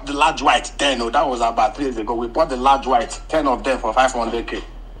 we bought the large white 10. That was about 3 years ago. We bought the large white, 10 of them for 500k.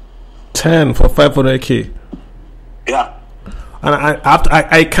 10 for 500k. Yeah. And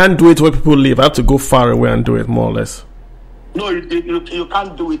I can't do it where people live. I have to go far away and do it, more or less. No, you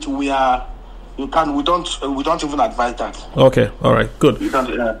can't do it where you can. We don't even advise that. Okay, all right, good.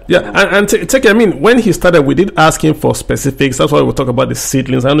 And take. I mean, when he started, we did ask him for specifics. That's why we talk about the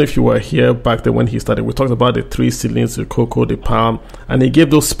seedlings. I don't know if you were here back then when he started. We talked about the 3 seedlings, the cocoa, the palm, and he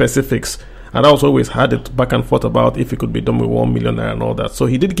gave those specifics. And I also always had it back and forth about if it could be done with 1 million and all that. So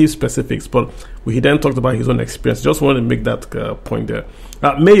he did give specifics, but he then talked about his own experience. Just wanted to make that point there.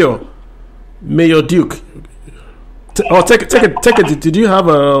 Mayor Duke. Take it. Did you have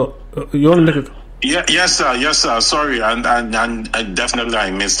you want to make it? Yes, sir. Sorry, and definitely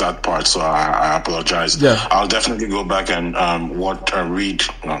I missed that part, so I apologize. Yeah. I'll definitely go back and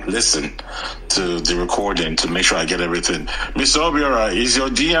listen to the recording to make sure I get everything. Mr. Obiaraeri, is your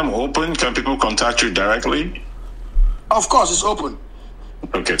DM open? Can people contact you directly? Of course, it's open.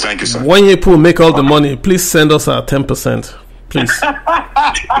 Okay, thank you, sir. When you make all the money, please send us our 10%, please.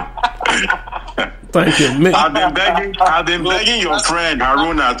 Thank you. I've been begging your friend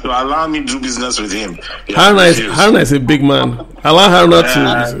Haruna to allow me to do business with him. Haruna is a big man. Allow Haruna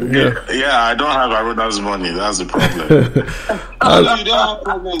to. Yeah, I don't have Haruna's money. That's the problem. You don't have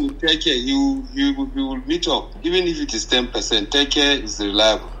problem with take care. You will meet up, even if it is 10%. Take care is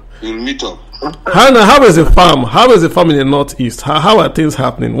reliable. You will meet up. Haruna, how is the farm? How is the farm in the Northeast? How are things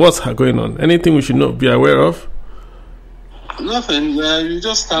happening? What's going on? Anything we should be aware of? Nothing. You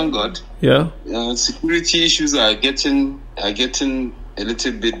just thank God. Yeah. Security issues are getting a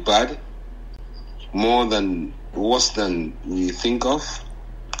little bit bad, worse than we think of.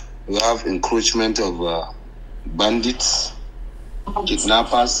 We have encroachment of bandits,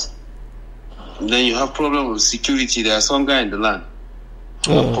 kidnappers. And then you have problem with security. There are some guy in the land.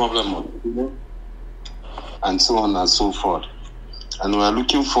 You have problem of people, and so on and so forth. And we are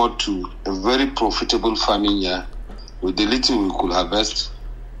looking forward to a very profitable farming year. With the little we could harvest,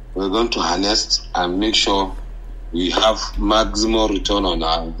 we're going to harness and make sure we have maximum return on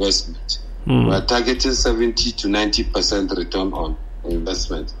our investment. We're targeting 70 to 90% return on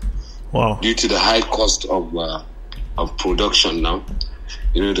investment. Wow! Due to the high cost of production now,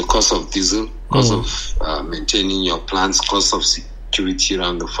 the cost of diesel, cost of maintaining your plants, cost of security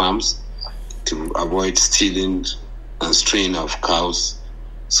around the farms to avoid stealing and straying of cows.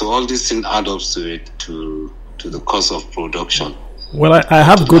 So all these things add up to it, to the cost of production. Well, I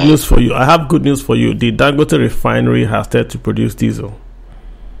have good news for you. The Dangote refinery has started to produce diesel.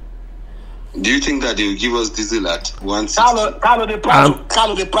 Do you think that they will give us diesel at 160? Carlo,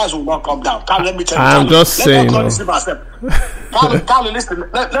 the price will not come down. Carlo, let me tell you. I'm just saying. Carlo, listen.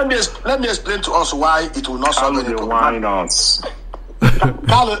 Let me explain to us why it will not solve any problem.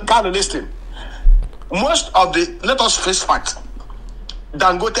 Carlo, listen. Let us face fact.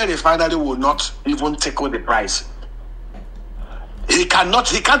 Dangote refinery will not even tackle the price. He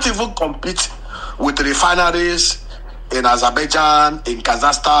can't even compete with refineries in Azerbaijan, in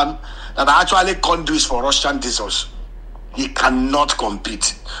Kazakhstan, that are actually conduits for Russian diesels. He cannot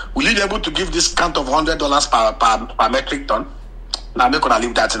compete. Will you be able to give this count of $100 per metric ton? Now I'm not gonna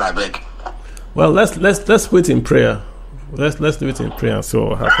leave that in a bag. Well, let's wait in prayer. Let's do it in prayer and see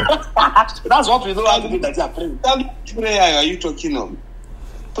what happens. That's what we do. I do that. Which prayer are you talking of?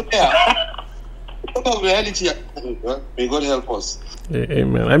 Prayer. What of reality? May God help us.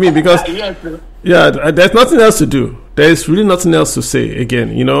 Amen. I mean, because there's nothing else to do. There's really nothing else to say.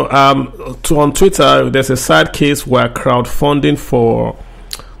 Again, on Twitter, there's a sad case where crowdfunding for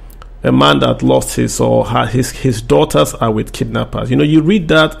a man that lost his daughters are with kidnappers. You read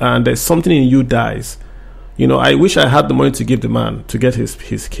that and there's something in you dies. I wish I had the money to give the man to get his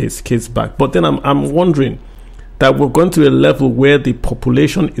kids back. But then I'm wondering that we're going to a level where the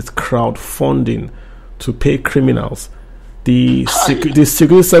population is crowdfunding to pay criminals. The security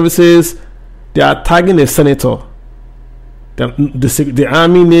services, they are tagging a senator. The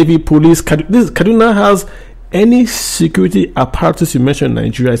army, navy, police. Kaduna has any security apparatus you mentioned in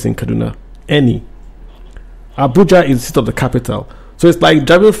Nigeria is in Kaduna. Any. Abuja is the seat of the capital. So it's like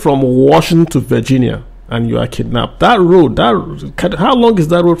driving from Washington to Virginia and you are kidnapped. That road, how long is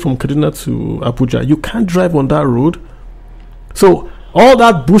that road from Kaduna to Abuja? You can't drive on that road. So all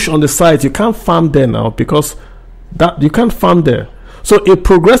that bush on the side, you can't farm there now because that you can't farm there. So a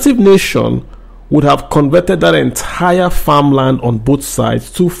progressive nation would have converted that entire farmland on both sides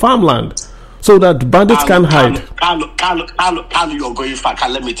to farmland so that bandits can hide. Carlo, you're going far.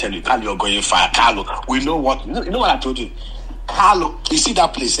 Carlo, let me tell you, Carlo, you're going far. Carlo, we know what what I told you. Carlo, you see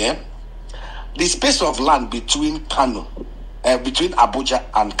that place, the space of land between between Abuja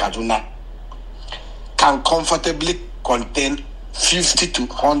and Kaduna can comfortably contain 50 to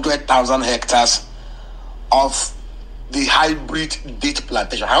 100,000 hectares of the hybrid date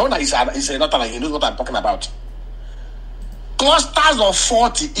plantation. I know it's not like he knows what I'm talking about. Clusters of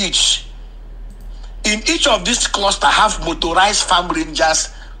 40 each. In each of these clusters have motorized farm rangers,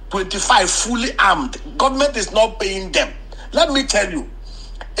 25 fully armed. Government is not paying them. Let me tell you,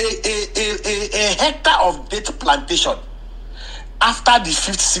 a hectare of date plantation after the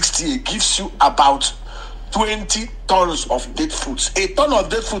 50-60 year gives you about 20 tons of date fruits. A ton of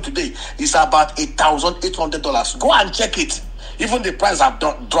date fruit today is about $1,800. Go and check it. Even the price have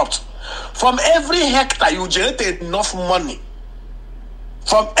dropped. From every hectare, you generate enough money.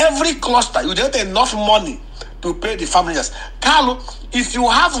 From every cluster, you generate enough money to pay the families. Carlo, if you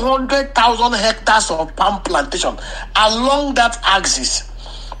have 100,000 hectares of palm plantation along that axis,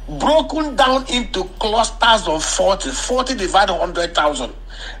 broken down into clusters of 40 divided 100,000,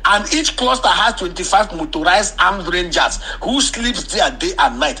 and each cluster has 25 motorized armed rangers who sleeps there day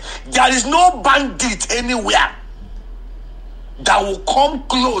and night, there is no bandit anywhere that will come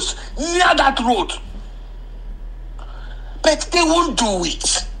close near that road. But they won't do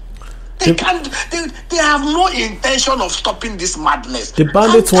it. They can't. They have no intention of stopping this madness. The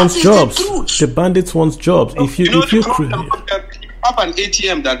bandits want jobs. The bandits want jobs. If you have an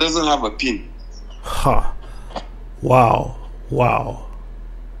ATM that doesn't have a pin. Wow.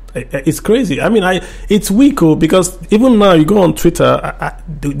 It's crazy. I mean, it's weak because even now you go on Twitter,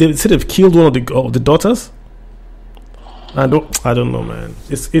 they say they've killed one of the daughters. I don't know, man.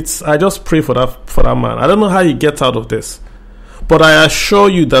 It's. I just pray for that man. I don't know how he gets out of this. But I assure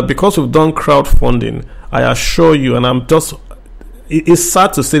you that because we've done crowdfunding, I assure you, and it's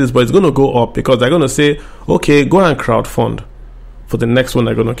sad to say this, but it's going to go up because they're going to say, okay, go and crowdfund for the next one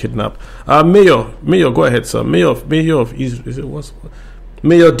they're going to kidnap. Mayor, go ahead, sir. Mayor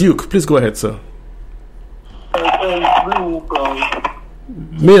Duke, please go ahead, sir.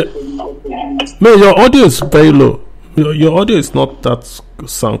 Mayor, your audio is very low. Your audio is not that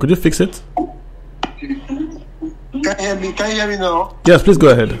sound. Could you fix it? Can you hear me now? Yes, please go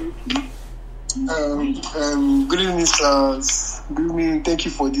ahead. Good evening, sirs. Good evening. Thank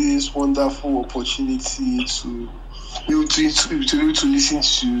you for this wonderful opportunity to able to listen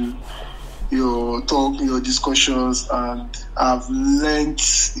to your talk, your discussions, and I've learned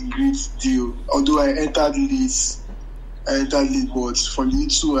a great deal. Although I entered late, but from the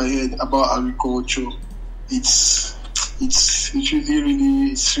little I heard about agriculture,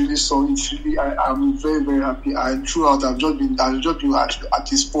 I'm very, very happy. And throughout, I've just been at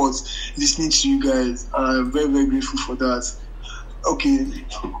the spot listening to you guys. I'm very, very grateful for that. Okay,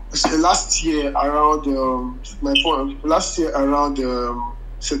 so last year around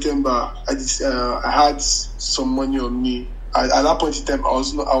September, I had some money on me. At that point in time, I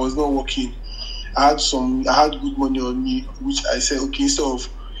was not working. I had good money on me, which I said, okay, instead of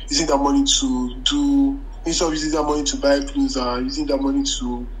using that money to buy clothes and using that money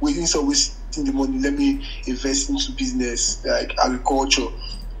instead of wasting the money, let me invest into business like agriculture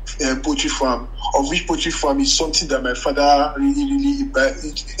and poultry farm. Of which poultry farm is something that my father really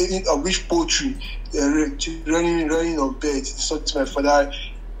of which poultry running of birds is something my father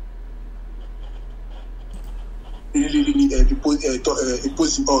really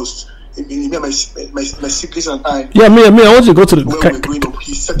imposed in us. My siblings and I. Yeah, me. I want you to go to the.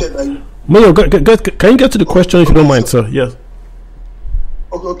 He started like. Mayo, can you get to the question if you don't mind, sir? Yes.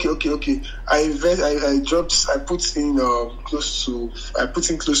 Okay. I put in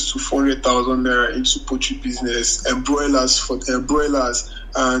close to 400,000 naira into poultry business and broilers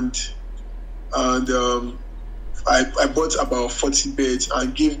and I bought about 40 beds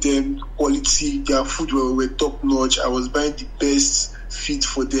and gave them quality. Their food were top notch. I was buying the best feed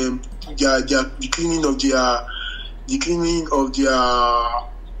for them. The cleaning of their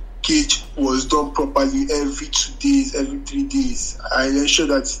cage was done properly every 2 days, every 3 days. I ensure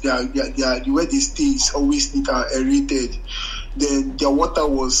that the where they stay is always neat and aerated. Then their water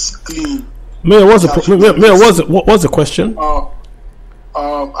was clean. Mayor, what's the question?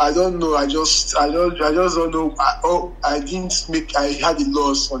 I don't know. I just don't know. I had a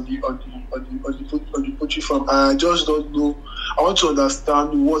loss on the poultry farm. I just don't know. I want to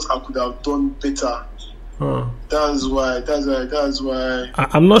understand what I could have done better. That's why.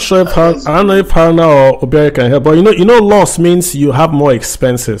 I'm not sure if I don't know if Haruna or Obiaraeri can help, but you know, loss means you have more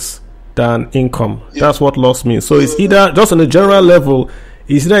expenses than income. Yeah. That's what loss means. So it's either just on a general level,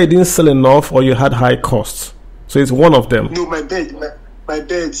 it's either you didn't sell enough or you had high costs. So it's one of them. No, my beds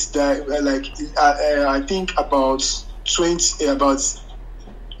died. I think about 15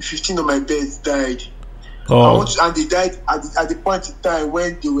 of my beds died. And they died at the point in time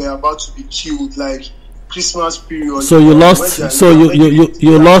when they were about to be killed, like Christmas period. So you lost.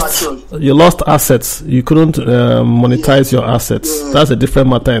 You lost assets. You couldn't monetize your assets. Yeah. That's a different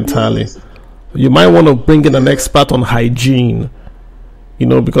matter entirely. Yes. You might want to bring in an expert on hygiene.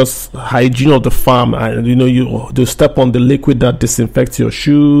 Because hygiene of the farm, and you step on the liquid that disinfects your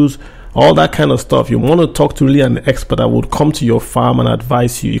shoes, all that kind of stuff. You want to talk to really an expert that would come to your farm and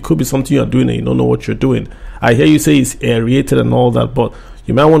advise you. It could be something you're doing and you don't know what you're doing. I hear you say it's aerated and all that, but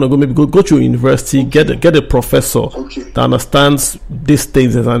you might want to go to a university, get a professor that understands these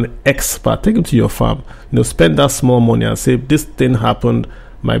things as an expert. Take him to your farm. Spend that small money and say, this thing happened,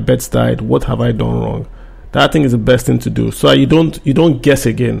 my beds died, what have I done wrong? That I think is the best thing to do. So you don't guess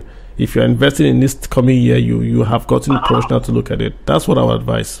again. If you're investing in this coming year, you have gotten a professional to look at it. That's what I would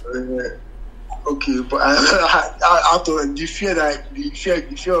advise. Okay, but after the fear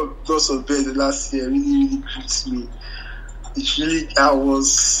of loss of bed last year really gripped me. It really it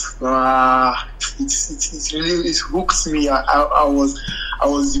hooked me. I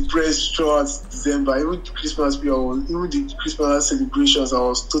was depressed throughout December. Even the Christmas celebrations, I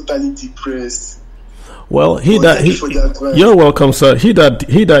was totally depressed. Well, you're welcome, sir.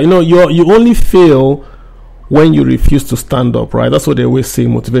 You only fail when you refuse to stand up, right? That's what they always say,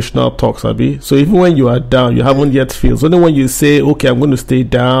 motivational talks, Abi. So even when you are down, you haven't yet failed. So only when you say, okay, I'm going to stay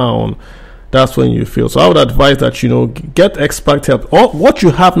down, that's when you fail. So I would advise that, get expert help. What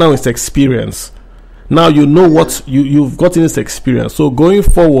you have now is experience. Now you know what you've gotten this experience. So going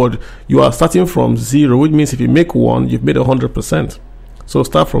forward, you are starting from zero, which means if you make one, you've made 100%. So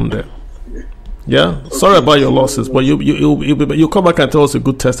start from there. Yeah, okay. Sorry about your losses, but you'll come back and tell us a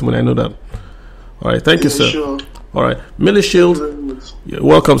good testimony. I know that. All right, thank you, sir. Sure. All right, Millie Shield,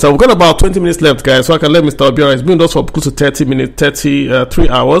 welcome. So we've got about 20 minutes left, guys. So I can let Mr. Obiaraeri. It's been with us for close to 3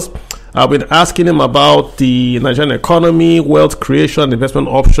 hours. I've been asking him about the Nigerian economy, wealth creation, investment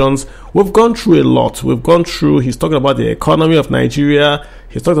options. We've gone through a lot. He's talking about the economy of Nigeria.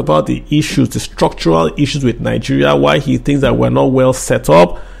 He's talked about the issues, the structural issues with Nigeria, why he thinks that we're not well set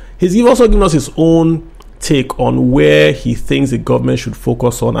up. He's also given us his own take on where he thinks the government should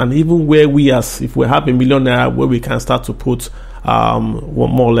focus on, and even where if we have $1 million naira, where we can start to put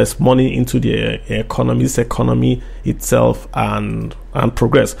more or less money into the economy itself and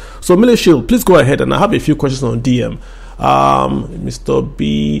progress. So Milishil, please go ahead, and I have a few questions on DM. Mr.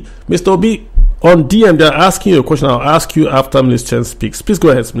 B on DM, they're asking you a question. I'll ask you after Milishil speaks. Please go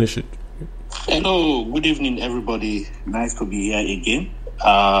ahead, Milishil. Hello, good evening, everybody. Nice to be here again.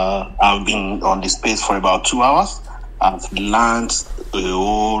 I've been on the space for about 2 hours. I've learned a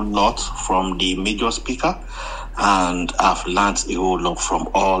whole lot from the major speaker, and I've learned a whole lot from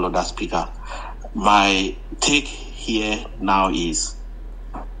all other speakers. My take here now is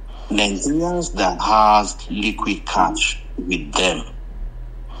Nigerians that has liquid cash with them.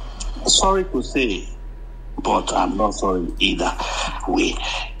 Sorry to say, but I'm not sorry either way.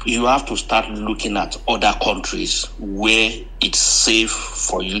 You have to start looking at other countries where it's safe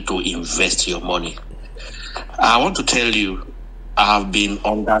for you to invest your money. I want to tell you, I have been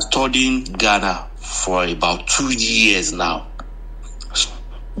understudying Ghana for about 2 years now,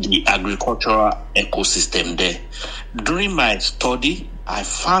 the agricultural ecosystem there. During my study, I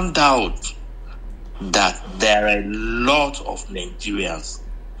found out that there are a lot of Nigerians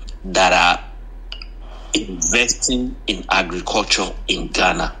that are investing in agriculture in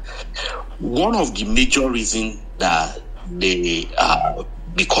Ghana. One of the major reasons that they are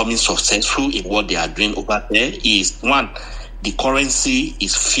becoming successful in what they are doing over there is, one, the currency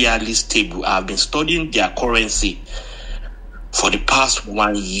is fairly stable. I've been studying their currency for the past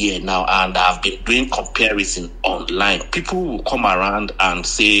 1 year now, and I've been doing comparison online. People will come around and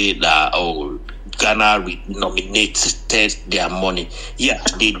say that, oh, Ghana redenominated their money. Yeah,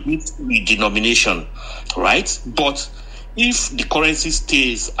 they did redenomination, right? But if the currency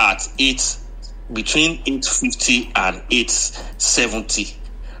stays at between 850 and 870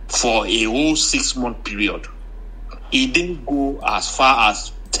 for a whole 6-month period, it didn't go as far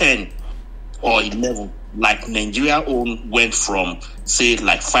as 10 or 11, like Nigeria own went from, say,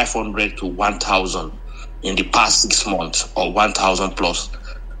 like 500 to 1,000 in the past 6 months, or 1,000 plus,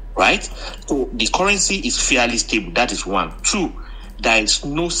 right? So the currency is fairly stable. That is one. Two, there is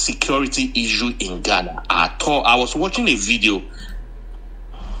no security issue in Ghana at all. I was watching a video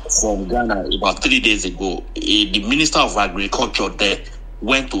from Ghana about 3 days ago. The Minister of Agriculture there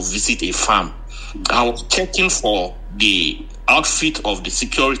went to visit a farm. I was checking for the outfit of the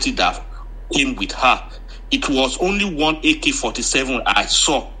security that came with her. It was only one AK-47 I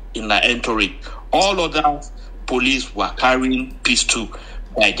saw in the entry. All other police were carrying pistol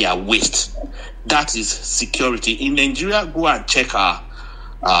by their waist. That is security. In Nigeria, go and check our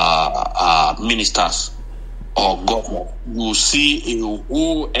ministers or governor. You will see a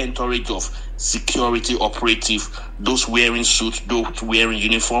whole entourage of security operative, those wearing suits, those wearing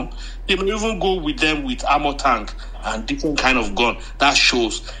uniform. They may even go with them with armor tank and different kind of gun. That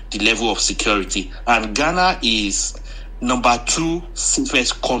shows the level of security. And Ghana is number 2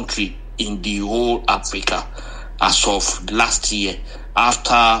 safest country in the whole Africa as of last year,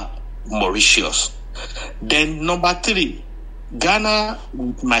 after Mauritius. Then number 3, Ghana,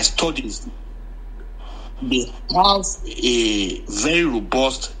 with my studies, they have a very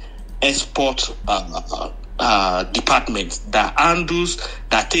robust export department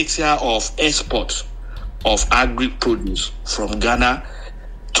that takes care of export of agri-produce from Ghana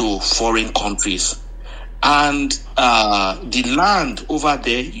to foreign countries. And the land over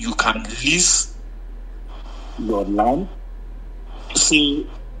there, you can lease your land, say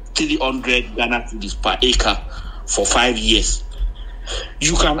 300 Ghana cedis per acre for 5 years.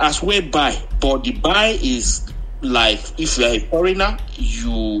 You can as well buy, but the buy is like, if you are a foreigner,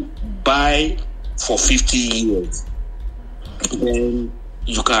 you buy for 50 years. Then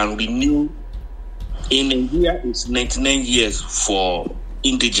you can renew. In Nigeria, it's 99 years for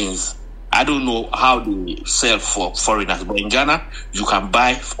indigenes. I don't know how they sell for foreigners, but in Ghana, you can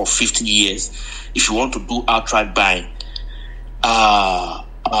buy for 50 years if you want to do outright buying.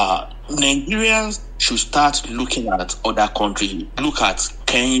 Nigerians should start looking at other countries. Look at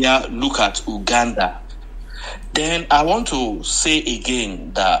Kenya, look at Uganda. Then I want to say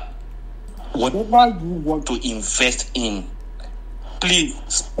again that whatever you want to invest in, please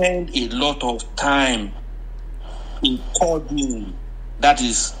spend a lot of time in studying. That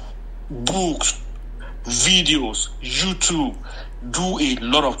is books, videos, YouTube. Do a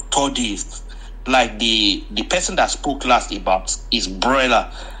lot of studies. Like the person that spoke last about is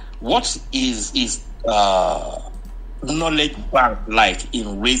broiler. What is knowledge bank like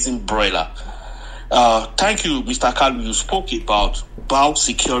in raising broiler? Thank you, Mr. Kalu. You spoke about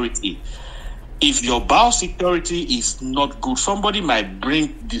biosecurity. If your biosecurity is not good, somebody might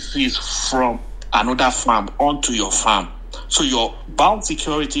bring disease from another farm onto your farm. So your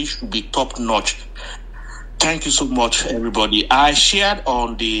biosecurity should be top notch. Thank you so much, everybody. I shared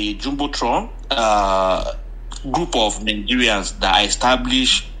on the Jumbotron group of Nigerians that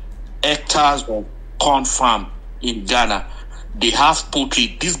established hectares of corn farm in Ghana. They have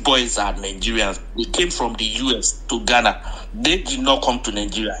poultry. These boys are Nigerians. They came from the US to Ghana. They did not come to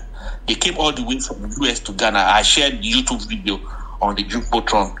Nigeria. They came all the way from the US to Ghana. I shared the YouTube video on the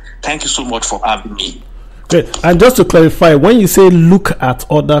Jumbotron. Thank you so much for having me. Okay. And just to clarify, when you say look at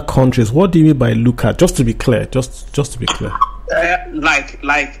other countries, what do you mean by look at? Just to be clear, just to be clear.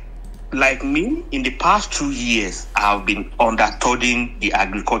 Like me, in the past 2 years, I've been understudying the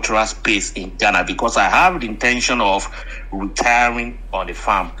agricultural space in Ghana because I have the intention of retiring on the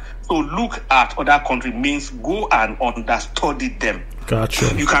farm. So look at other countries means go and understudy them.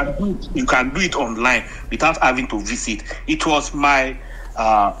 Gotcha. You can do it online without having to visit. It was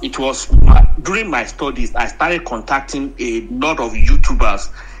during my studies, I started contacting a lot of YouTubers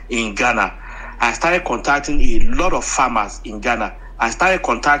in Ghana. I started contacting a lot of farmers in Ghana. I started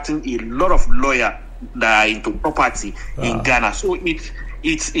contacting a lot of lawyers that are into property in Ghana. So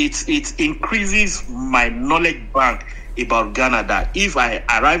it increases my knowledge bank about Ghana, that if I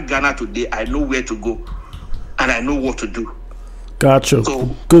arrive Ghana today, I know where to go and I know what to do. Gotcha.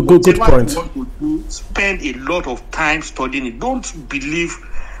 So good point. Spend a lot of time studying it. Don't believe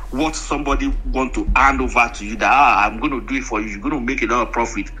what somebody want to hand over to you that I'm going to do it for you. You're going to make a lot of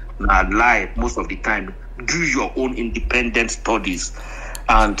profit. Nah, lie most of the time. Do your own independent studies,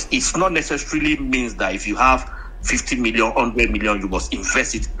 and it's not necessarily means that if you have 50 million, 100 million, you must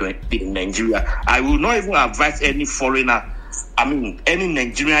invest it in Nigeria. I will not even advise any foreigner, any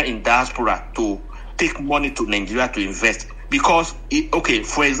Nigerian in diaspora to take money to Nigeria to invest, because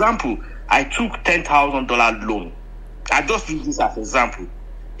for example, I took $10,000 loan. I just use this as an example.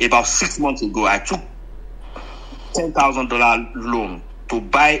 About 6 months ago, I took $10,000 loan to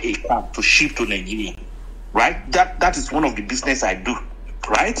buy a car to ship to Nigeria. Right? That is one of the business I do.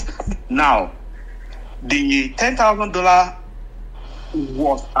 Right? Now, the $10,000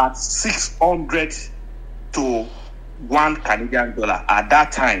 was at 600 to $1 Canadian at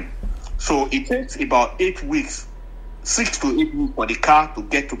that time. So it takes about 8 weeks, 6 to 8 weeks for the car to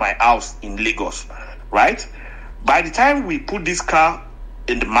get to my house in Lagos. Right? By the time we put this car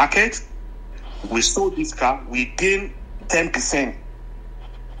in the market, we sold this car, we gained 10%.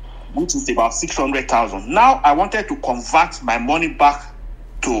 Which is about 600,000. Now I wanted to convert my money back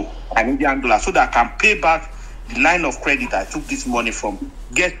to Canadian dollar so that I can pay back the line of credit I took this money from.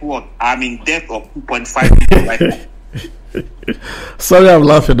 Guess what? I'm in debt of 2.5 million right now. Sorry, I'm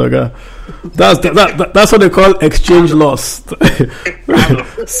laughing, Oga. That's what they call exchange loss. Carlo.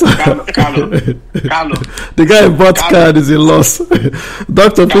 The guy who bought card is in loss.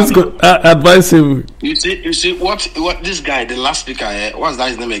 Doctor, please go advise him. You see what this guy, the last speaker, what's that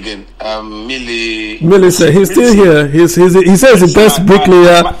his name again? Millie said he's still here. He says the best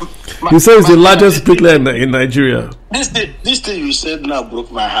bricklayer. He says he's the largest bricklayer in Nigeria. This thing you said now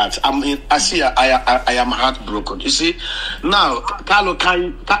broke my heart. I am heartbroken. You see, now Carlo,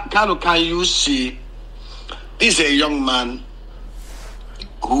 can you see? This is a young man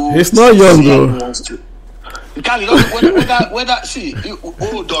who. He's not young though. Carlo, whether see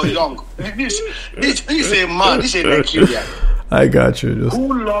old or young, this is a man. This is a Nigerian. I got you.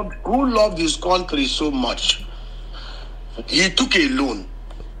 Who loved his country so much. He took a loan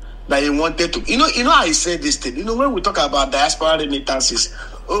that he wanted to. You know, I said this thing. You know, when we talk about diaspora remittances,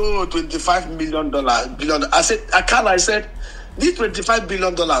 $25 billion. I said, this $25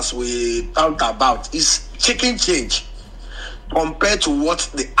 billion we talked about is chicken change compared to what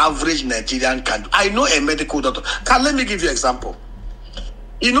the average Nigerian can do. I know a medical doctor. Let me give you an example.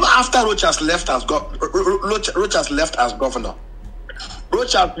 You know, after Roach has left as governor,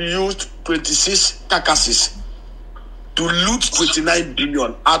 Roach has used 26 carcasses to loot 29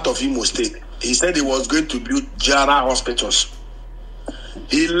 billion out of Imo State. He said he was going to build general hospitals.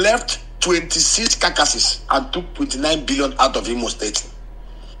 He left 26 carcasses and took 29 billion out of Imo State.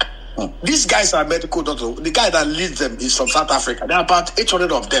 These guys are medical doctors. The guy that leads them is from South Africa. There are about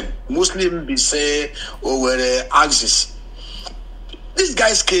 800 of them, mostly Mbise or Axis. These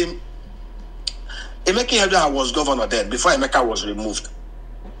guys came. Nnaemeka Obiaraeri was governor then, before Emeka was removed.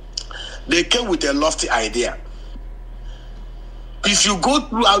 They came with a lofty idea. If you go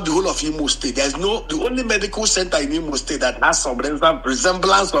throughout the whole of Imo State, the only medical center in Imo State that has some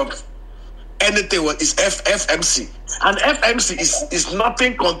resemblance of anything is FMC. And FMC is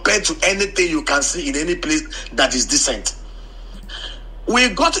nothing compared to anything you can see in any place that is decent. We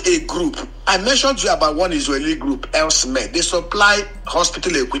got a group. I mentioned to you about one Israeli group, Elsmed. They supply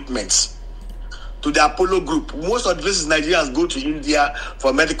hospital equipment to the Apollo group. Most of the places Nigerians go to India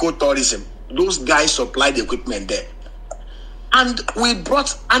for medical tourism. those guys supplied the equipment there. And we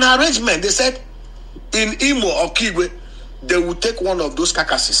brought an arrangement. They said in Imo or Kigwe, they will take one of those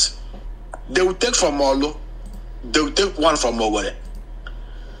carcasses. They will take from Olo. They will take one from Owerri.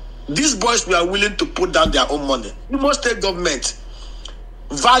 These boys were willing to put down their own money. Imo State government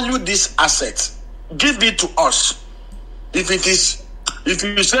value this asset. Give it to us. If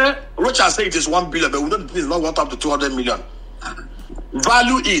you say, Rocha say it is 1 billion, but we don't think it's not worth up to 200 million.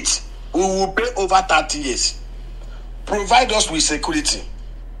 Value it. We will pay over 30 years. Provide us with security.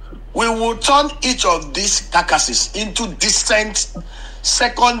 We will turn each of these carcasses into decent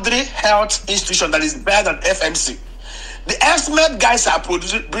secondary health institution that is better than FMC. The estimate guys are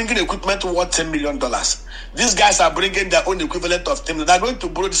bringing equipment worth $10 million. These guys are bringing their own equivalent of $10 million. They are going to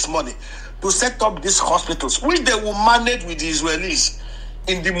borrow this money to set up these hospitals, which they will manage with the Israelis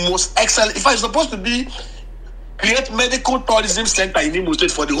in the most excellent. If it's supposed to be create medical tourism center in Imo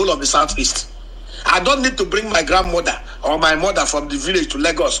State for the whole of the Southeast. I don't need to bring my grandmother or my mother from the village to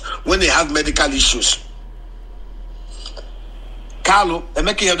Lagos when they have medical issues. Carlo,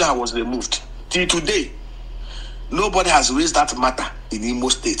 Nnaemeka Obiaraeri was removed. Till today, nobody has raised that matter in Imo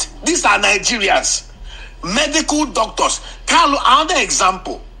State. These are Nigerians, medical doctors. Carlo, another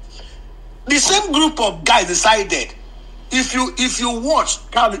example. The same group of guys decided, if you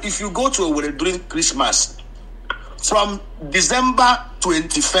watch, Carlo, if you go to Owerri during Christmas, from December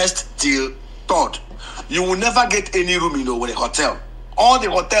 21st till 3rd, you will never get any room in Owerri hotel. All the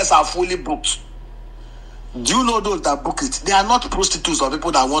hotels are fully booked. Do you know those that book it? They are not prostitutes or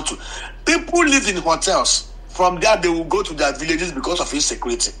people that want to. People live in hotels. From there, they will go to their villages because of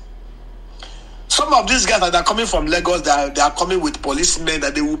insecurity. Some of these guys that are coming from Lagos, they are coming with policemen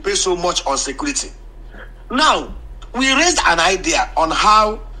that they will pay so much on security. Now, we raised an idea on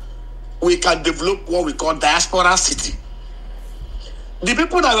how we can develop what we call diaspora city. The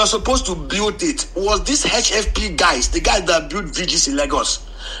people that were supposed to build it was these HFP guys, the guys that built VGs in Lagos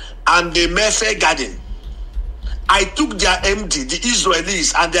and the Mayfair Garden. I took their MD, the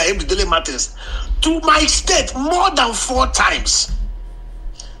Israelis, and their MD, Daily Martins, to my state more than 4 times.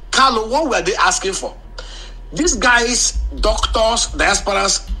 Carlo, what were they asking for? These guys, doctors,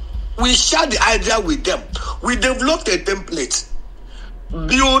 diasporas, we shared the idea with them. We developed a template,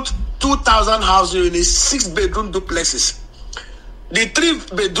 built 2,000 housing units, 6-bedroom duplexes. The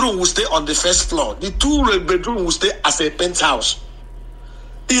 3-bedroom will stay on the first floor. The 2-bedroom will stay as a penthouse.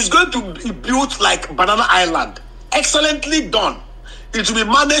 It's going to be built like Banana Island. Excellently done. It will be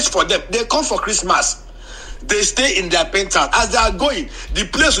managed for them. They come for Christmas. They stay in their penthouse. As they are going, the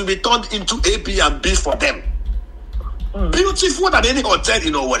place will be turned into A, B, and B for them. Beautiful than any hotel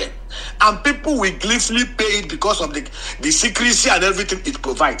in Owerri. And people will gleefully pay it because of the secrecy and everything it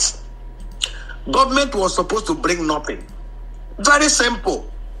provides. Government was supposed to bring nothing. Very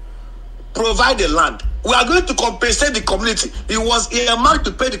simple. Provide the land. We are going to compensate the community. It was earmarked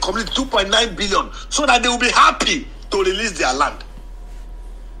to pay the community 2.9 billion so that they will be happy to release their land.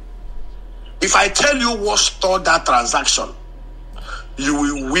 If I tell you what stored that transaction, you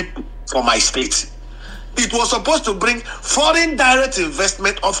will weep for my state. It was supposed to bring foreign direct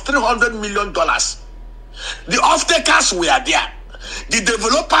investment of $300 million. The off-takers were there. The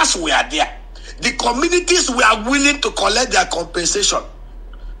developers were there. The communities were willing to collect their compensation.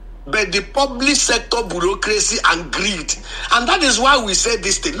 But the public sector bureaucracy and greed. And that is why we say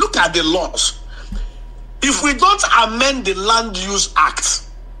this thing. Look at the laws. If we don't amend the Land Use Act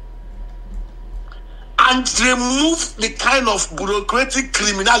and remove the kind of bureaucratic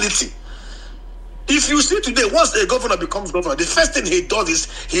criminality, if you see today, once a governor becomes governor, the first thing he does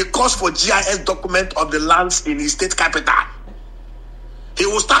is he calls for GIS document of the lands in his state capital. He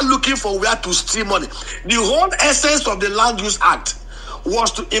will start looking for where to steal money. The whole essence of the Land Use Act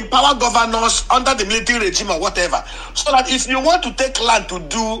was to empower governors under the military regime or whatever, so that if you want to take land to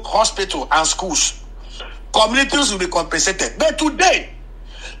do hospital and schools, communities will be compensated. But today,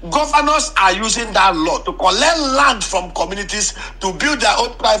 governors are using that law to collect land from communities to build their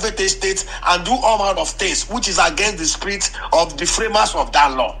own private estates and do all manner of things, which is against the spirit of the framers of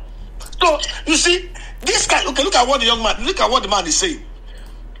that law. So you see, this guy. Okay, look at what the man is saying.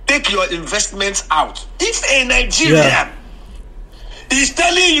 Take your investments out. If a Nigerian is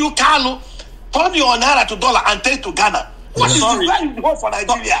telling you, Carlo, turn your naira to dollar and take to Ghana, what is the hope for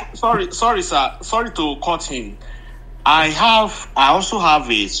Nigeria? Sorry, sir. Sorry to cut him. I also have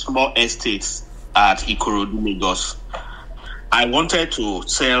a small estate at Ikorodu, Lagos. I wanted to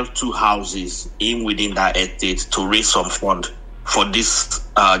sell 2 houses within that estate to raise some fund for this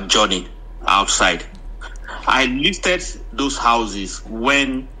journey outside. I listed those houses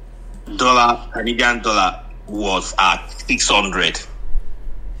when Canadian dollar was at 600.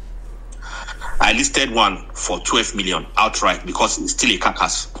 I listed one for 12 million outright because it's still a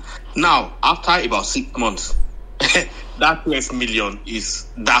carcass. Now, after about 6 months, that 12 million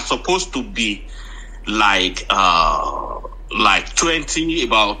that's supposed to be like about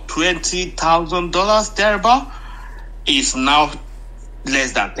 $20,000 thereabout, is now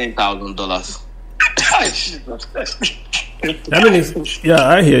less than $10,000. I mean,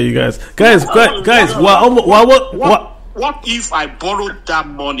 I hear you guys. Guys, what if I borrowed that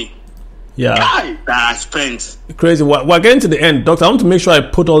money? Yeah, that I spent. Crazy. We're getting to the end, Doctor. I want to make sure I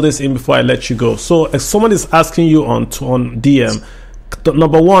put all this in before I let you go. So, if someone is asking you on DM,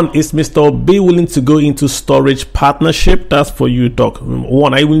 number one, is Mr. B willing to go into storage partnership? That's for you, Doc.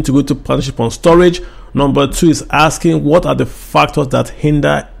 One, are you willing to go into partnership on storage? Number two is asking, what are the factors that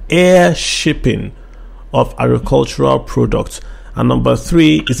hinder air shipping of agricultural products? And number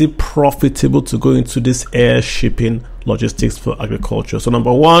three, is it profitable to go into this air shipping logistics for agriculture? So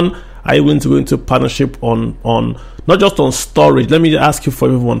number one, are you willing to go into partnership on not just on storage? Let me ask you for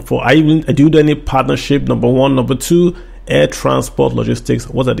everyone, do you do any partnership? Number one. Number two, air transport logistics.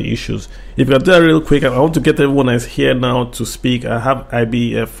 What are the issues? If you can do that real quick, I want to get everyone that's here now to speak. I have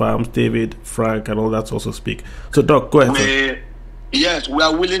IBF Farms, David, Frank, and all that to also speak. So Doc, go ahead. Yes, we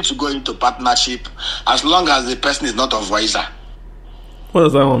are willing to go into partnership as long as the person is not a voicer. What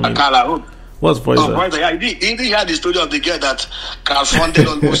does that mean? What's voicer? Voicer, yeah. He didn't hear the story of the girl that crowdfunded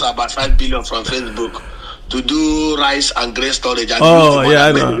almost about 5 billion from Facebook to do rice and grain storage. And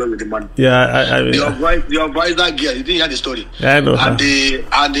I know. Your voicer girl, you didn't hear the story. Yeah, I know. And the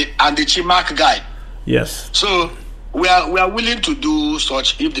Chimak guy. Yes. So we are willing to do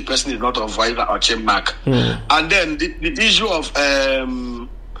such if the person is not a voicer or Chimak. And then the issue of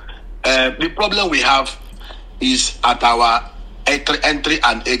the problem we have is at our entry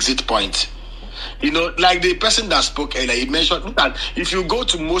and exit point. Like the person that spoke earlier, he mentioned that if you go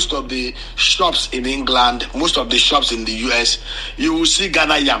to most of the shops in England, most of the shops in the US, you will see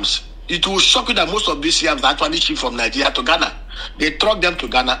Ghana yams. It will shock you that most of these yams are actually shipped from Nigeria to Ghana. They truck them to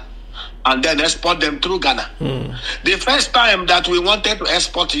Ghana and then export them through Ghana. The first time that we wanted to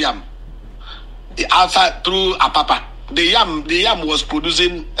export yam outside through Apapa, the yam was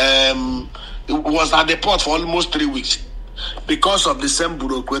producing, was at the port for almost 3 weeks because of the same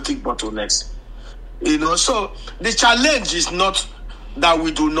bureaucratic bottlenecks. So the challenge is not that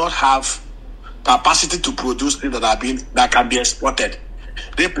we do not have capacity to produce things that can be exported.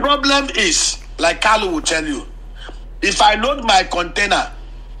 The problem is, like Carlo will tell you, if I load my container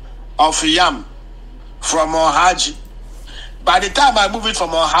of yam from Ohaji, by the time I move it from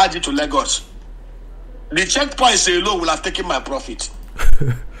Ohaji to Lagos, the checkpoints alone will have taken my profit.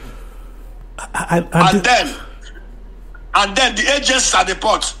 And then the agents at the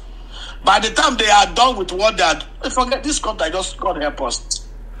port, by the time they are done with what they are doing, forget this company, just God help us.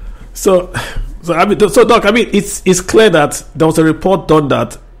 So Doc, it's clear that there was a report done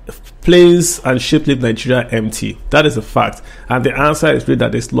that planes and ships leave Nigeria empty. That is a fact. And the answer is really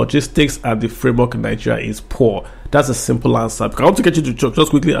that this logistics and the framework in Nigeria is poor. That's a simple answer. I want to get you to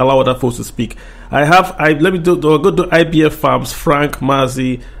just quickly allow other folks to speak. I'll go to IBF Farms, Frank,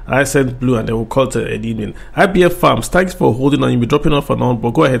 Mazi, Isent Blue, and then we'll call it an evening. IBF Farms, thanks for holding on. You'll be dropping off and on,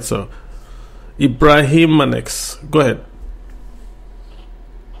 but go ahead, sir. Ibrahim Manex, go ahead.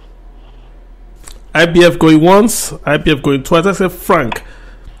 IBF going once, IBF going twice. I said Frank.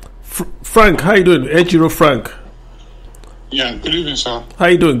 Frank, how you doing? Ejiro Frank. Yeah, good evening, sir. How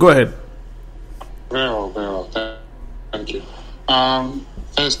you doing? Go ahead. Very well. Thank you.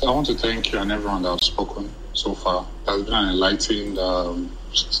 First, I want to thank you and everyone that has spoken so far. It has been an enlightening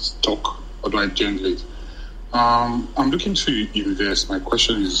talk, although I joined late. I'm looking to invest. My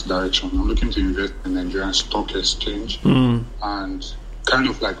question is direction. I'm looking to invest in Nigerian stock exchange, and kind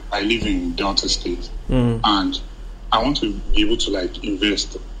of like I live in Delta State, and I want to be able to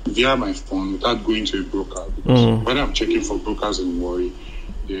invest via my phone without going to a broker, because when I'm checking for brokers in Warri,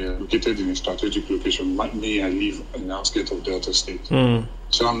 they are located in a strategic location. Me, I live in the outskirts of Delta State.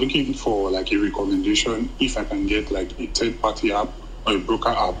 So I'm looking for a recommendation if I can get a third-party app or a broker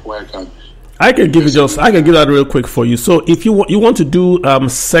app where I can give that real quick for you. So if you want to do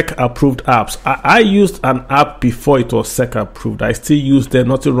SEC approved apps, I used an app before it was SEC approved. I still use them,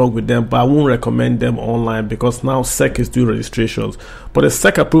 nothing wrong with them, but I won't recommend them online because now SEC is doing registrations. But the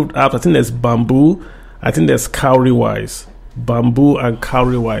SEC approved apps, I think there's Bamboo, I think there's Cowrywise. Bamboo and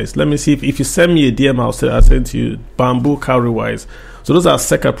Cowrywise. Let me see if you send me a DM, I'll send to you Bamboo, Cowrywise. So those are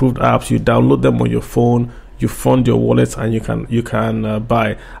SEC approved apps. You download them on your phone. You fund your wallets and you can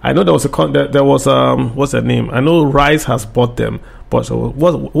buy. I know there was what's their name? I know Rise has bought them, But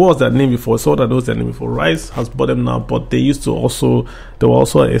what was their name before? So that was their name before. Rice has bought them now, but they used to also, they were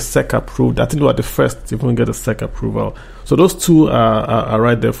also a SEC approved. I think they were the first to even get a SEC approval. So those two are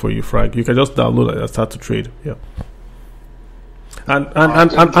right there for you, Frank. You can just download it and start to trade. Yeah.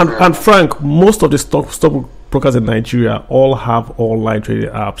 And Frank, most of the stock brokers in Nigeria all have online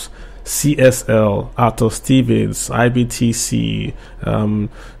trading apps. CSL, Arthur Stevens, IBTC,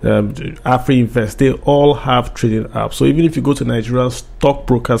 AfriInvest, they all have trading apps. So even if you go to Nigerian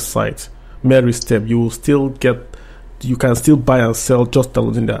stockbrokers site, Mary Step, you can still buy and sell just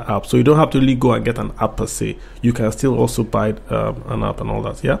downloading the app. So you don't have to really go and get an app per se. You can still also buy an app and all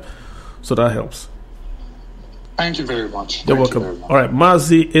that. Yeah, so that helps. Thank you very much. You're welcome. All right,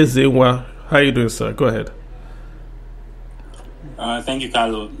 Mazi Ezewa, how are you doing, sir? Go ahead. Thank you,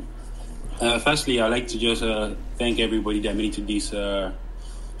 Carlo. Firstly, I'd like to just thank everybody that made it to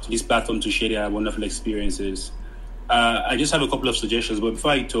this platform to share their wonderful experiences. I just have a couple of suggestions, but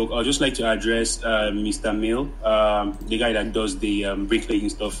before I talk, I'd just like to address Mr. Mill, the guy that does the bricklaying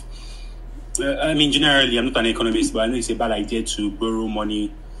stuff. I mean, generally, I'm not an economist, but I know it's a bad idea to borrow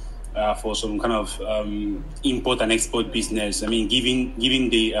money for some kind of import and export business. I mean, given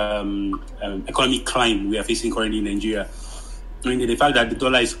the economic climb we are facing currently in Nigeria, I mean, the fact that the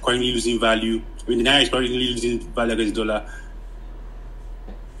dollar is currently losing value, the naira is currently losing value against the dollar,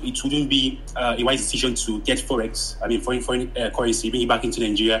 it wouldn't be a wise decision to get forex, I mean, foreign currency, bring it back into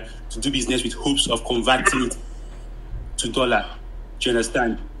Nigeria to do business with hopes of converting it to dollar. Do you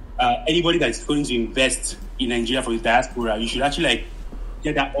understand? Anybody that's going to invest in Nigeria for the diaspora, you should actually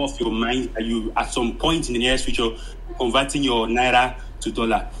get that off your mind that you, at some point in the nearest future, converting your naira to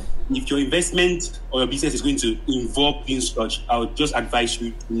dollar. If your investment or your business is going to involve being such, I would just advise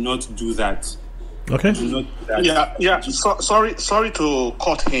you to not do that. Okay. Do not do that. Yeah. Sorry to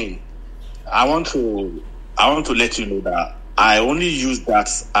cut him. I want to let you know that I only use that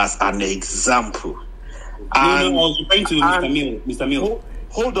as an example. No, I was referring to Mr. Mill.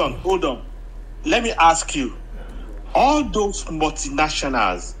 Hold on. Let me ask you, all those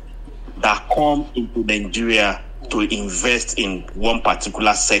multinationals that come into Nigeria to invest in one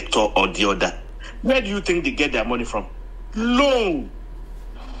particular sector or the other, where do you think they get their money from? Loan.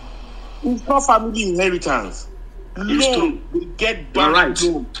 It's not family inheritance. Loan. They get bank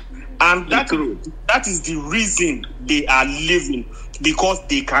loan. And that is the reason they are leaving, because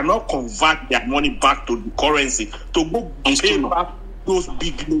they cannot convert their money back to the currency to go pay back those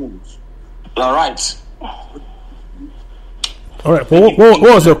big loans. All right. All right. But what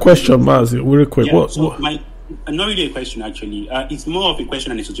was your question, Mazi? Really quick. Yeah, not really a question, actually. It's more of a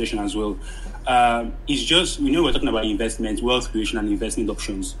question and a suggestion as well. It's just, we know we're talking about investment, wealth creation, and investment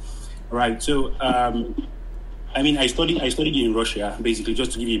options. All right. So, I mean, I studied in Russia, basically,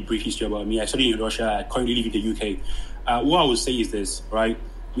 just to give you a brief history about me. I studied in Russia. I currently live in the UK. What I would say is this, right?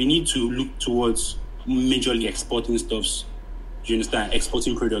 We need to look towards majorly exporting stuffs. Do you understand?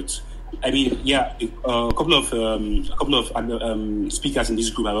 Exporting products. I mean, yeah, a couple of speakers in this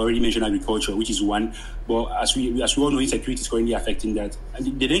group have already mentioned agriculture, which is one. But as we all know, insecurity is currently affecting that.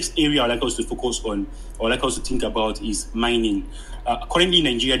 And the next area I'd like us to focus on, or like us to think about, is mining. Currently in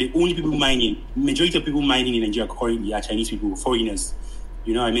Nigeria, the only people mining, majority of people mining in Nigeria currently are Chinese people, foreigners.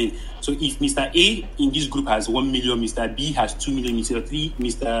 You know what I mean? So if Mr. A in this group has 1 million, Mr. B has 2 million,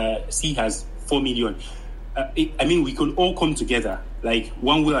 Mr. C has 4 million. I mean, we can all come together, like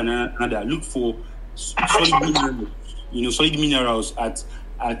one way or another, look for solid minerals at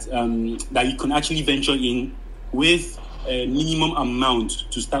that you can actually venture in with a minimum amount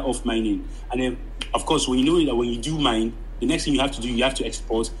to start off mining. And then, of course, when you know that when you do mine, the next thing you have to do, you have to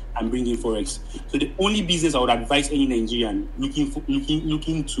export and bring in forex. So the only business I would advise any Nigerian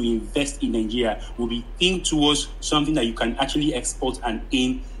looking to invest in Nigeria will be think towards something that you can actually export and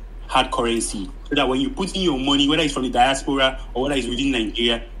earn hard currency, so that when you put in your money, whether it's from the diaspora or whether it's within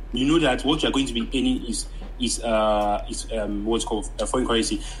Nigeria, you know that what you're going to be earning is what's called foreign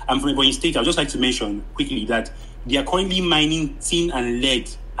currency. And from a Ebonyi State, I'd just like to mention quickly that they are currently mining tin and lead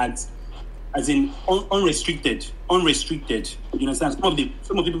as in unrestricted. You understand? Some of the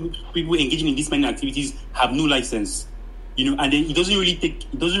people engaging in these mining activities have no license. You know, and then it doesn't really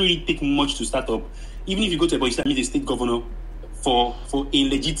take much to start up. Even if you go to Ebonyi State, meet the state governor for a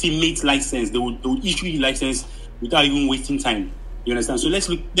legitimate license, they would issue the license without even wasting time. You understand? So let's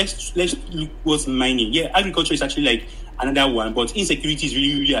look what's mining. Yeah, agriculture is actually like another one, but insecurity is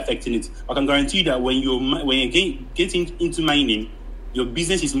really affecting it. I can guarantee you that when you get into mining, your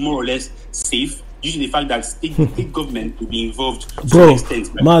business is more or less safe due to the fact that state government will be involved to some extent.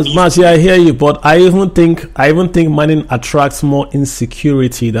 Maz, I hear you, but I even think mining attracts more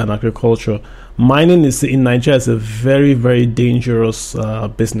insecurity than agriculture. mining is in Nigeria is a very, very dangerous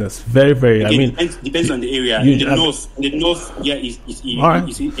business. Very, very. Again, depends on the area. In the north, yeah,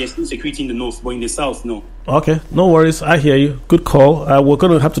 there's insecurity in the north, but in the south, no. Okay, no worries. I hear you. Good call. We're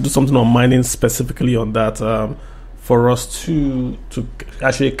going to have to do something on mining specifically on that for us to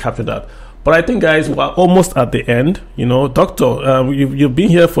actually capture that. But I think, guys, we're almost at the end. You know, Doctor, you've been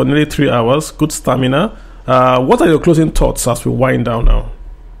here for nearly 3 hours. Good stamina. What are your closing thoughts as we wind down now?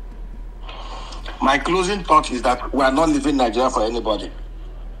 My closing thought is that we are not leaving Nigeria for anybody,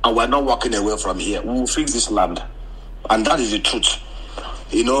 and we are not walking away from here. We will fix this land, and that is the truth.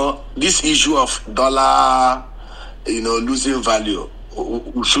 You know, this issue of dollar, losing value,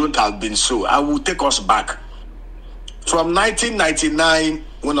 we shouldn't have been so. I will take us back from 1999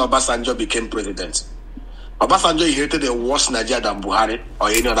 when Obasanjo became president. Obasanjo inherited a worse Nigeria than Buhari or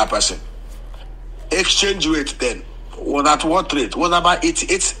any other person. Exchange rate then was at what rate? Was about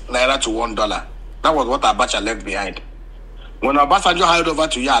 88 naira to $1. That was what Abacha left behind. When Obasanjo hired over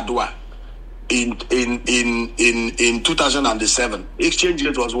to Yar'Adua in 2007, exchange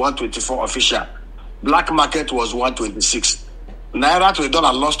rate was 124 official. Black market was 126. Naira to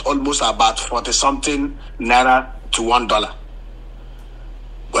 $1 lost almost about 40-something naira to $1.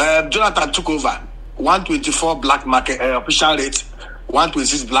 Jonathan took over 124 black market official rate,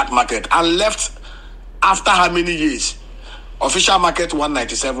 126 black market, and left after how many years? Official market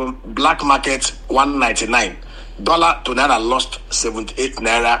 197, black market 199. Dollar to naira lost 78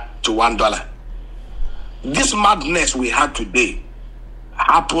 naira to $1. This madness we had today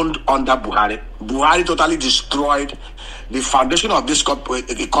happened under Buhari. Buhari totally destroyed the foundation of this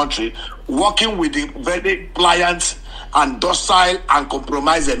country, working with the very pliant and docile and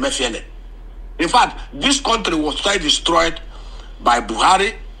compromised Emefiele. In fact, this country was totally destroyed by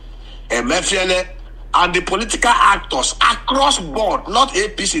Buhari, Emefiele, and the political actors across board, not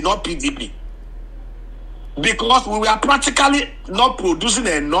APC, not PDP. Because we were practically not producing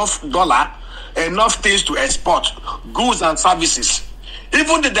enough dollar, enough things to export, goods and services.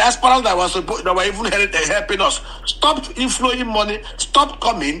 Even the diaspora that were even helping us stopped inflowing money, stopped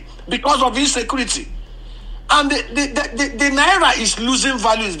coming because of insecurity. And the naira is losing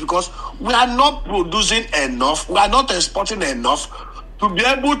values because we are not producing enough, we are not exporting enough to be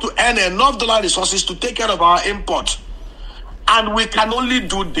able to earn enough dollar resources to take care of our imports. And we can only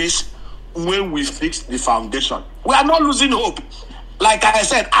do this when we fix the foundation. We are not losing hope. Like I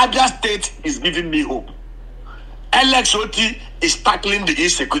said, Abia State is giving me hope. LXOT is tackling the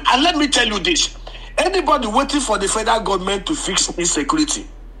insecurity. And let me tell you this, anybody waiting for the federal government to fix insecurity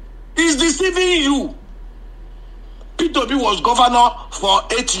is deceiving you. P2B was governor for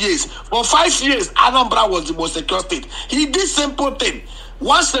 8 years. For 5 years, Anambra was the most secure state. He did simple thing.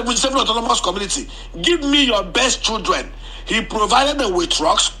 177 autonomous community. Give me your best children. He provided them with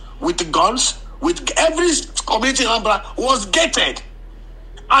trucks, with guns, with every community in Anambra was gated.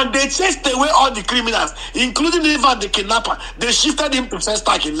 And they chased away all the criminals, including even the kidnapper. They shifted him to first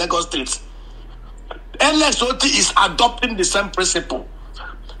stack in Lagos State. LXOT is adopting the same principle.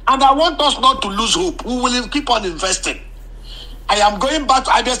 And I want us not to lose hope. We will keep on investing. I am going back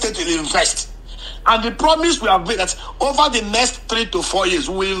to Abia State to invest. And the promise we have made that over the next 3 to 4 years,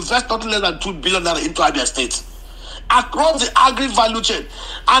 we will invest not less than $2 billion into Abia State. Across the agri-value chain.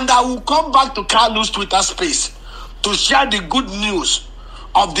 And I will come back to Carlos Twitter space to share the good news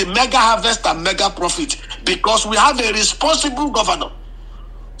of the mega harvest and mega profit, because we have a responsible governor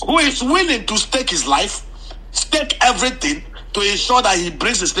who is willing to stake his life, stake everything to ensure that he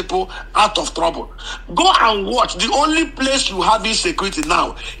brings his people out of trouble. Go and watch. The only place you have insecurity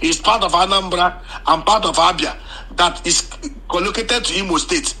now is part of Anambra and part of Abia that is collocated to Imo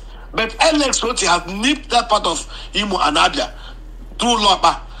State. But LXOT has nipped that part of Imo and Abia through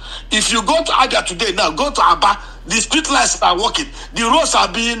Lopa. If you go to Abia today now, go to Aba, the street lights are working, the roads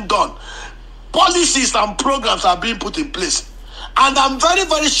are being done, policies and programs are being put in place. And I'm very,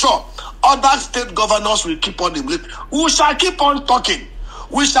 very sure other state governors will keep on implementing. We shall keep on talking.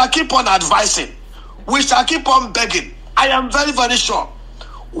 We shall keep on advising. We shall keep on begging. I am very, very sure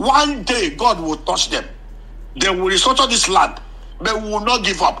one day God will touch them. They will restructure this land. They will not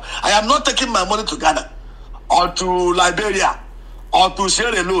give up. I am not taking my money to Ghana or to Liberia or to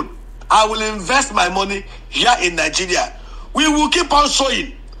Sierra Leone. I will invest my money here in Nigeria. We will keep on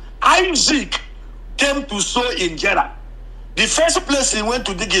sowing. Isaac came to sow in Gerar. The first place he went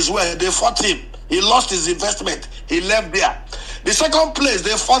to dig his well, they fought him. He lost his investment. He left there. The second place,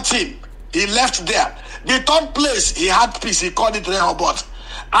 they fought him. He left there. The third place, he had peace. He called it Rehoboth.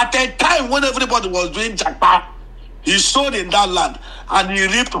 At a time when everybody was doing Japa, he sowed in that land and he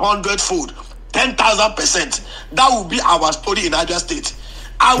reaped 100-fold, 10,000%. That will be our story in Abia State.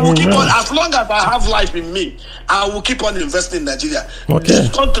 I will keep on, as long as I have life in me, I will keep on investing in Nigeria. Okay.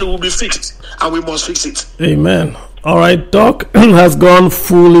 This country will be fixed, and we must fix it. Amen. All right, Doc has gone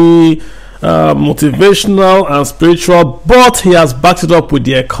fully motivational and spiritual, but he has backed it up with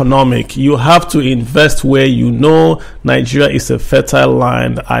the economic. You have to invest where you know Nigeria is a fertile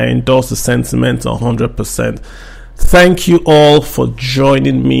land. I endorse the sentiment 100%. Thank you all for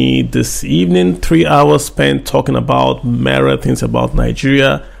joining me this evening. 3 hours spent talking about many things about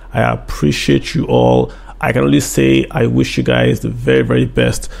Nigeria. I appreciate you all. I can only say I wish you guys the very, very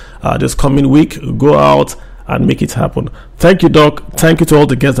best this coming week. Go out and make it happen. Thank you, Doc. Thank you to all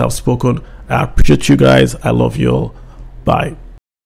the guests that have spoken. I appreciate you guys. I love you all. Bye.